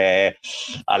sorry, like,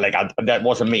 that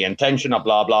wasn't my intention, or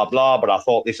blah blah blah. But I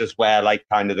thought this is where like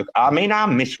kind of I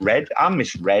misread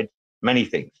many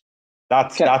things.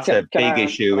 That's a big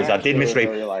issue. I did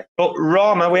misread. Like, but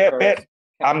Rarma, wait.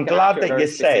 I'm glad that you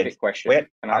said. Wait,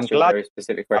 I'm glad.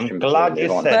 I'm glad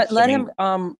you said. Let him,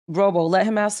 Robo. Let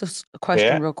him ask this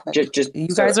question real quick. Just you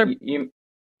guys are.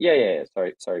 Yeah.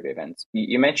 Sorry, Bbandz.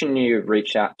 You mentioned you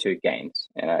reached out to Gaines,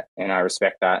 and I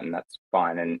respect that, and that's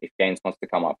fine. And if Gaines wants to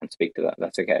come up and speak to that,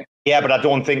 that's okay. Yeah, but I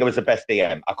don't think it was the best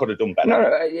DM. I could have done better.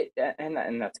 No,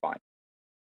 and that's fine.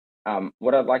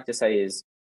 What I'd like to say is,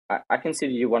 I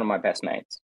consider you one of my best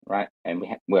mates, right? And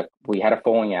we had a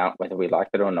falling out, whether we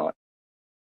liked it or not.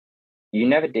 You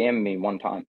never DM'd me one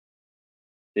time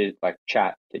to like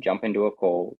chat, to jump into a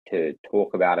call, to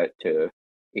talk about it, to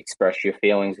express your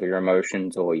feelings or your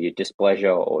emotions or your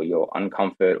displeasure or your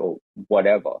uncomfort or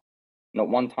whatever. Not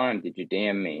one time did you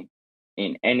DM me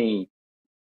in any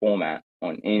format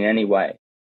in any way.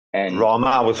 And Rarma,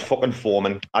 I was fucking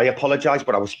foaming. I apologize,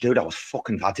 but I was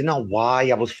fucking. I didn't know why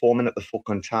I was foaming at the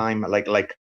fucking time.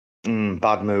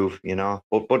 Bad move, you know.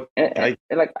 But I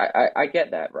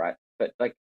get that, right? But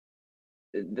like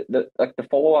the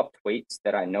follow up tweets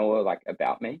that I know are like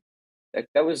about me, like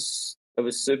that was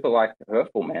super like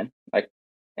hurtful, man. Like,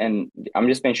 and I'm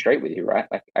just being straight with you, right?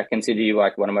 Like, I consider you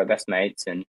like one of my best mates,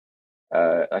 and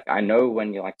like I know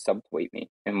when you like subtweet me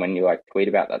and when you like tweet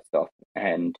about that stuff,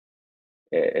 and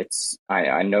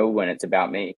I know when it's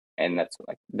about me, and that's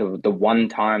like the one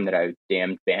time that I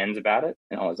DM'd Bbandz about it,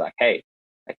 and I was like, hey,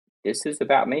 like this is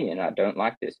about me, and I don't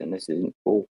like this, and this isn't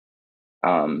cool.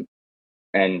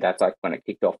 And that's like when it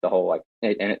kicked off the whole like,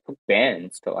 and it took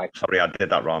Bbandz to like. Sorry, I did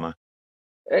that, Rama.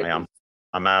 I am.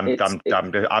 I'm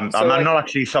So, like, not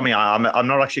actually sorry. I'm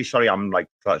not actually sorry. I'm like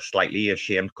slightly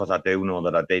ashamed because I do know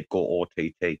that I did go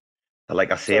OTT. But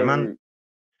like I say, man,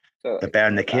 the bear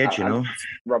in the cage, you know.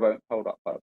 Robo, hold up.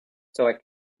 So like,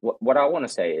 what I want to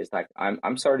say is like,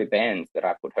 I'm sorry to Bbandz that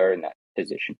I put her in that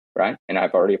position, right? And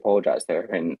I've already apologized to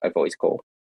her in a voice call,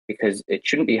 because it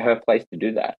shouldn't be her place to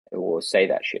do that or say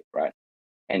that shit, right?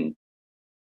 And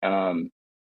I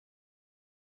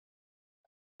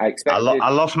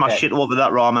lost my shit over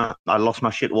that, Rama. I lost my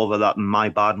shit over that, in my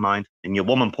bad mind. And your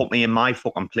woman put me in my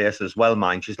fucking place as well,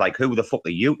 mind. She's like, who the fuck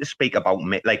are you to speak about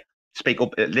me? Like, speak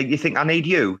up. Like, you think I need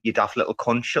you? You daft little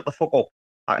cunt. Shut the fuck up.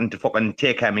 I can fucking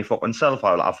take care of me fucking self.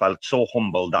 I felt so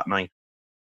humbled that night.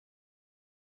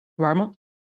 Rarma?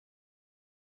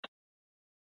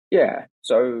 Yeah.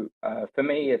 So for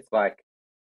me, it's like,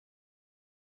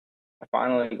 I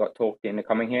finally got talked into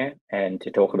coming here and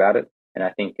to talk about it. And I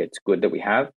think it's good that we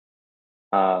have.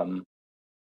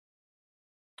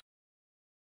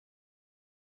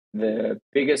 The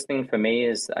biggest thing for me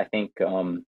is, I think...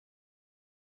 will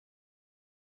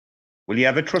you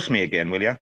ever trust me again, will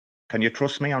you? Can you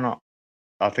trust me or not?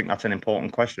 I think that's an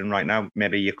important question right now.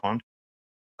 Maybe you can't.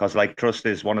 Because, like, trust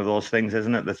is one of those things,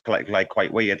 isn't it? That's like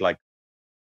quite weird. Like,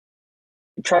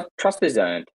 trust is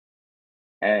earned.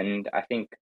 And I think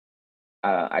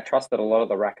I trusted a lot of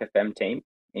the RAC FM team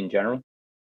in general.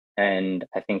 And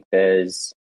I think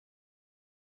there's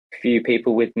a few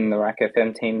people within the RAC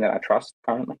FM team that I trust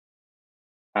currently.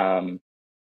 And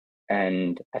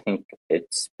I think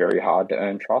it's very hard to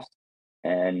earn trust.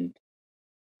 And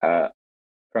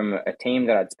from a team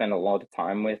that I'd spent a lot of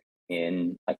time with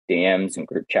in like DMs and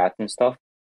group chats and stuff,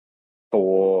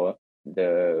 for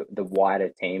the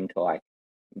wider team to like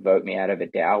vote me out of a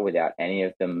DAO without any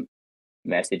of them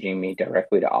messaging me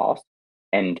directly to ask.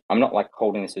 And I'm not like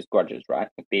holding this as grudges, right?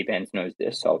 Like, Bbandz knows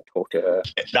this, so I'll talk to her.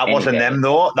 That wasn't them,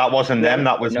 though. That wasn't them.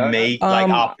 That was me. Like,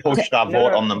 I pushed that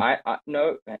vote on them.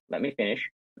 No, let me finish,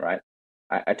 right?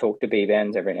 I talk to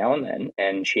Bbandz every now and then,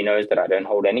 and she knows that I don't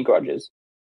hold any grudges.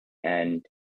 And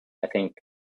I think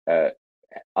a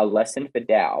lesson for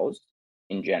DAOs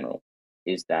in general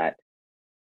is that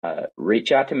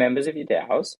reach out to members of your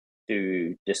DAOs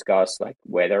to discuss like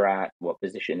where they're at, what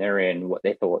position they're in, what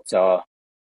their thoughts are.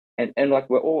 And like,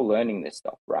 we're all learning this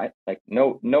stuff, right? Like,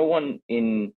 no one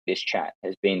in this chat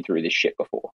has been through this shit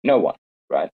before. No one,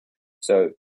 right?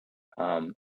 So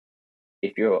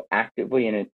if you're actively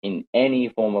in any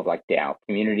form of like DAO,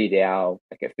 community DAO,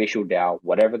 like official DAO,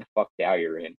 whatever the fuck DAO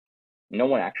you're in, no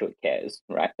one actually cares,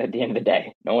 right? At the end of the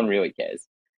day, no one really cares.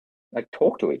 Like,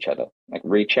 talk to each other, like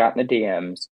reach out in the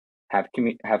DMs, have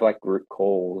like group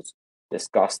calls,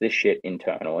 discuss this shit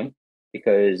internally,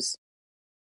 because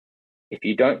if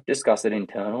you don't discuss it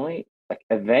internally, like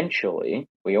eventually,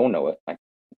 we all know it. Like,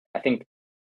 I think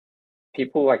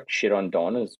people like shit on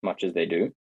Don as much as they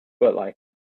do, but like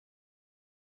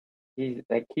he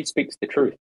speaks the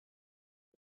truth.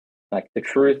 Like, the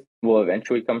truth will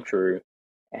eventually come true.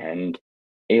 And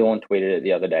Elon tweeted it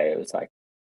the other day. It was like,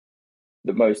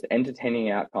 the most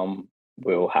entertaining outcome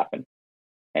will happen.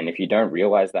 And if you don't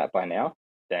realize that by now,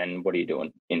 then what are you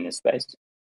doing in this space?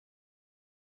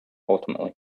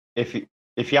 Ultimately. If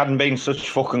you hadn't been such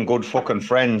fucking good fucking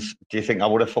friends, do you think I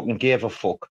would have fucking gave a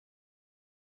fuck?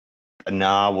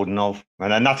 Nah, I wouldn't have.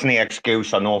 And then that's any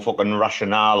excuse or no fucking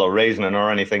rationale or reasoning or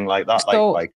anything like that.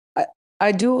 So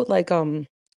I do like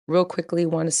real quickly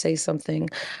want to say something.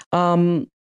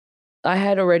 I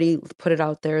had already put it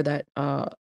out there that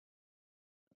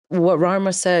what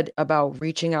Rarma said about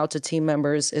reaching out to team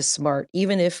members is smart,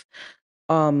 even if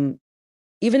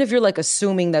you're like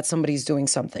assuming that somebody's doing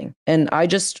something. And I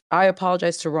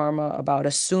apologize to Rarma about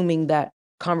assuming that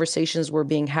conversations were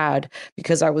being had,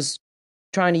 because I was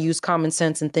trying to use common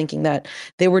sense and thinking that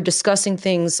they were discussing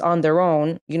things on their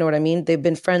own. You know what I mean? They've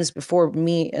been friends before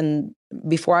me and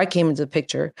before I came into the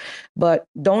picture. But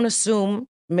don't assume,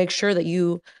 make sure that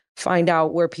you find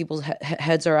out where people's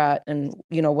heads are at and,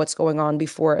 you know, what's going on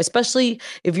before, especially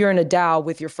if you're in a DAO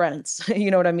with your friends, you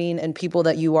know what I mean? And people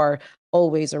that you are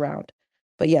always around.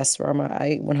 But yes, Rarma,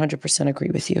 I 100%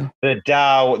 agree with you. The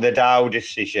DAO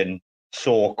decision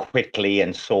so quickly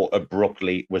and so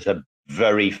abruptly was a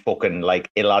very fucking like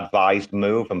ill-advised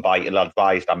move. And by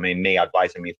ill-advised, I mean me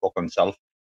advising me fucking self.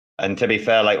 And to be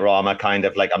fair, like Rarma kind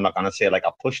of like, I'm not going to say like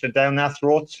I pushed it down their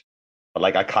throats, but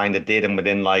like I kind of did. And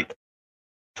within like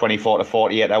 24 to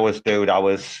 48 hours, dude, I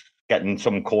was getting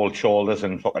some cold shoulders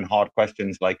and fucking hard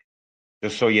questions. Like,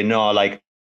 just so you know, like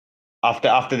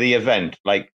after the event,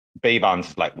 like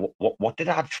Bbandz, like what did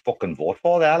I fucking vote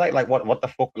for there? Like what the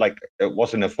fuck? Like it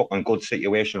wasn't a fucking good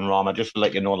situation, Rama. Just to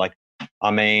let you know, like,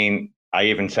 I mean, I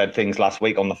even said things last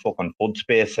week on the fucking FUD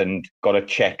space and got a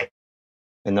check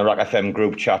in the RAC FM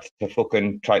group chat to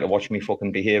fucking try to watch me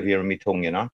fucking behavior and me tongue,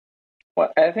 you know.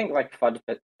 Well, I think like FUD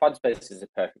space is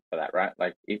perfect for that, right?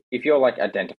 Like if you're like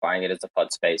identifying it as a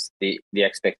FUD space, the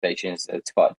expectation is that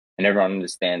it's FUD, and everyone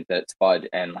understands that it's FUD,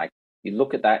 and like you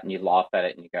look at that and you laugh at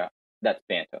it and you go, that's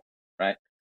banter, right?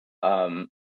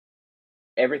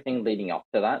 Everything leading up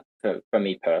to that for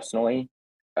me personally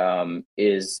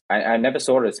is I never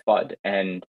saw it as FUD,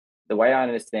 and the way I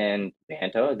understand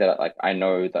banter, that like I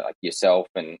know that like yourself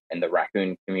and the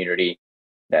raccoon community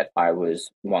that I was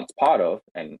once part of,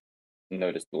 and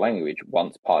notice the language,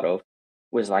 once part of,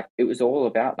 was like it was all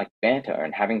about like banter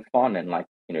and having fun and like,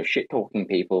 you know, shit talking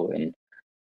people and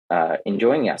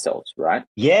enjoying ourselves, right?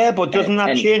 Yeah, but doesn't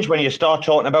that change when you start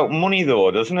talking about money, though?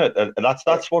 Doesn't it?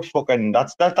 That's what fucking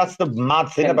that's the mad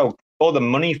thing about all the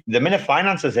money. The minute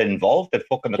finances are involved, that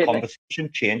fucking the conversation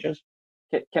changes.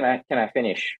 Can I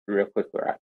finish real quick,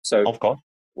 right? So of course,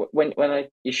 when like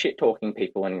you're shit talking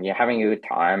people and you're having a good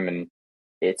time, and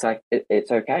it's like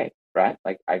it's okay, right?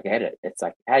 Like I get it. It's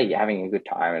like, hey, you're having a good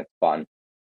time and it's fun.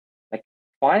 Like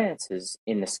finances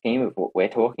in the scheme of what we're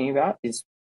talking about is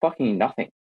fucking nothing.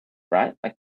 Right?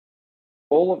 Like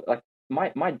all of like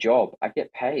my job, I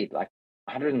get paid like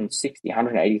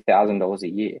 $180,000 a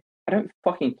year. I don't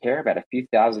fucking care about a few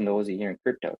 $1,000s a year in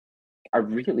crypto. I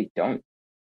really don't.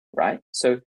 Right?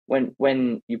 So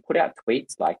when you put out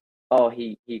tweets like, oh,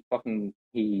 he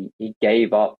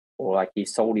gave up, or like he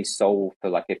sold his soul for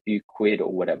like a few quid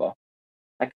or whatever,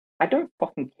 like I don't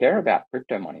fucking care about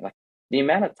crypto money. Like the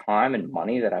amount of time and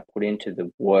money that I put into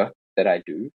the work that I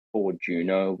do for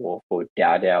Juno or for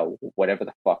DAO, whatever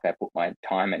the fuck I put my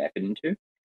time and effort into,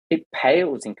 it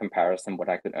pales in comparison what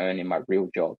I could earn in my real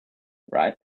job,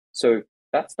 right? So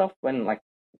that stuff, when like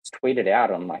it's tweeted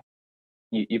out on like,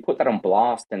 you put that on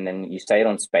blast and then you say it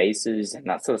on spaces and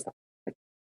that sort of stuff.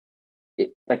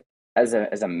 It like as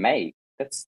a mate,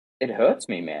 it hurts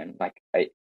me, man. Like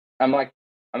I'm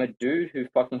a dude who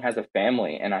fucking has a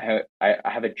family, and I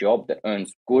have a job that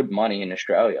earns good money in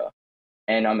Australia,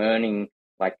 and I'm earning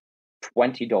like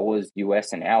 $20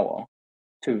 US an hour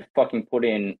to fucking put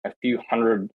in a few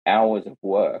 100 hours of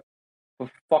work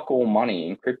for fuck all money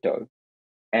in crypto,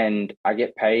 and I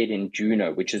get paid in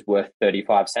Juno, which is worth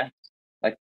 35 cents.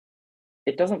 Like,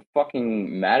 it doesn't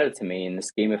fucking matter to me in the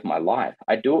scheme of my life.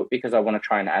 I do it because I want to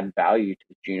try and add value to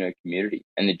the Juno community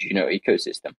and the Juno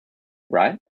ecosystem,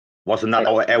 right? Wasn't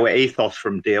that like, our ethos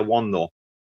from day one, though?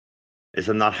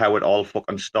 Isn't that how it all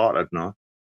fucking started, no?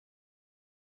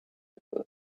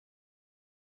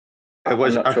 It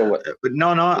was sure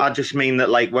no. I just mean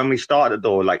that, like, when we started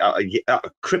though, like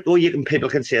crypto, people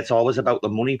can say it's always about the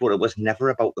money, but it was never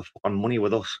about the fucking money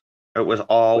with us. It was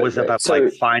always about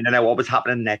like finding out what was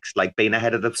happening next, like being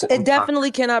ahead of the. It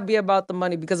definitely cannot be about the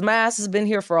money, because my ass has been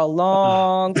here for a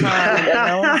long time. And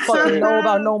I don't fucking know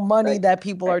about no money that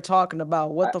people are talking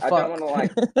about. What the fuck? I don't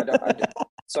want to like.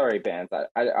 Sorry, Bbandz.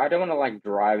 I don't want to like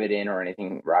drive it in or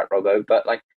anything, right, Robo? But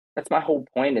like that's my whole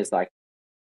point. Is like,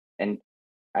 and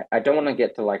I don't want to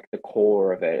get to like the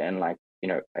core of it, and like, you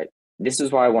know, this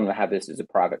is why I want to have this as a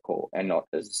private call and not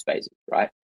as a space, right?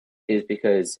 Is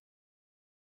because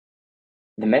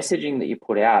the messaging that you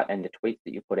put out and the tweets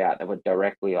that you put out that were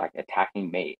directly like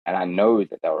attacking me, and I know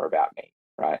that they were about me,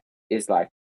 right? Is like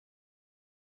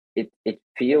it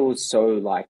feels so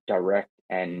like direct,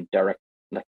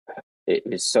 like it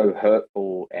is so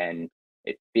hurtful, and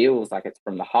it feels like it's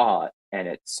from the heart, and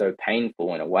it's so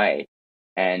painful in a way,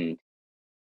 and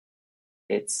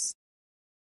it's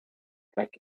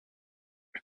like,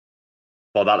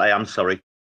 for that I am sorry.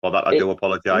 For that I do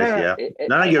apologize.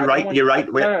 No, you're right. You're right.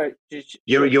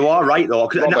 You are right though.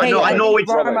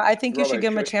 I think you should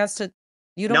give him a chance to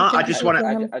You don't No, think I just that want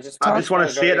him to. I just talk? want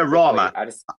to say to Rarma. I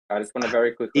just want to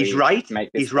very quickly. He's right.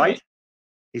 Make this He's right. point.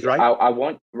 He's right. I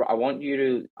want you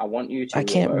to. I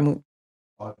can't Robo.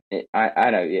 move. I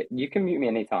know. Yeah, you can mute me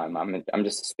anytime. I'm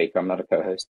just a speaker. I'm not a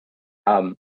co-host.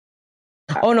 Oh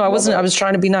no, I wasn't. I was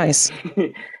trying to be nice.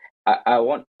 I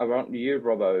want you,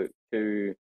 Robo,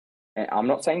 to. And I'm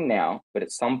not saying now, but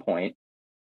at some point,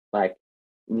 like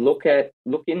look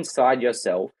inside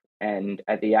yourself and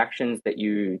at the actions that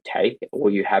you take or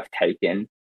you have taken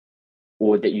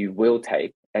or that you will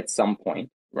take at some point,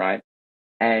 right?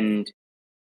 And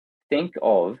think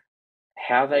of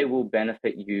how they will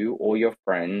benefit you or your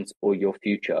friends or your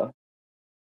future.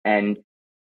 And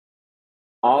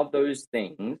are those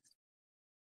things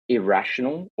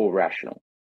irrational or rational?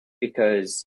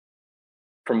 Because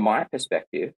from my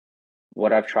perspective,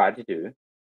 what I've tried to do,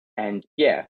 and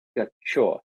yeah,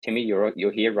 sure, Timmy, you're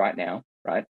here right now,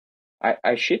 right?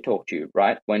 I shit talked you,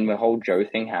 right? When the whole Joe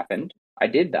thing happened, I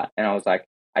did that. And I was like,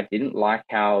 I didn't like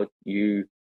how you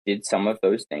did some of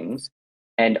those things.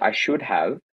 And I should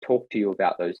have talked to you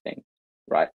about those things,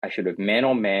 right? I should have man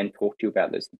on man talked to you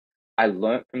about those things. I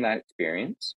learned from that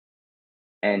experience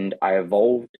and I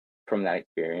evolved from that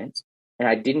experience. And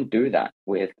I didn't do that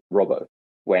with Robo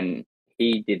when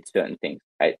he did certain things.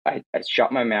 I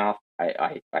shut my mouth.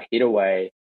 I hid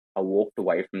away. I walked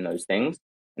away from those things.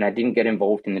 And I didn't get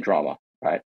involved in the drama,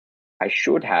 right? I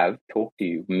should have talked to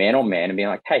you man on man and been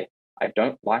like, hey, I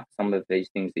don't like some of these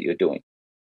things that you're doing.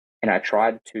 And I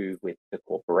tried to, with the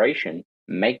corporation,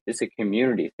 make this a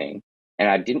community thing. And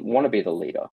I didn't want to be the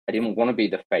leader. I didn't want to be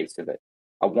the face of it.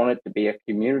 I wanted to be a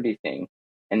community thing.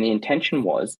 And the intention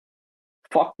was,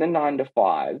 fuck the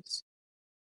 9-to-5s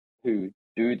who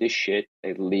do this shit.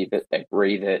 They live it. They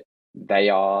breathe it. They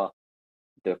are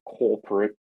the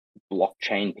corporate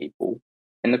blockchain people.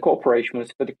 And the corporation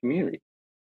was for the community.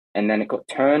 And then it got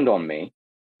turned on me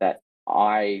that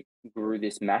I grew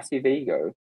this massive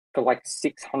ego for like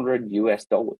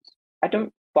 $600. I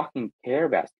don't fucking care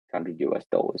about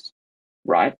 $600,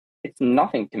 right? It's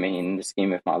nothing to me in the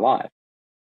scheme of my life.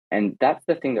 And that's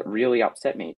the thing that really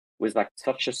upset me, was like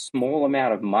such a small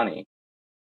amount of money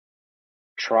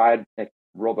tried, like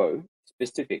Robo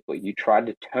specifically, you tried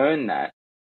to turn that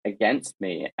against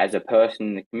me as a person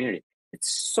in the community.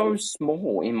 It's so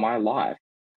small in my life.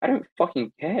 I don't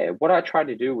fucking care. What I tried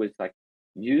to do was like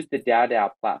use the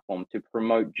DAO platform to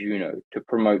promote Juno, to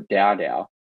promote DAO,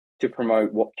 to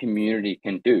promote what community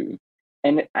can do.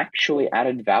 And it actually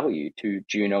added value to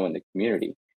Juno and the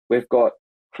community. We've got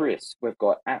KRIS, we've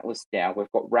got Atlas DAO,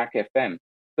 we've got RAC FM.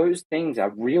 Those things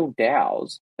are real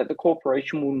DAOs that the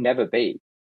corporation will never be,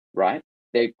 right?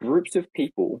 They're groups of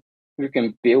people who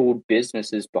can build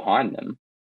businesses behind them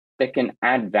that can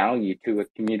add value to a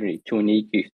community, to an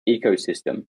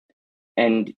ecosystem.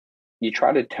 And you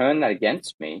try to turn that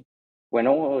against me when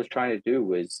all I was trying to do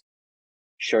was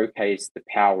showcase the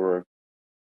power of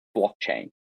blockchain.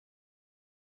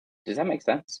 Does that make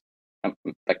sense? I'm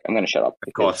going to shut up.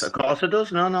 Of course it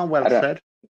does. No,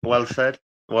 well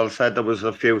said. There was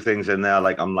a few things in there,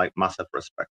 like I'm like massive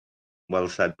respect. Well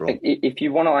said, bro. If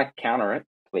you want to like counter it,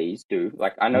 please do.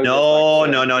 Like I know.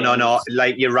 No.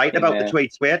 Like you're right about the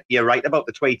tweets, mate. You're right about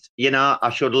the tweets. You know, I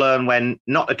should learn when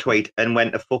not to tweet and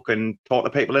when to fucking talk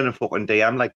to people in a fucking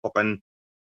DM. Like fucking.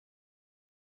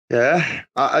 Yeah,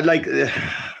 I like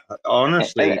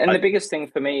honestly. And the biggest thing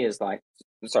for me is like,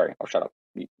 sorry, I'll shut up.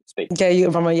 You speak. Yeah,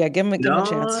 give him a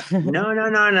chance.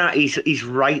 No. He's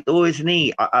right though, isn't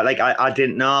he? I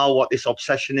didn't know what this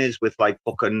obsession is with like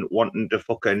fucking wanting to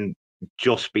fucking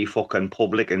just be fucking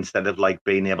public instead of like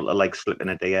being able to like slip in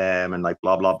a DM and like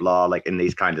blah blah blah, like in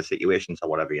these kind of situations or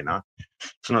whatever, you know.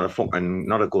 It's not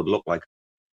a good look. Like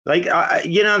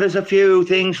you know, there's a few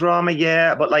things, Rarma,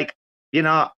 yeah, but like, you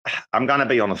know, I'm gonna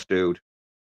be honest, dude.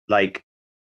 Like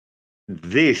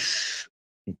this,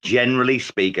 generally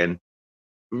speaking,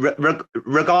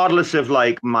 regardless of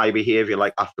like my behavior,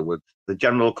 like afterwards, the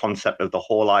general concept of the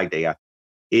whole idea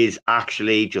is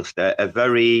actually just a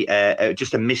very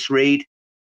just a misread,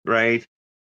 right?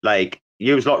 Like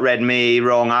you've lot read me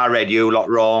wrong, I read you lot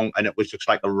wrong, and it was just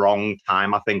like the wrong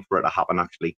time, I think, for it to happen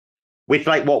actually. With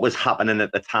like what was happening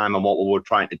at the time and what we were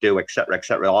trying to do,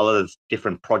 etc., all of those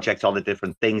different projects, all the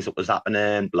different things that was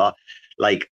happening, blah.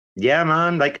 Like, yeah,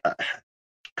 man. Like,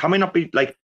 can we not be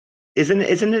like? Isn't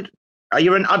it? Are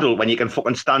you an adult when you can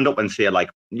fucking stand up and say like,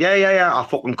 yeah, I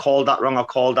fucking called that wrong, I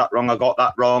got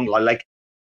that wrong. Like,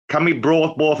 can we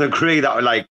both agree that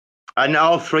like, and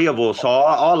all three of us, or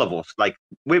all of us, like,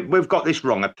 we've got this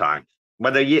wrong at times.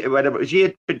 Whether it was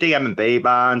you for DM and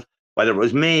Bbandz, whether it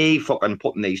was me fucking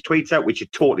putting these tweets out, which you're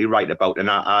totally right about, and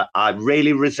I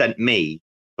really resent me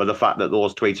for the fact that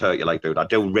those tweets hurt you. Like, dude, I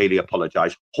do really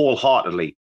apologize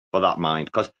wholeheartedly for that, mind,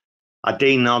 because I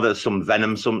do know there's some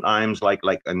venom sometimes, like,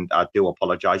 and I do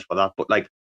apologize for that. But like,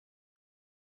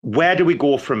 where do we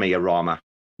go from here, Rarma?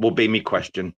 Will be my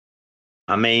question.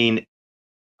 I mean,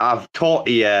 I've taught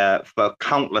you for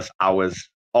countless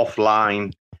hours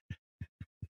offline.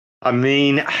 I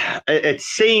mean, it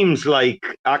seems like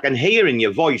I can hear in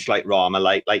your voice, like, Rarma,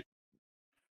 like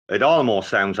it almost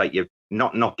sounds like you've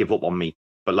not give up on me,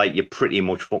 but like you're pretty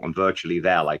much fucking virtually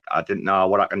there. Like, I didn't know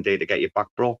what I can do to get you back,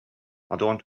 bro. I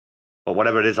don't. But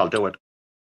whatever it is, I'll do it.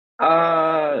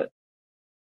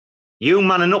 You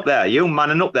manning up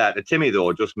there to Timmy,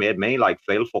 though, just made me like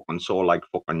feel fucking so like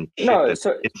fucking shit, No,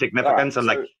 so insignificance, right, and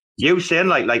like you saying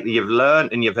like you've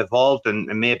learned and you've evolved, and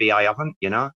maybe I haven't,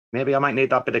 you know, maybe I might need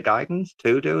that bit of guidance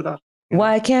to do that.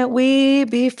 Why can't we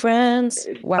be friends?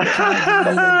 Why can't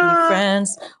we be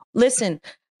friends? Listen,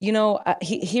 you know,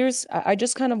 I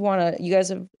just kind of want to, you guys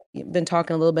have been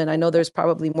talking a little bit, and I know there's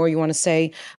probably more you want to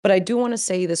say, but I do want to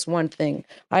say this one thing.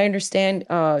 I understand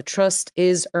trust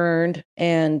is earned,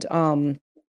 and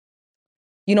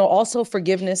you know, also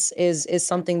forgiveness is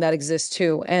something that exists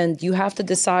too, and you have to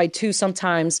decide too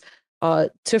sometimes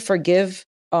to forgive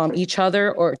each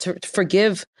other, or to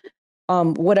forgive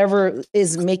whatever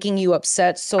is making you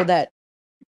upset, so that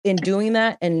in doing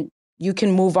that, and you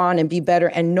can move on and be better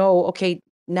and know, okay,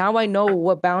 now I know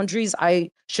what boundaries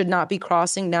I should not be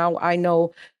crossing. Now I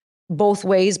know both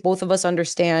ways, both of us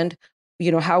understand,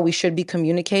 you know, how we should be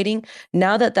communicating.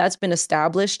 Now that that's been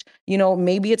established, you know,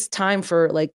 maybe it's time for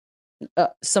like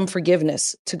some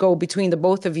forgiveness to go between the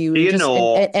both of you, you just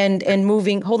know, and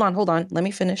moving. Hold on, let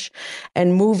me finish.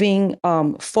 And moving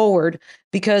forward,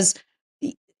 because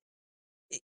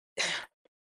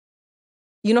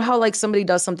you know how like somebody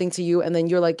does something to you, and then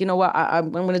you're like, you know what,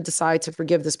 I'm going to decide to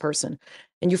forgive this person,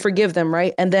 and you forgive them,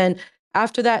 right? And then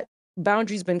after that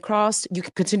boundary's been crossed, you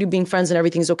can continue being friends and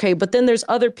everything's okay. But then there's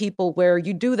other people where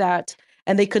you do that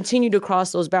and they continue to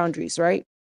cross those boundaries, right?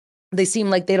 They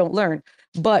seem like they don't learn.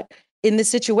 But in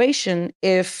this situation,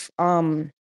 if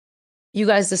you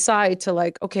guys decide to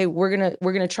like, okay, we're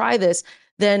gonna try this,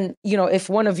 then, you know, if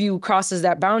one of you crosses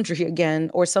that boundary again,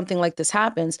 or something like this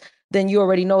happens, then you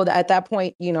already know that at that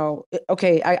point, you know,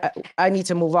 okay, I need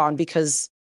to move on because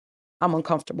I'm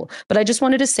uncomfortable. But I just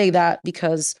wanted to say that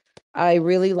because I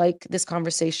really like this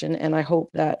conversation, and I hope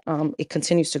that it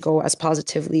continues to go as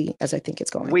positively as I think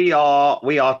it's going. we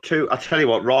are two. I tell you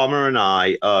what, Rama and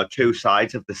I are two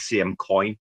sides of the same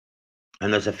coin,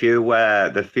 and there's a few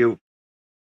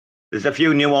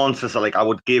nuances like I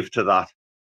would give to that.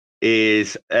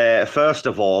 Is first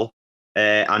of all,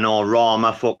 I know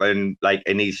Rama fucking like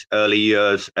in his early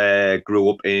years grew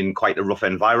up in quite a rough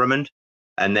environment,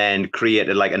 and then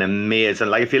created like an amazing,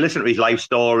 like if you listen to his life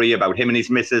story about him and his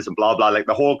missus and blah blah, like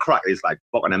the whole crack is like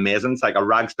fucking amazing. It's like a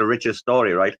rags to riches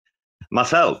story, right?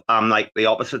 Myself, I'm like the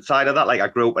opposite side of that. Like I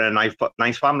grew up in a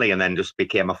nice family, and then just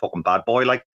became a fucking bad boy.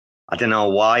 Like I don't know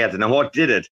why, I don't know what did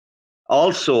it.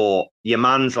 Also, your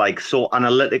man's like so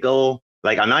analytical,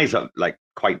 like, and he's like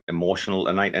quite emotional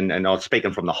tonight, and I was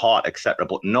speaking from the heart, etc.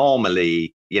 But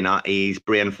normally, you know, he's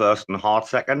brain first and heart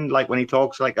second, like when he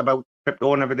talks like about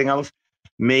crypto and everything else.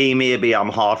 Me, maybe I'm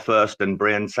heart first and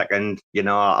brain second. You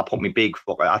know, I put me big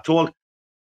fuck. I'm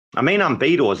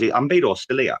Bedo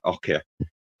still here. Okay.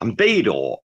 And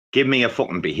Bedo give me a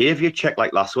fucking behavior check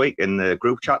like last week in the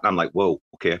group chat. And I'm like, whoa,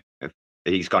 okay. If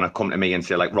he's going to come to me and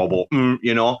say like, Robo,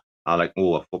 you know, I'm like,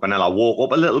 oh, fucking hell. I woke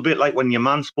up a little bit like when your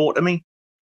man spoke to me.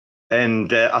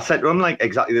 And I said to him, like,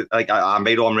 exactly, like, I'm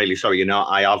really sorry, you know,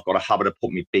 I have got a habit of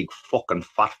putting my big fucking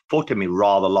fat foot in my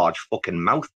rather large fucking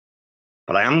mouth.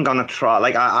 But I am going to try,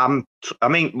 like, I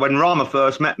mean, when Rama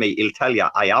first met me, he'll tell you,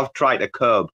 I have tried to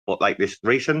curb, but like this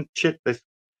recent shit,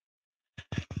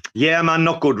 yeah, man,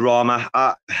 not good, Rama.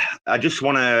 I just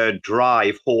want to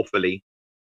drive, hopefully,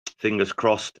 fingers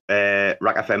crossed, RAC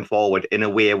FM forward in a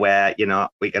way where, you know,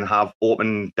 we can have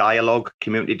open dialogue,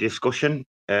 community discussion,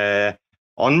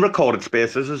 on recorded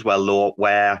spaces as well, though,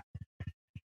 where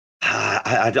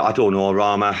I don't know,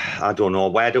 Rama. I don't know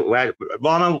where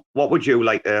Rama. What would you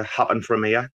like to happen from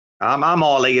here? I'm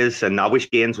all ears, and I wish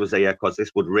Gaines was here because this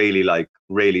would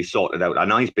really sort it out. I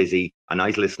know he's busy. I know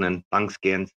he's listening. Thanks,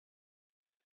 Gaines.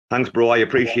 Thanks, bro. I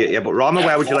appreciate you. But Rama,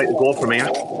 where would you like to go from here?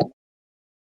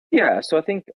 Yeah, so I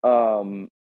think from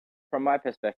my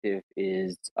perspective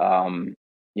is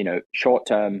you know, short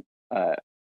term. I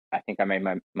think I made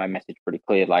my message pretty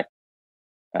clear. Like,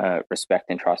 respect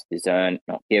and trust is earned,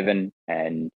 not given,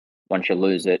 and once you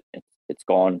lose it, it's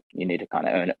gone. You need to kind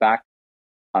of earn it back.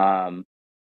 The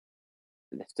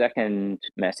second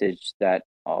message that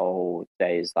I'll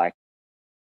say is like,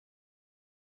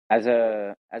 as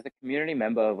a community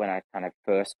member, when I kind of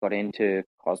first got into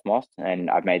Cosmos, and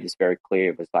I've made this very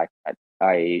clear, it was like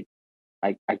I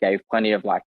gave plenty of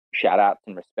like shout outs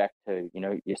and respect to, you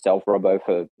know, yourself, Robo,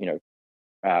 for, you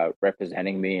know,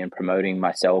 representing me and promoting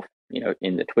myself, you know,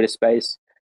 in the Twitter space.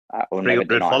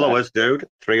 300 followers, dude.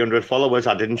 300 followers.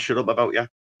 I didn't shut up about you.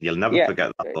 You'll never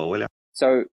forget that, though, will you?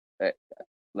 So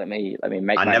let me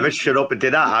make. I never shut up,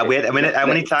 did I? Wait a minute. How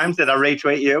many times did I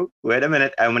retweet you? Wait a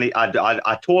minute. How many?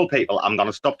 I told people I'm going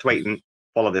to stop tweeting.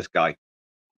 Follow this guy.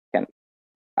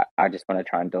 I just want to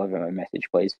try and deliver my message,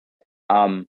 please.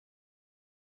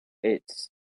 It's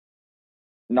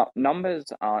not, numbers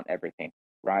aren't everything,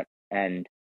 right? And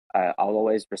I'll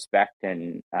always respect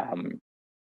and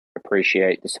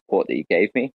appreciate the support that you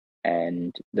gave me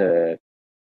and the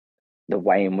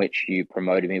way in which you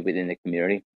promoted me within the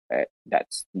community.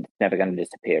 That's never going to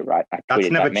disappear, right? That's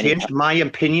never changed. My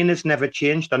opinion has never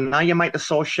changed. And now you might have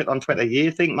saw shit on Twitter.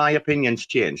 You think my opinion's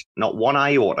changed? Not one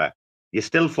iota. You're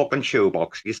still fucking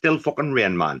shoebox. You're still fucking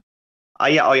Rain Man. Are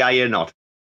you not?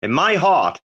 In my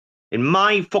heart, in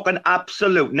my fucking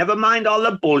absolute, never mind all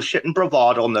the bullshit and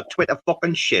bravado on the Twitter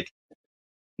fucking shit.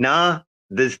 Nah,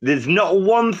 there's not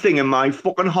one thing in my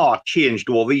fucking heart changed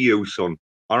over you, son.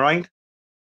 All right?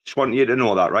 Just want you to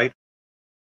know that, right?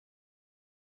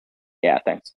 Yeah,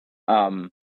 thanks.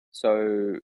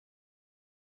 So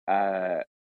the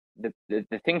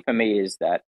thing for me is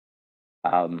that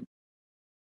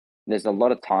there's a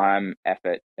lot of time,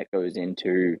 effort that goes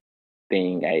into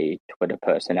being a Twitter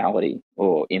personality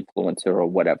or influencer or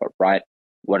whatever, right?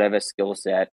 Whatever skill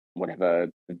set, whatever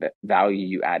value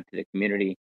you add to the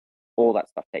community, all that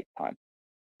stuff takes time.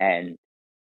 And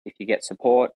if you get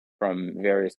support from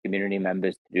various community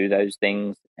members to do those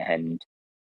things and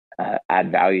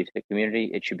add value to the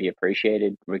community, it should be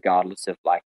appreciated regardless of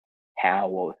like how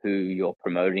or who you're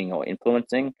promoting or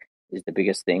influencing. Is the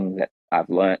biggest thing that I've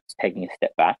learned, is taking a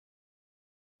step back,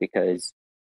 because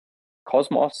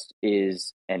Cosmos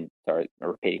is, and sorry, I'm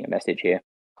repeating a message here,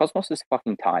 Cosmos is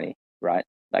fucking tiny, right?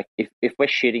 Like if we're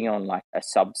shitting on like a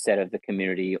subset of the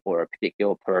community or a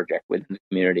particular project within the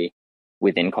community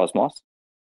within Cosmos,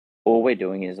 all we're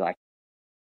doing is like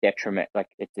detriment, like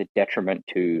it's a detriment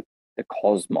to the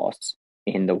cosmos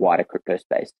in the wider crypto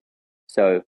space.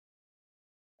 So,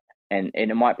 and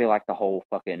it might be like the whole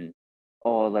fucking,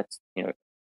 oh, let's, you know,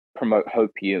 promote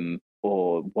hopium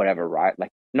or whatever, right?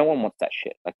 Like no one wants that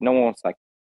shit. Like no one wants like,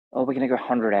 oh, we're going to go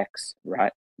 100x,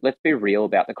 right? Let's be real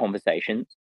about the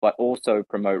conversations, but also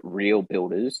promote real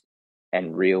builders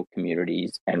and real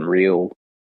communities and real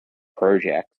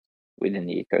projects within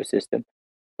the ecosystem.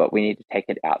 But we need to take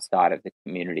it outside of the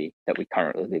community that we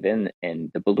currently live in and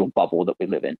the little bubble that we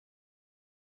live in.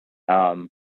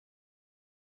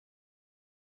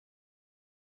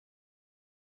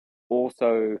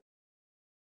 Also,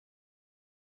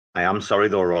 I am sorry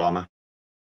though, Rarma.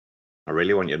 I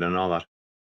really want you to know that.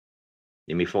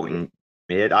 You me fucking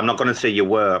mate. I'm not going to say you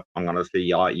were. I'm going to say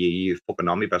you fucking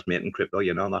are my best mate in crypto.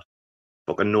 You know that.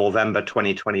 Fucking November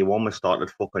 2021, we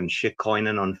started fucking shit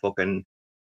coining on fucking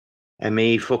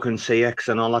ME fucking CX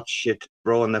and all that shit,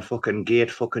 bro, and the fucking gate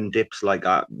fucking dips like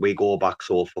that. We go back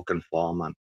so fucking far,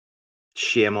 man.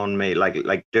 Shame on me. Like,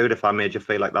 dude, if I made you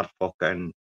feel like that,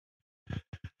 fucking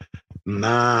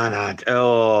man,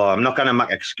 I'm not gonna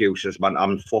make excuses, man.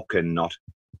 I'm fucking not.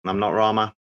 I'm not,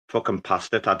 Rarma. Fucking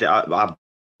past it. I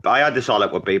had this all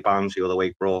up with Bbandz the other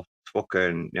week, bro.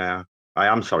 Fucking yeah. I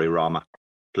am sorry, Rarma.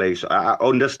 Please, I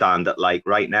understand that. Like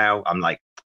right now, I'm like,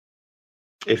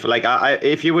 if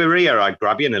you were here, I'd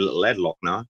grab you in a little headlock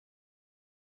now.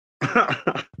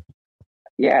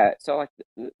 Yeah, so like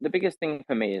the biggest thing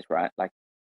for me is, right, like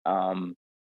I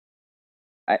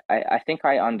think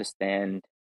I understand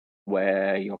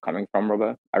where you're coming from,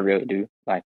 Robo. I really do.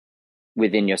 Like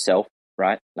within yourself,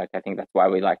 right? Like I think that's why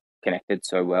we like connected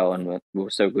so well and we're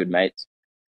so good mates,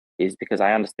 is because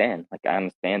I understand. Like I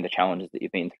understand the challenges that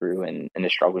you've been through and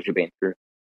the struggles you've been through.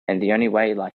 And the only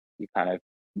way like you kind of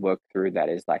work through that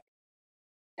is like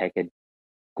take a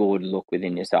good look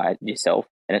within yourself.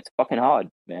 And it's fucking hard,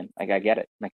 man. Like I get it.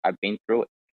 Like I've been through it.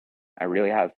 I really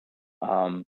have.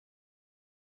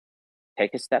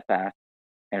 Take a step back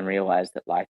and realize that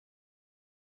like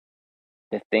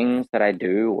the things that I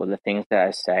do or the things that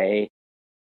I say,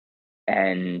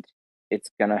 and it's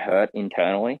gonna hurt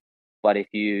internally, but if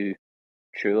you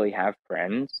truly have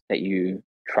friends that you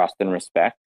trust and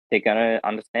respect, they're gonna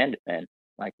understand it, man.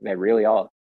 Like they really are.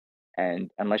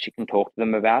 And unless you can talk to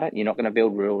them about it, you're not gonna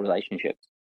build real relationships.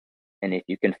 And if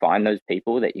you can find those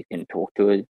people that you can talk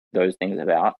to those things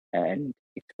about and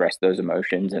express those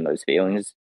emotions and those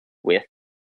feelings with,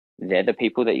 they're the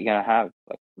people that you're going to have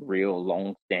like real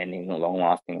long-standing,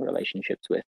 long-lasting relationships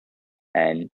with.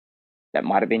 And that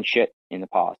might have been shit in the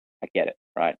past. I get it,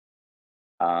 right?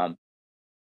 But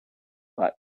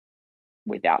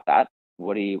without that,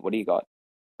 what do you got?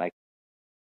 Like,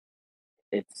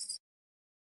 and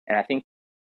I think,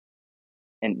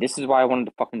 and this is why I wanted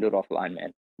to fucking do it offline,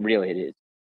 man. Really, it is.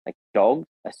 Like, dogs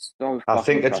are so I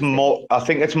think it's more. I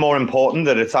think it's more important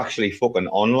that it's actually fucking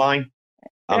online.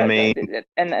 I mean,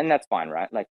 and that's fine,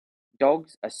 right? Like,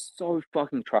 dogs are so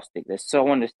fucking trusting. They're so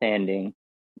understanding.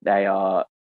 They are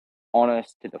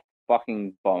honest to the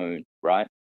fucking bone, right?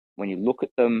 When you look at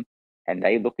them and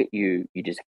they look at you, you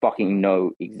just fucking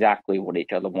know exactly what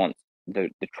each other wants. The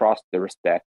trust, the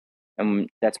respect, and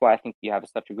that's why I think you have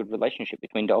such a good relationship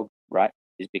between dogs, right?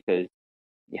 Is because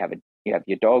you have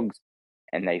your dogs,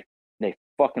 and they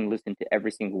fucking listen to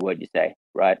every single word you say,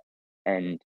 right?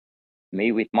 And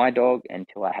me with my dog,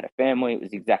 until I had a family, it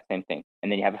was the exact same thing.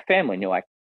 And then you have a family, and you're like,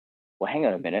 well, hang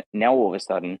on a minute. Now all of a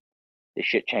sudden, the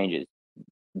shit changes.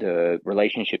 The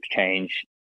relationships change.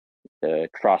 The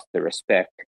trust, the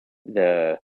respect,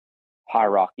 the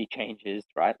hierarchy changes,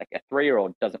 right? Like, a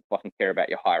 3-year-old doesn't fucking care about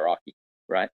your hierarchy,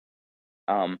 right?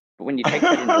 But when you take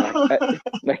that into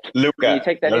like Luca, when you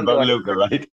take that into like, Luca,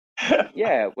 right?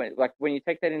 Yeah, when you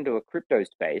take that into a crypto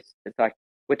space, it's like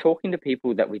we're talking to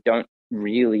people that we don't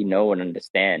really know and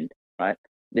understand, right?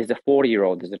 There's a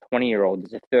 40-year-old, there's a 20-year-old,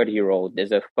 there's a 30-year-old,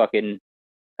 there's a fucking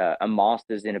a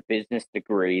master's in a business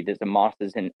degree, there's a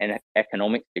master's in an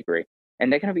economics degree,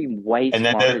 and they're going to be way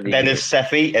smarter than you. Then there's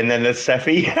Seffi, and then there's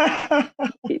Seffi.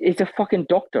 It's a fucking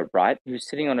doctor, right? Who's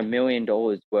sitting on $1 million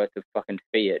worth of fucking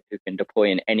fiat, who can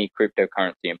deploy in any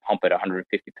cryptocurrency and pump it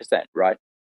 150%, right?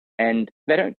 And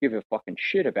they don't give a fucking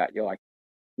shit about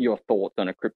your thoughts on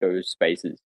a crypto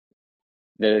spaces.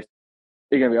 They're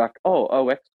going to be like, oh,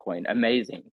 OX coin,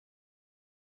 amazing,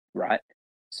 right?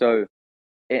 So,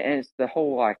 and it's the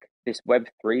whole, like, this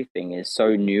Web3 thing is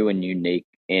so new and unique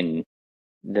in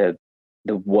the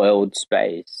world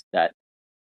space that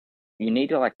you need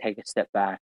to, like, take a step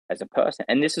back as a person.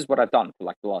 And this is what I've done for,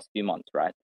 like, the last few months,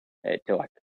 right? To, like,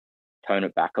 tone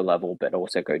it back a level, but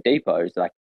also go deeper. Is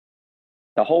like,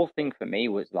 the whole thing for me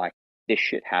was like, this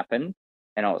shit happened,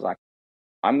 and I was like,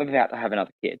 I'm about to have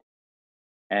another kid,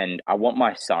 and I want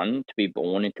my son to be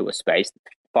born into a space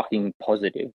that's fucking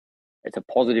positive. It's a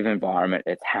positive environment.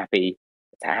 It's happy.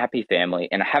 It's a happy family.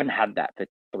 And I haven't had that for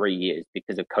 3 years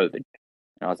because of COVID. And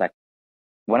I was like,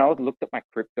 when I looked at my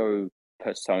crypto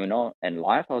persona and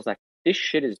life, I was like, this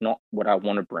shit is not what I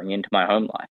want to bring into my home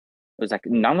life. It was like,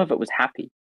 none of it was happy,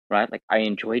 right? Like, I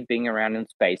enjoyed being around in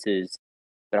spaces,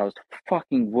 but I was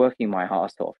fucking working my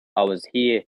ass off. I was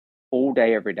here all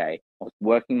day, every day. I was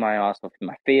working my ass off in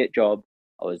my fiat job.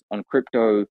 I was on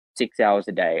crypto 6 hours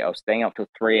a day. I was staying up till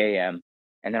 3 a.m.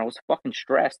 And then I was fucking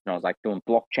stressed, and I was like doing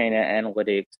blockchain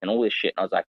analytics and all this shit. And I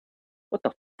was like, what the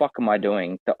fuck am I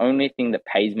doing? The only thing that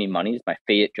pays me money is my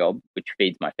fiat job, which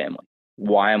feeds my family.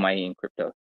 Why am I in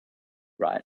crypto?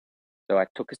 Right? So I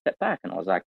took a step back, and I was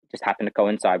like, just happened to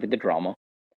coincide with the drama.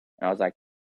 And I was like,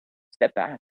 step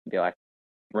back and be like,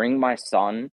 bring my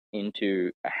son into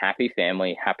a happy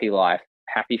family, happy life,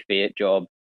 happy fiat job,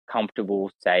 comfortable,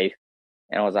 safe.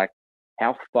 And I was like,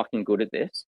 how fucking good at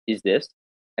this is this?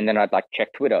 And then I'd like check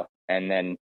Twitter, and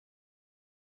then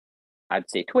I'd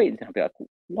see tweets, and I'd be like,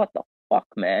 what the fuck,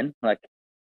 man? Like,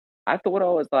 I thought I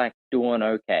was like doing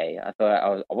okay. I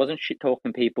thought I wasn't shit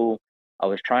talking people. I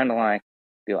was trying to like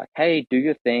be like, hey, do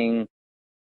your thing,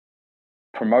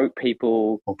 promote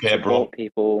people, okay, support bro.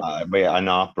 people. Wait, I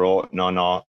know, bro.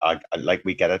 No. I like,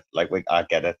 we get it. Like, I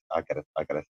get it.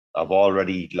 I've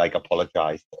already like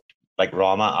apologized. Like,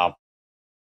 Rarma,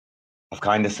 I've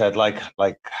kind of said like,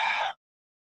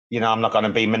 you know, I'm not gonna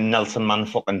be Nelson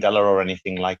Mandela or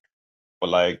anything, like, but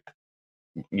like,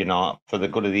 you know, for the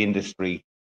good of the industry,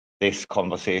 this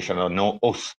conversation, or no,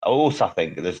 us, I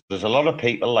think there's a lot of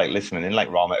people like listening in, like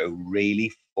Rarma, who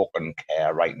really fucking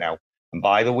care right now. And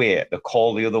by the way, the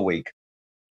call the other week,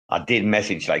 I did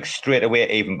message like straight away,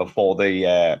 even before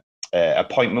the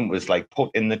appointment was like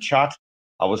put in the chat.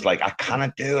 I was like, I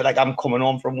cannot do it. Like, I'm coming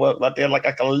home from work that day. Like,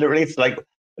 I can literally, it's like,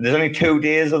 there's only 2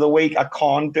 days of the week. I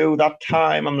can't do that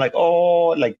time. I'm like, oh,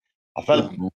 like, I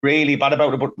felt really bad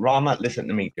about it. But Rarma, listen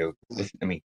to me, dude. Listen to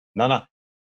me. No,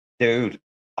 dude,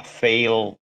 I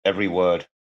feel every word,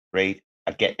 right?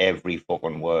 I get every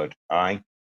fucking word, all right?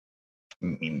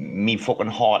 Me fucking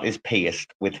heart is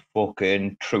pierced with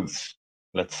fucking truths,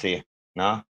 let's say.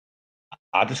 Nah,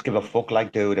 I just give a fuck,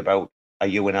 like, dude, about, are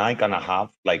you and I gonna have,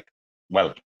 like,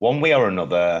 well, one way or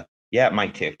another, yeah, it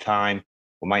might take time.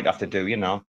 We might have to do, you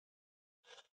know,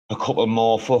 a couple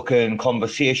more fucking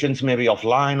conversations, maybe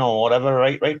offline or whatever,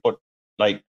 right? But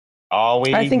like, are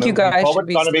we I think you moving guys forward should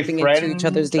be trying to be slipping into each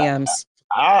other's friends? DMs.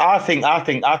 I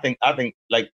think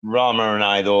like Rarma and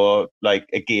I though, like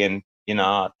again,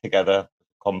 together,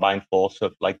 combined force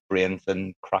of like brains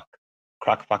and crack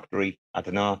factory. I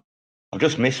don't know. I've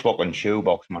just missed fucking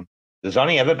shoebox, man. There's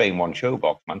only ever been one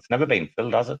shoebox, man. It's never been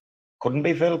filled, has it? Couldn't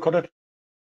be filled, could it?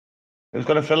 Who's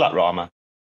going to fill that Rarma?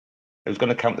 Who's going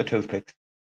to count the toothpicks?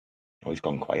 Oh, he's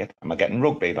gone quiet. Am I getting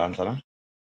rugged, Bbandz, on it?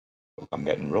 I'm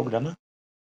getting rugged, am I?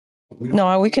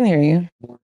 No, we can hear you.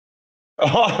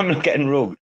 Oh, I'm not getting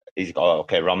rugged.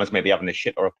 Okay, Rama's maybe having a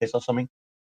shit or a piss or something.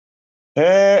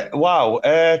 Wow.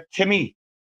 Timmy.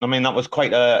 I mean, that was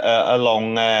quite a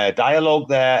long dialogue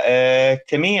there.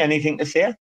 Timmy, anything to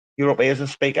say? You're up here as a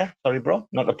speaker. Sorry, bro.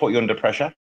 Not to put you under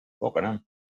pressure. Fucking hell.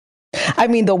 I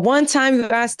mean, the one time you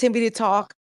asked Timmy to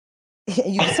talk,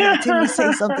 you see Timmy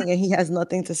say something and he has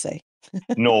nothing to say.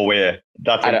 No way.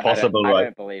 That's impossible, right? I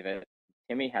don't believe it.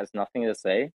 Timmy has nothing to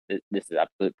say. This is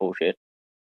absolute bullshit.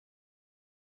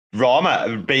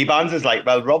 Rarma, Bbandz is like,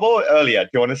 well, Robo, earlier, do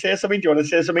you want to say something?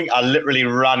 I literally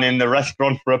ran in the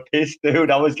restaurant for a piss, dude.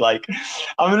 I was like,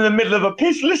 I'm in the middle of a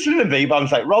piss listening to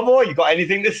Bbandz like, Robo, you got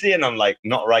anything to say? And I'm like,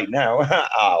 not right now.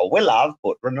 I will have,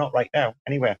 but we're not right now.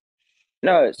 Anyway.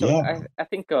 No, so yeah. I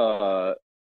think,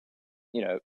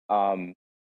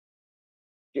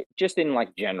 just in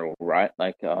like general, right?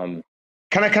 Like,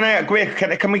 Can I agree?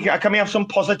 Can we have some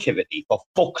positivity for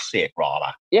fuck's sake,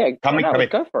 Rarma? Yeah,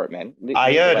 go for it, man.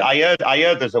 I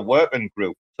heard there's a working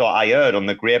group. So I heard on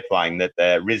the grapevine that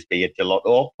Risby at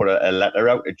Gelato put a letter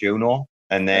out to Juno,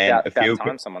 and then a few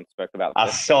times someone spoke about.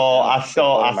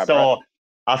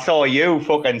 I saw you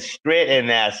fucking straight in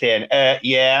there saying,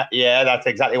 yeah, that's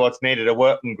exactly what's needed, a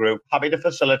working group. Happy to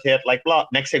facilitate, like, blah.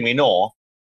 Next thing we know,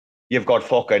 you've got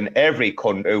fucking every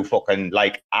cunt who fucking,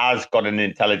 like, has got an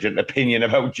intelligent opinion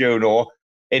about Juno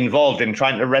involved in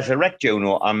trying to resurrect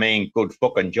Juno. I mean, good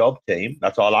fucking job, team.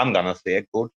 That's all I'm going to say.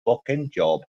 Good fucking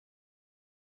job.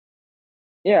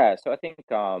 Yeah, so I think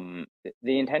the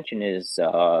intention is,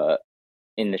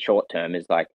 in the short term, is,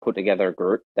 like, put together a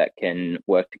group that can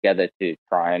work together to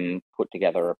try and put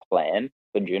together a plan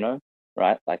for Juno,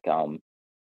 right? Like, I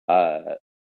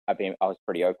was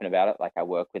pretty open about it. Like, I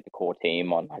work with the core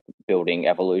team on like building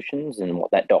evolutions and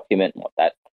what that document and what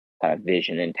that kind of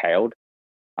vision entailed.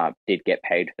 Did get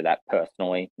paid for that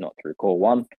personally, not through Core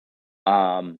One,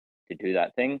 to do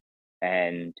that thing.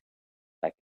 And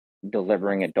like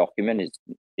delivering a document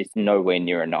is nowhere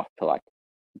near enough to like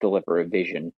deliver a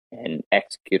vision and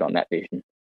execute on that vision.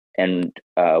 And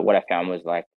what I found was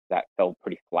like that fell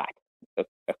pretty flat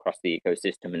across the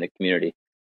ecosystem and the community.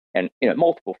 And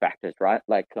multiple factors, right?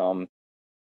 Like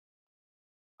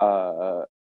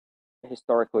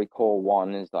historically Core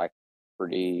One is like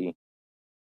pretty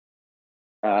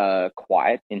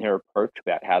quiet in her approach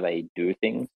about how they do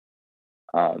things.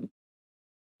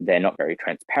 They're not very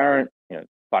transparent,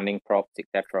 funding props,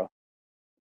 etc.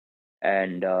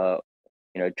 And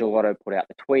Gelato put out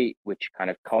the tweet, which kind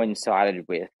of coincided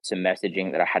with some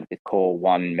messaging that I had with Core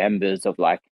One members of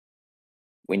like,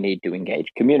 we need to engage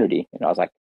community. And I was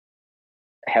like,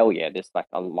 hell yeah, this like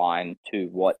aligned to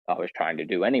what I was trying to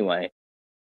do anyway.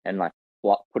 And like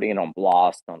putting it on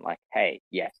blast on like, hey,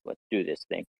 yes, let's do this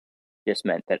thing. Just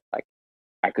meant that like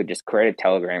I could just create a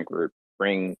Telegram group,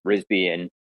 bring Risby in,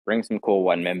 bring some Core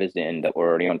One members in that were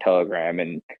already on Telegram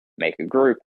and make a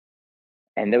group.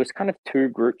 And there was kind of two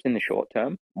groups in the short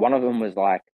term. One of them was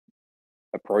like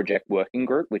a project working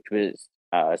group, which was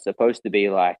supposed to be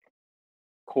like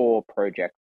core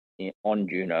projects on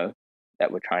Juno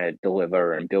that we're trying to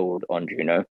deliver and build on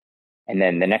Juno. And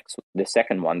then the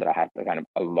second one that I had kind of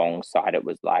alongside it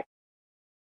was like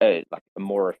a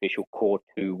more official Core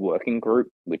 2 working group,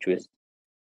 which was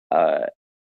segue,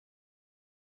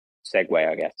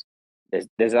 I guess.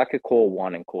 There's like a Core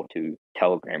 1 and Core 2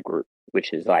 Telegram group,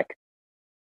 which is like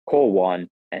Core 1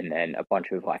 and then a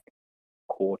bunch of like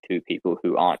Core 2 people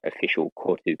who aren't official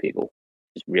Core 2 people.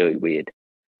 It's really weird.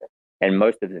 And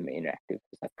most of them are inactive.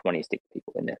 There's like 26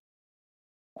 people in there.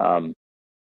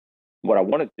 What I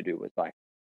wanted to do was like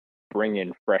bring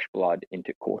in fresh blood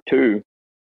into Core 2,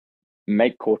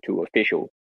 make Core 2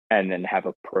 official, and then have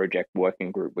a project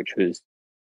working group, which was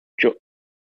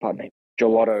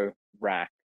Gelato,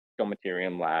 RAC,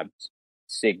 Domaterium Labs,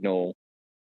 Signal,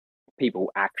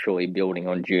 people actually building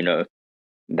on Juno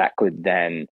that could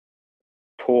then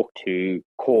talk to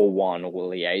Core 1 or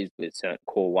liaise with certain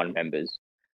Core 1 members.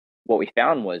 What we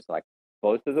found was like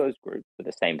both of those groups were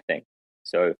the same thing.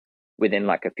 So within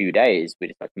like a few days, we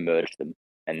just like merged them,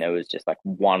 and there was just like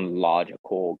one larger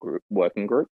core group, working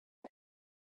group.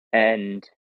 And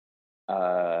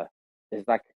there's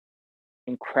like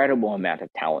incredible amount of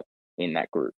talent in that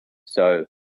group. So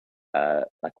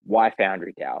like Y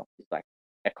Foundry DAO is like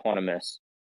economists,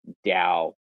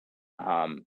 DAO,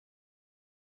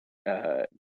 DAO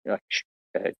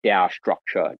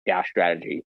structure, DAO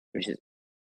strategy, which is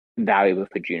valuable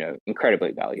for Juno,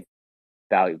 incredibly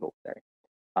valuable. Sorry.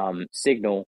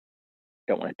 Signal,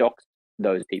 don't want to dox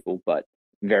those people, but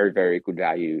very, very good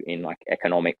value in like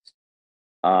economics.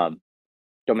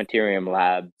 Domaterium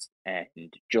Labs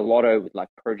and Gelato with like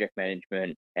project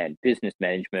management and business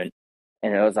management.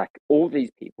 And it was like all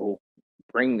these people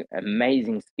bring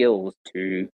amazing skills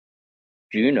to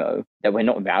Juno that we're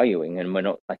not valuing and we're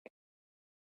not like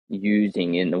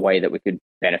using in the way that we could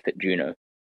benefit Juno.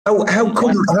 How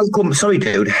come, sorry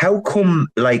dude, how come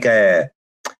like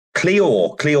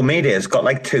Clio Media's got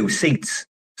like 2 seats?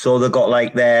 So they've got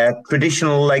like their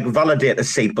traditional like validator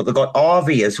seat, but they've got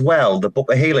RV as well, the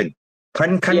Book of Healing.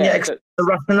 Can you explain the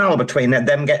rationale between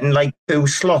them getting like 2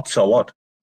 slots or what?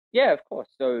 Yeah, of course.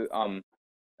 So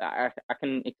I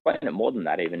can explain it more than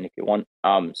that even if you want.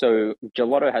 So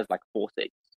Gelato has like 4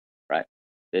 seats, right?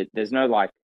 There's no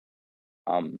like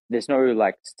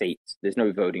seats. There's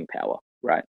no voting power,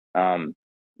 right?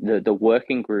 The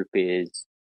working group is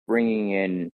bringing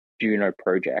in Juno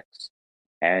projects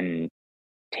and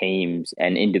teams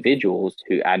and individuals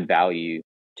who add value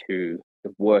to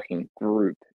the working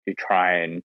group to try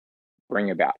and bring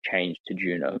about change to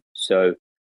Juno. So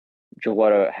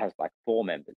Gelato has like 4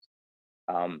 members.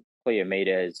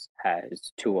 Cleometers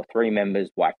has 2 or 3 members.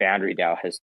 Y Foundry DAO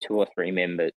has 2 or 3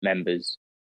 members.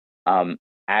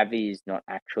 Avi's not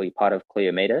actually part of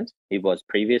Cleometers. He was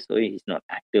previously. He's not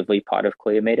actively part of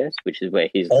Cleometers, which is where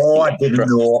he's. Oh, I didn't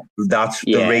know. That's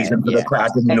the reason for the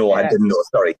question. I didn't know.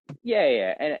 Sorry.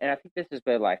 Yeah. And I think this is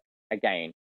where, like,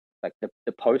 again, like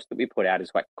the post that we put out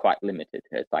is like quite limited.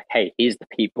 It's like, hey, here's the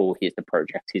people, here's the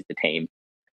projects, here's the team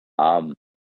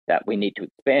that we need to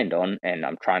expand on. And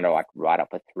I'm trying to like write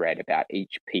up a thread about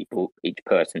each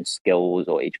person's skills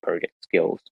or each project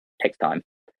skills. Takes time.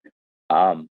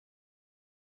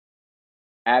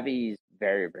 Avi's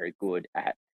very, very good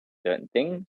at certain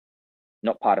things.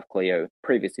 Not part of Clio,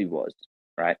 previously was,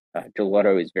 right?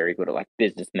 Gelato is very good at like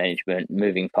business management,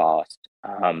 moving fast,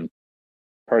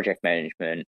 project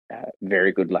management,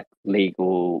 very good like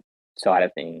legal side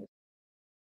of things.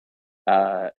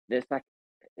 There's like,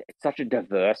 it's such a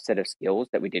diverse set of skills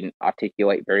that we didn't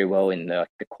articulate very well in the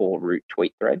core root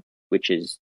tweet thread, which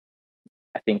is,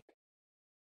 I think,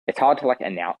 it's hard to like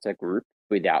announce a group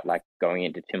without like going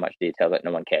into too much detail that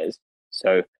no one cares.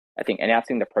 So I think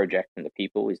announcing the project and the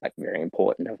people is like very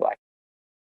important of like,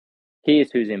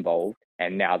 here's who's involved.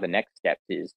 And now the next step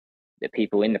is the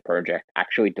people in the project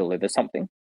actually deliver something,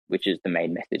 which is the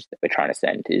main message that we're trying to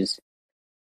send is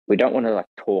we don't want to like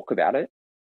talk about it.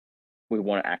 We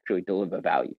want to actually deliver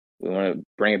value. We want to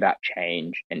bring about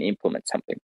change and implement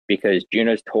something because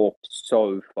Juno's talked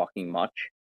so fucking much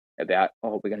about,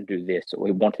 oh, we're going to do this, or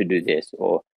we want to do this,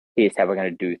 or here's how we're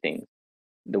going to do things.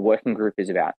 The working group is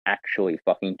about actually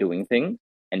fucking doing things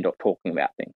and not talking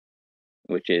about things,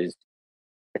 which is,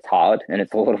 it's hard and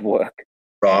it's a lot of work.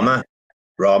 Rarma.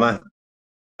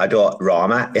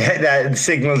 That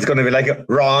signal's going to be like,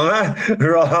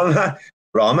 Rarma.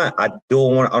 I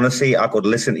don't want, honestly, I could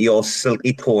listen to your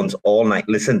silky tones all night.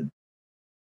 Listen.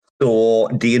 So,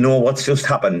 do you know what's just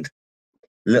happened?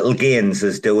 Little Gaines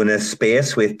is doing a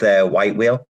space with White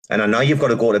Whale. And I know you've got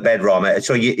to go to bed, Rarma.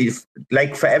 So, if,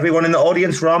 like, for everyone in the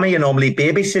audience, Rarma, you normally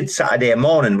babysit Saturday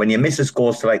morning when your missus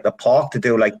goes to, like, the park to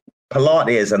do, like,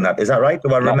 Pilates and that. Is that right?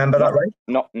 Do I remember that right?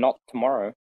 Not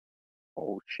tomorrow.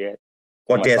 Oh, shit.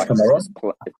 What day is tomorrow?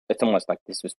 It's almost like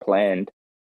this was planned.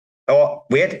 Oh,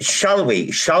 wait, shall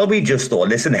we just, though,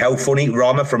 listen how funny,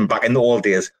 Rarma, from back in the old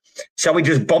days, shall we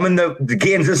just bomb in the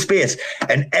games of space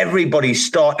and everybody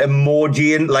start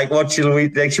emojiing, like, what shall we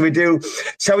do?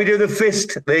 Shall we do the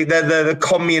fist, the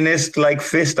communist, like,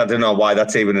 fist? I don't know why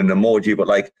that's even an emoji, but,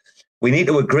 like, we need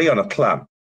to agree on a plan.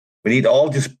 We need to all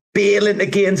just bail into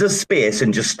games of space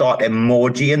and just start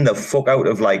emojiing the fuck out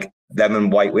of, like, them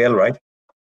and White Whale, right?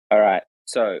 All right.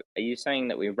 So, are you saying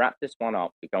that we wrap this one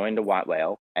up, we go into White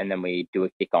Whale, and then we do a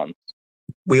kick-on?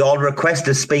 We all request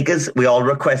as speakers. Let's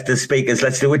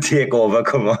do a takeover.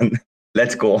 Come on.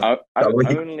 Let's go.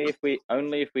 Only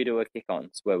if we do a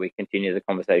kick-ons where we continue the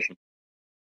conversation.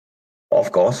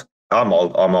 Of course. I'm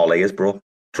all ears, bro.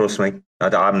 Trust me.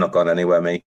 I'm not going anywhere,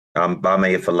 me. I'm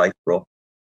here for life, bro.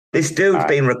 This dude's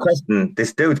been requesting.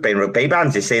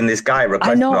 Bbandz, you're seeing this guy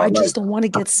requesting. I know. I just don't want to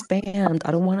get spammed.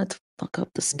 I don't want it to fuck up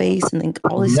the space and then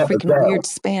all this freaking weird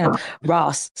spam.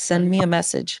 Ross, send me a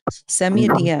message. Send me a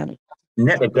DM.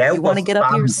 Never doubt. You want to get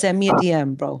up here? Send me a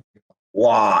DM, bro.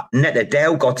 wow,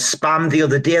 NetAdele got spammed the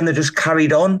other day and they just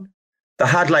carried on. They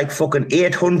had like fucking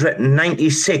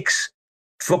 896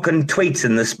 fucking tweets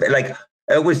in this. Like,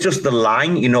 it was just the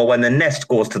line, you know, when the nest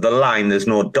goes to the line, there's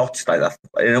no dots like that.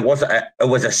 And it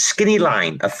was a skinny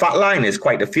line. A fat line is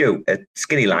quite a few. A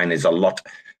skinny line is a lot.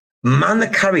 Man, they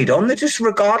carried on. They just,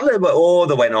 regardless,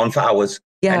 they went on for hours.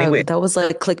 Yeah, anyway. that was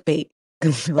like clickbait.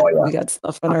 We got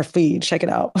stuff on our feed. Check it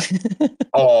out.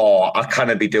 I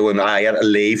can't be doing that. I had to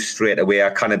leave straight away. I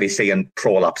can't be seeing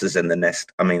prolapses in the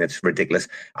nest. I mean, it's ridiculous.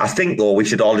 I think, though, we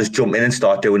should all just jump in and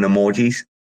start doing emojis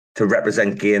to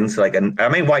represent gains. Like, I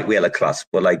mean, white whale are class,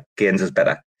 but like gains is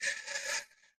better.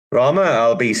 Rarma,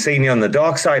 I'll be seeing you on the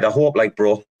dark side. I hope, like,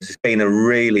 bro, this has been a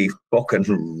really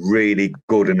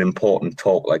good and important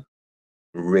talk. Like,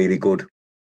 really good,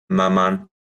 my man.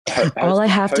 All I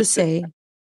have to say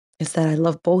is that I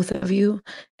love both of you,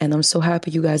 and I'm so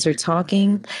happy you guys are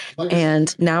talking.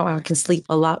 And now I can sleep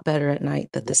a lot better at night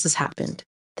that this has happened.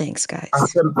 Thanks, guys.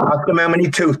 Ask them how many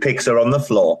toothpicks are on the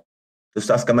floor. Just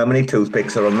ask him how many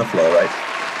toothpicks are on the floor, right?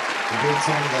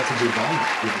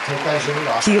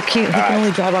 He can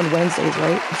only drive on Wednesdays,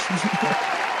 right?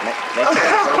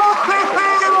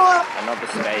 Another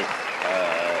space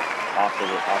after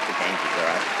games, all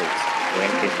right? Because we're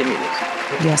going to continue this.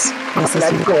 Yes.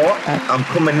 Let's go. I'm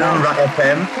coming on RAC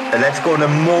FM, and let's go and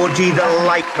emoji the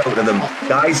life out of them.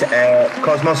 Guys,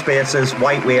 Cosmos Spaces,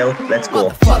 White Whale, let's go.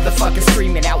 Motherfuckers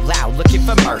screaming out loud, looking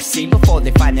for mercy before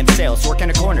they find themselves working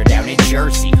a corner down in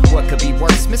Jersey. What could be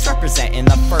worse? Misrepresenting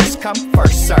the first come,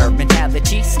 first serve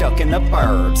mentality stuck in the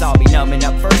burbs. I'll be numbing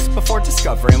up first before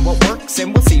discovering what works,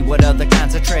 and we'll see what other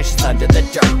kinds of treasures under the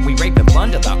dirt. We rape and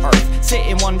plunder the earth, sit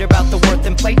and wonder about the worth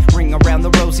and play, ring around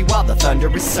the rosy while the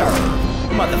thunder is served.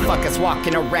 Motherfuckers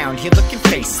walking around here looking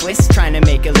faceless, trying to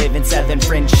make a living selling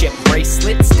friendship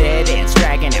bracelets. Dead ends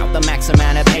dragging out the max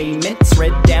amount of payments.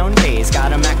 Red down days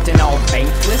got them acting all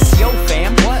bankless. Yo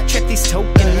fam, what? Check these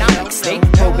tokenomics. They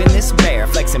probing this bear,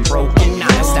 flexing broken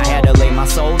honest. I had to lay my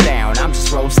soul down, I'm just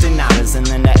roasting honors. And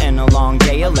then to end a long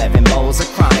day, 11 bowls of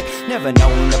chronic. Never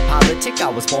known to politic, I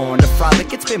was born to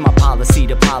frolic. It's been my policy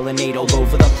to pollinate all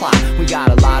over the plot. We got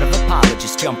a lot of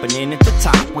apologists jumping in at the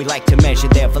top. We like to measure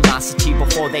their velocity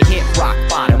before they hit rock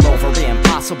bottom. Over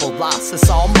impossible loss, it's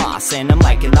all moss, and I'm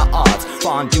liking the odds.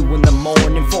 Fondue in the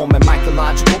morning, forming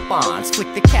mycological bonds.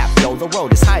 Flick the cap, yo, the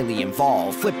road is highly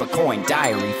involved. Flip a coin,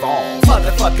 diary falls.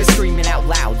 Motherfuckers screaming out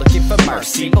loud, looking for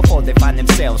mercy before they find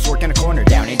themselves working a corner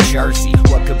down in Jersey.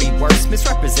 What could be worse?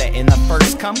 Misrepresenting the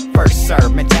first come, first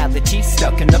serve mentality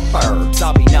stuck in the burbs.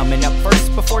 I'll be numbing up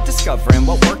first before discovering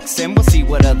what works, and we'll see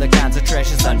what other kinds of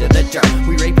treasures under the dirt.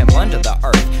 We rape and plunder the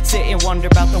earth, sit and wonder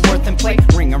about the worth and play,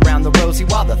 ring around the rosy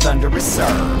while the thunder is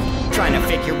served. Trying to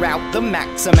figure out the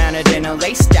max amount of dinner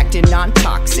lace, stacked in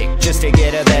non-toxic, just to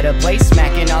get a better place.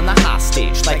 Smacking on the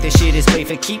hostage, like the shit is play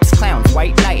for keeps. Clowns,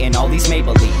 white knight, and all these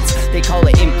Maybellines. They call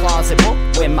it implausible,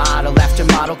 when model after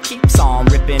model keeps on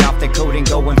ripping off the coat and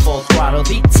going full throttle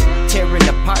beats. Tearing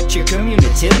apart your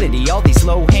community, all these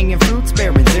low-hanging fruits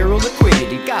bearing zero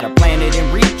liquidity. Got a planet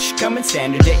in reach, coming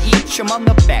standard to each. I'm on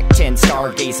the back 10,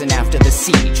 stargazing after the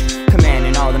siege,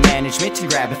 commanding all the management to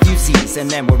grab a few Z's, and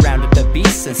then we'll round up the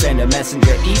beasts and send a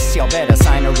messenger east. Y'all better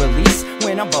sign a release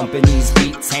when I'm bumping these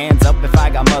beats. Hands up if I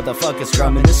got motherfuckers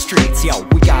drumming the streets. Yo,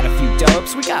 we got a few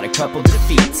dubs, we got a couple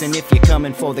defeats, and if you're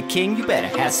coming for the king, you better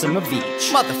have some of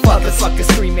each.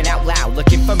 Motherfuckers screaming out loud,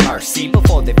 looking for mercy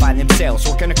before they find themselves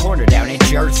working a corner down in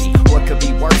Jersey. What could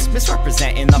be worse?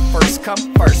 Misrepresenting the first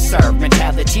come, first serve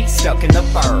mentality stuck in the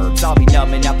burbs. I'll be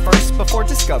numbing up first before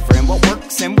discovering what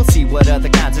works, and we'll see what other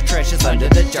kinds of treasures under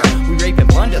the dirt. We rape and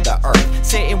plunder the earth,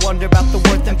 sit and wonder about the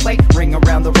worth and play, ring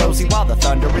around the rosy while the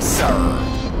thunder is served.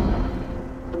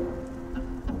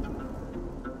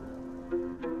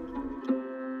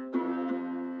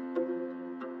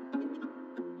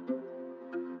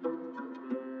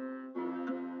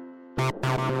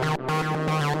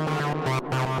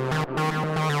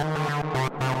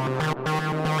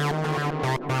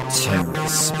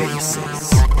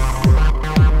 Spaces.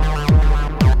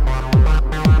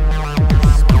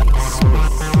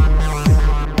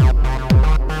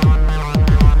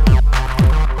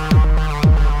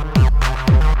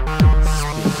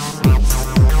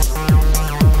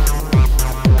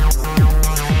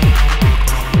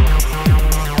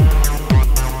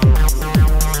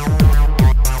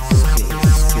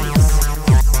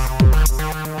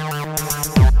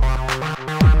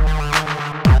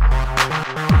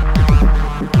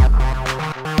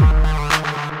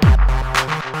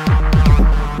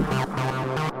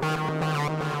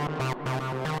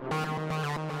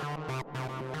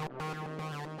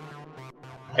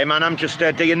 Hey man, I'm just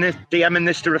DMing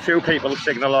this to a few people.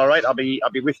 Signal, all right? I'll be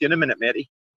with you in a minute, matey.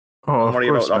 Oh, Don't worry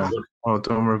of course, about man. that. Oh,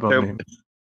 don't worry about me.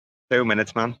 2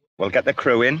 minutes, man. We'll get the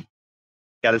crew in.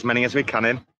 Get as many as we can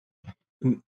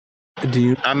in. Do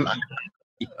you?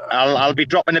 I'll be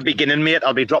dropping the beginning, mate.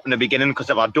 I'll be dropping the beginning because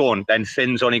if I don't, then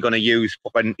Finn's only going to use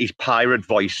fucking his pirate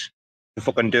voice to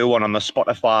fucking do one on the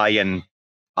Spotify and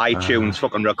iTunes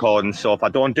fucking recording. So if I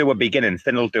don't do a beginning,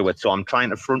 Finn will do it. So I'm trying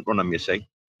to front run him, you see.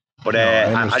 But I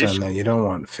understand that you don't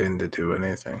want Finn to do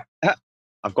anything.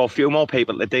 I've got a few more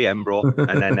people to DM, bro,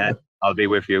 and then I'll be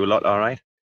with you a lot. All right.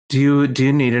 Do you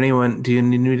need anyone? Do you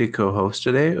need me to co-host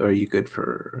today, or are you good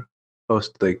for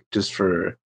host? Like just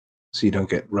for so you don't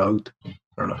get rugged,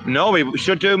 or not? No, we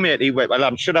should do, mate. Well,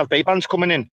 I should have Bbandz coming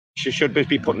in. She should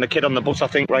be putting the kid on the bus, I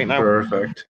think, right now.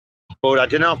 Perfect. But I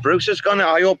don't know if Bruce is gonna.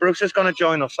 I hope Bruce is gonna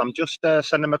join us. I'm just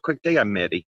sending him a quick DM,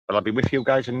 matey. But I'll be with you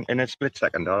guys in a split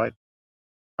second. All right.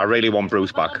 I really want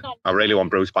Bruce back.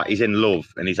 He's in love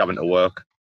and he's having to work.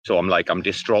 So I'm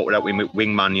distraught without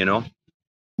wingman, you know.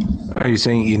 Are you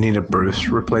saying you need a Bruce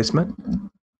replacement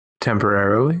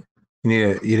temporarily?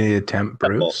 You need a temp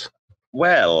Bruce?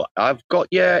 Well, I've got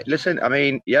listen, I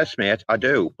mean, yes, mate, I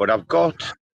do. But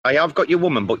I have got your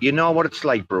woman, but you know what it's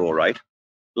like, bro, right?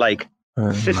 Like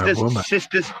sisters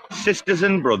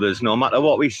and brothers, no matter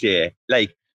what we say,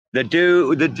 like they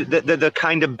do the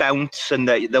kind of bounce and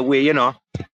the way, you know.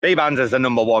 Bbandz is the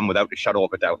number one without a shadow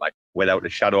of a doubt.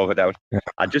 Yeah.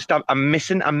 I'm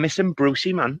missing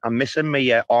Brucey, man. I'm missing me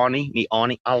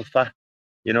Arnie Alpha.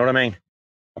 You know what I mean?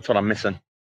 That's what I'm missing.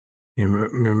 You're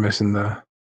missing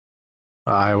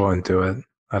I won't do it.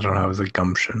 I don't have the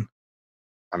gumption.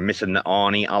 I'm missing the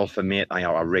Arnie Alpha, mate.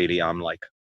 I really am. Like.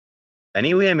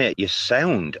 Anyway, mate, you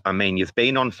sound. I mean, you've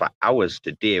been on for hours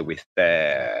today with.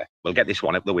 We'll get this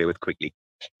one up the way with quickly.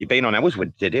 You've been on hours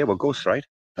today with Ghost, right?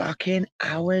 Fucking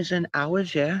hours and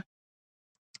hours, yeah.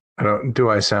 I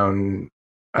don't sound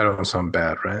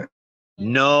bad, right?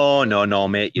 No,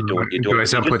 mate. You don't. Do I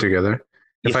sound put together?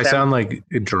 If I sound like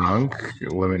drunk,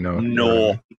 let me know.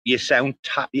 No, you sound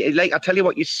like I tell you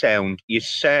what you sound. You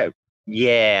sound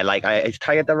like is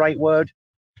tired the right word?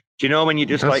 Do you know when you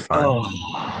just like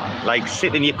like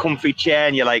sit in your comfy chair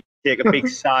and you like take a big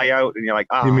sigh out and you're like,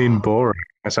 You mean boring?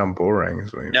 I sound boring.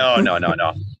 No.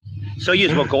 So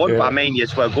you were going. Yeah. I mean, you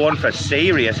were going for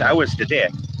serious hours today.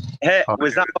 Hey,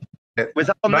 was that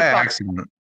on the back? Accident.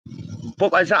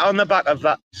 But was that on the back of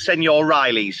that Senor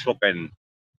Riley's fucking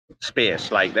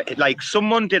space? Like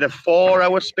someone did a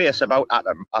 4-hour space about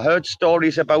Adam. I heard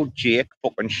stories about Jake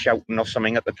fucking shouting or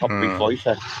something at the top of his voice.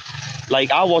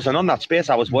 Like I wasn't on that space.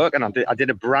 I was working. I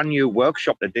did a brand new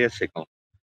workshop today, Signal.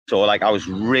 So like I was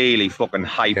really fucking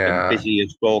hyped and busy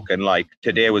as fuck. And like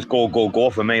today was go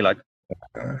for me. Like.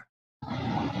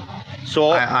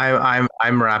 So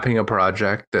I'm wrapping a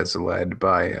project that's led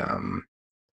by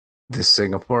the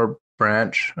Singapore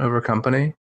branch of our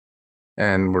company,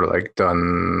 and we're like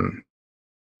done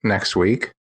next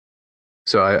week.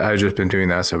 So I've just been doing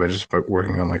that. So I've been just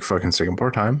working on like fucking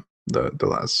Singapore time. The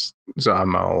last, so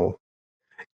I'm all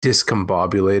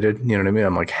discombobulated. You know what I mean?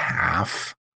 I'm like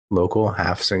half local,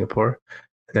 half Singapore.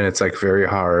 And then it's like very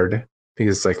hard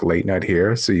because it's like late night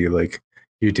here. So you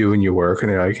do when you work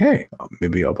and you're like, hey,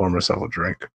 maybe I'll pour myself a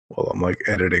drink while I'm like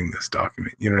editing this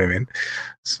document. You know what I mean?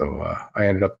 So I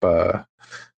ended up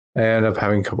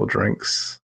having a couple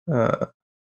drinks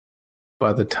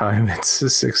by the time it's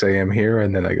 6 a.m. here,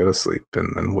 and then I go to sleep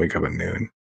and then wake up at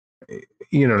noon.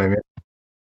 You know what I mean?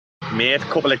 Mate,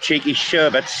 couple of cheeky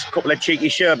sherbets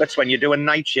when you're doing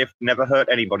night shift never hurt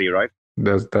anybody, right?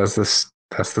 That's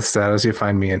the status you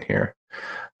find me in here.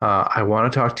 I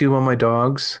want to talk to you about my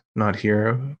dogs. Not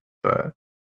here, but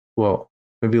well,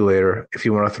 maybe later. If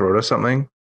you want to throw to something,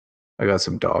 I got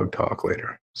some dog talk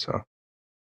later. So.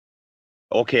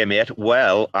 Okay, mate.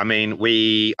 Well, I mean,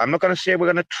 I'm not going to say we're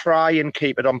going to try and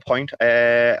keep it on point.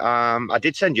 I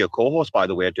did send you a co-host, by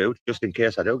the way, dude, just in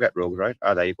case I do get rogue, right?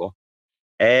 There you go.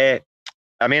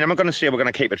 I mean, I'm not going to say we're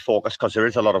going to keep it focused because there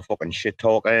is a lot of fucking shit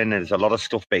talking. There's a lot of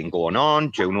stuff being going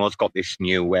on. Juno's got this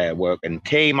new working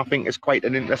team. I think it's quite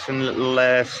an interesting little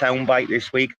soundbite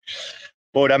this week.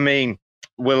 But I mean,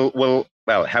 well,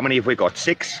 how many have we got?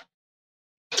 6?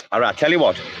 All right, tell you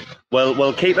what.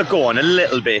 We'll keep it going a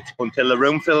little bit until the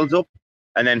room fills up,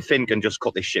 and then Finn can just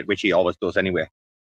cut this shit, which he always does anyway.